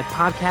directly at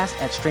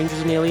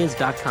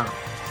podcast@strangersandaliens.com.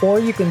 Or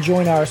you can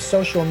join our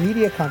social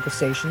media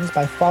conversations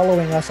by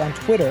following us on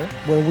Twitter,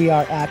 where we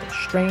are at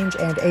Strange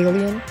and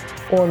Alien,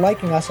 or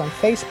liking us on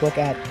Facebook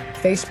at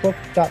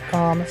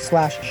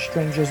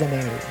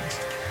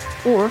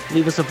facebook.com/strangersandaliens. Or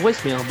leave us a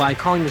voicemail by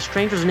calling the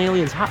Strangers and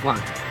Aliens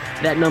hotline.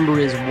 That number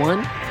is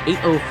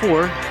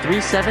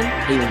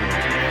 1-804-37-ALIEN.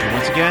 And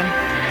once again,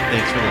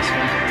 thanks for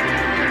listening.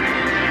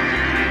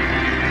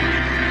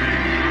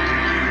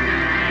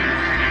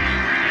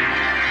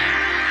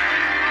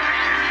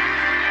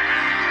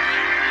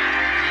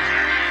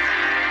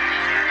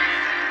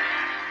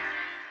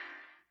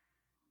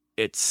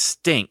 It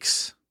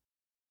stinks.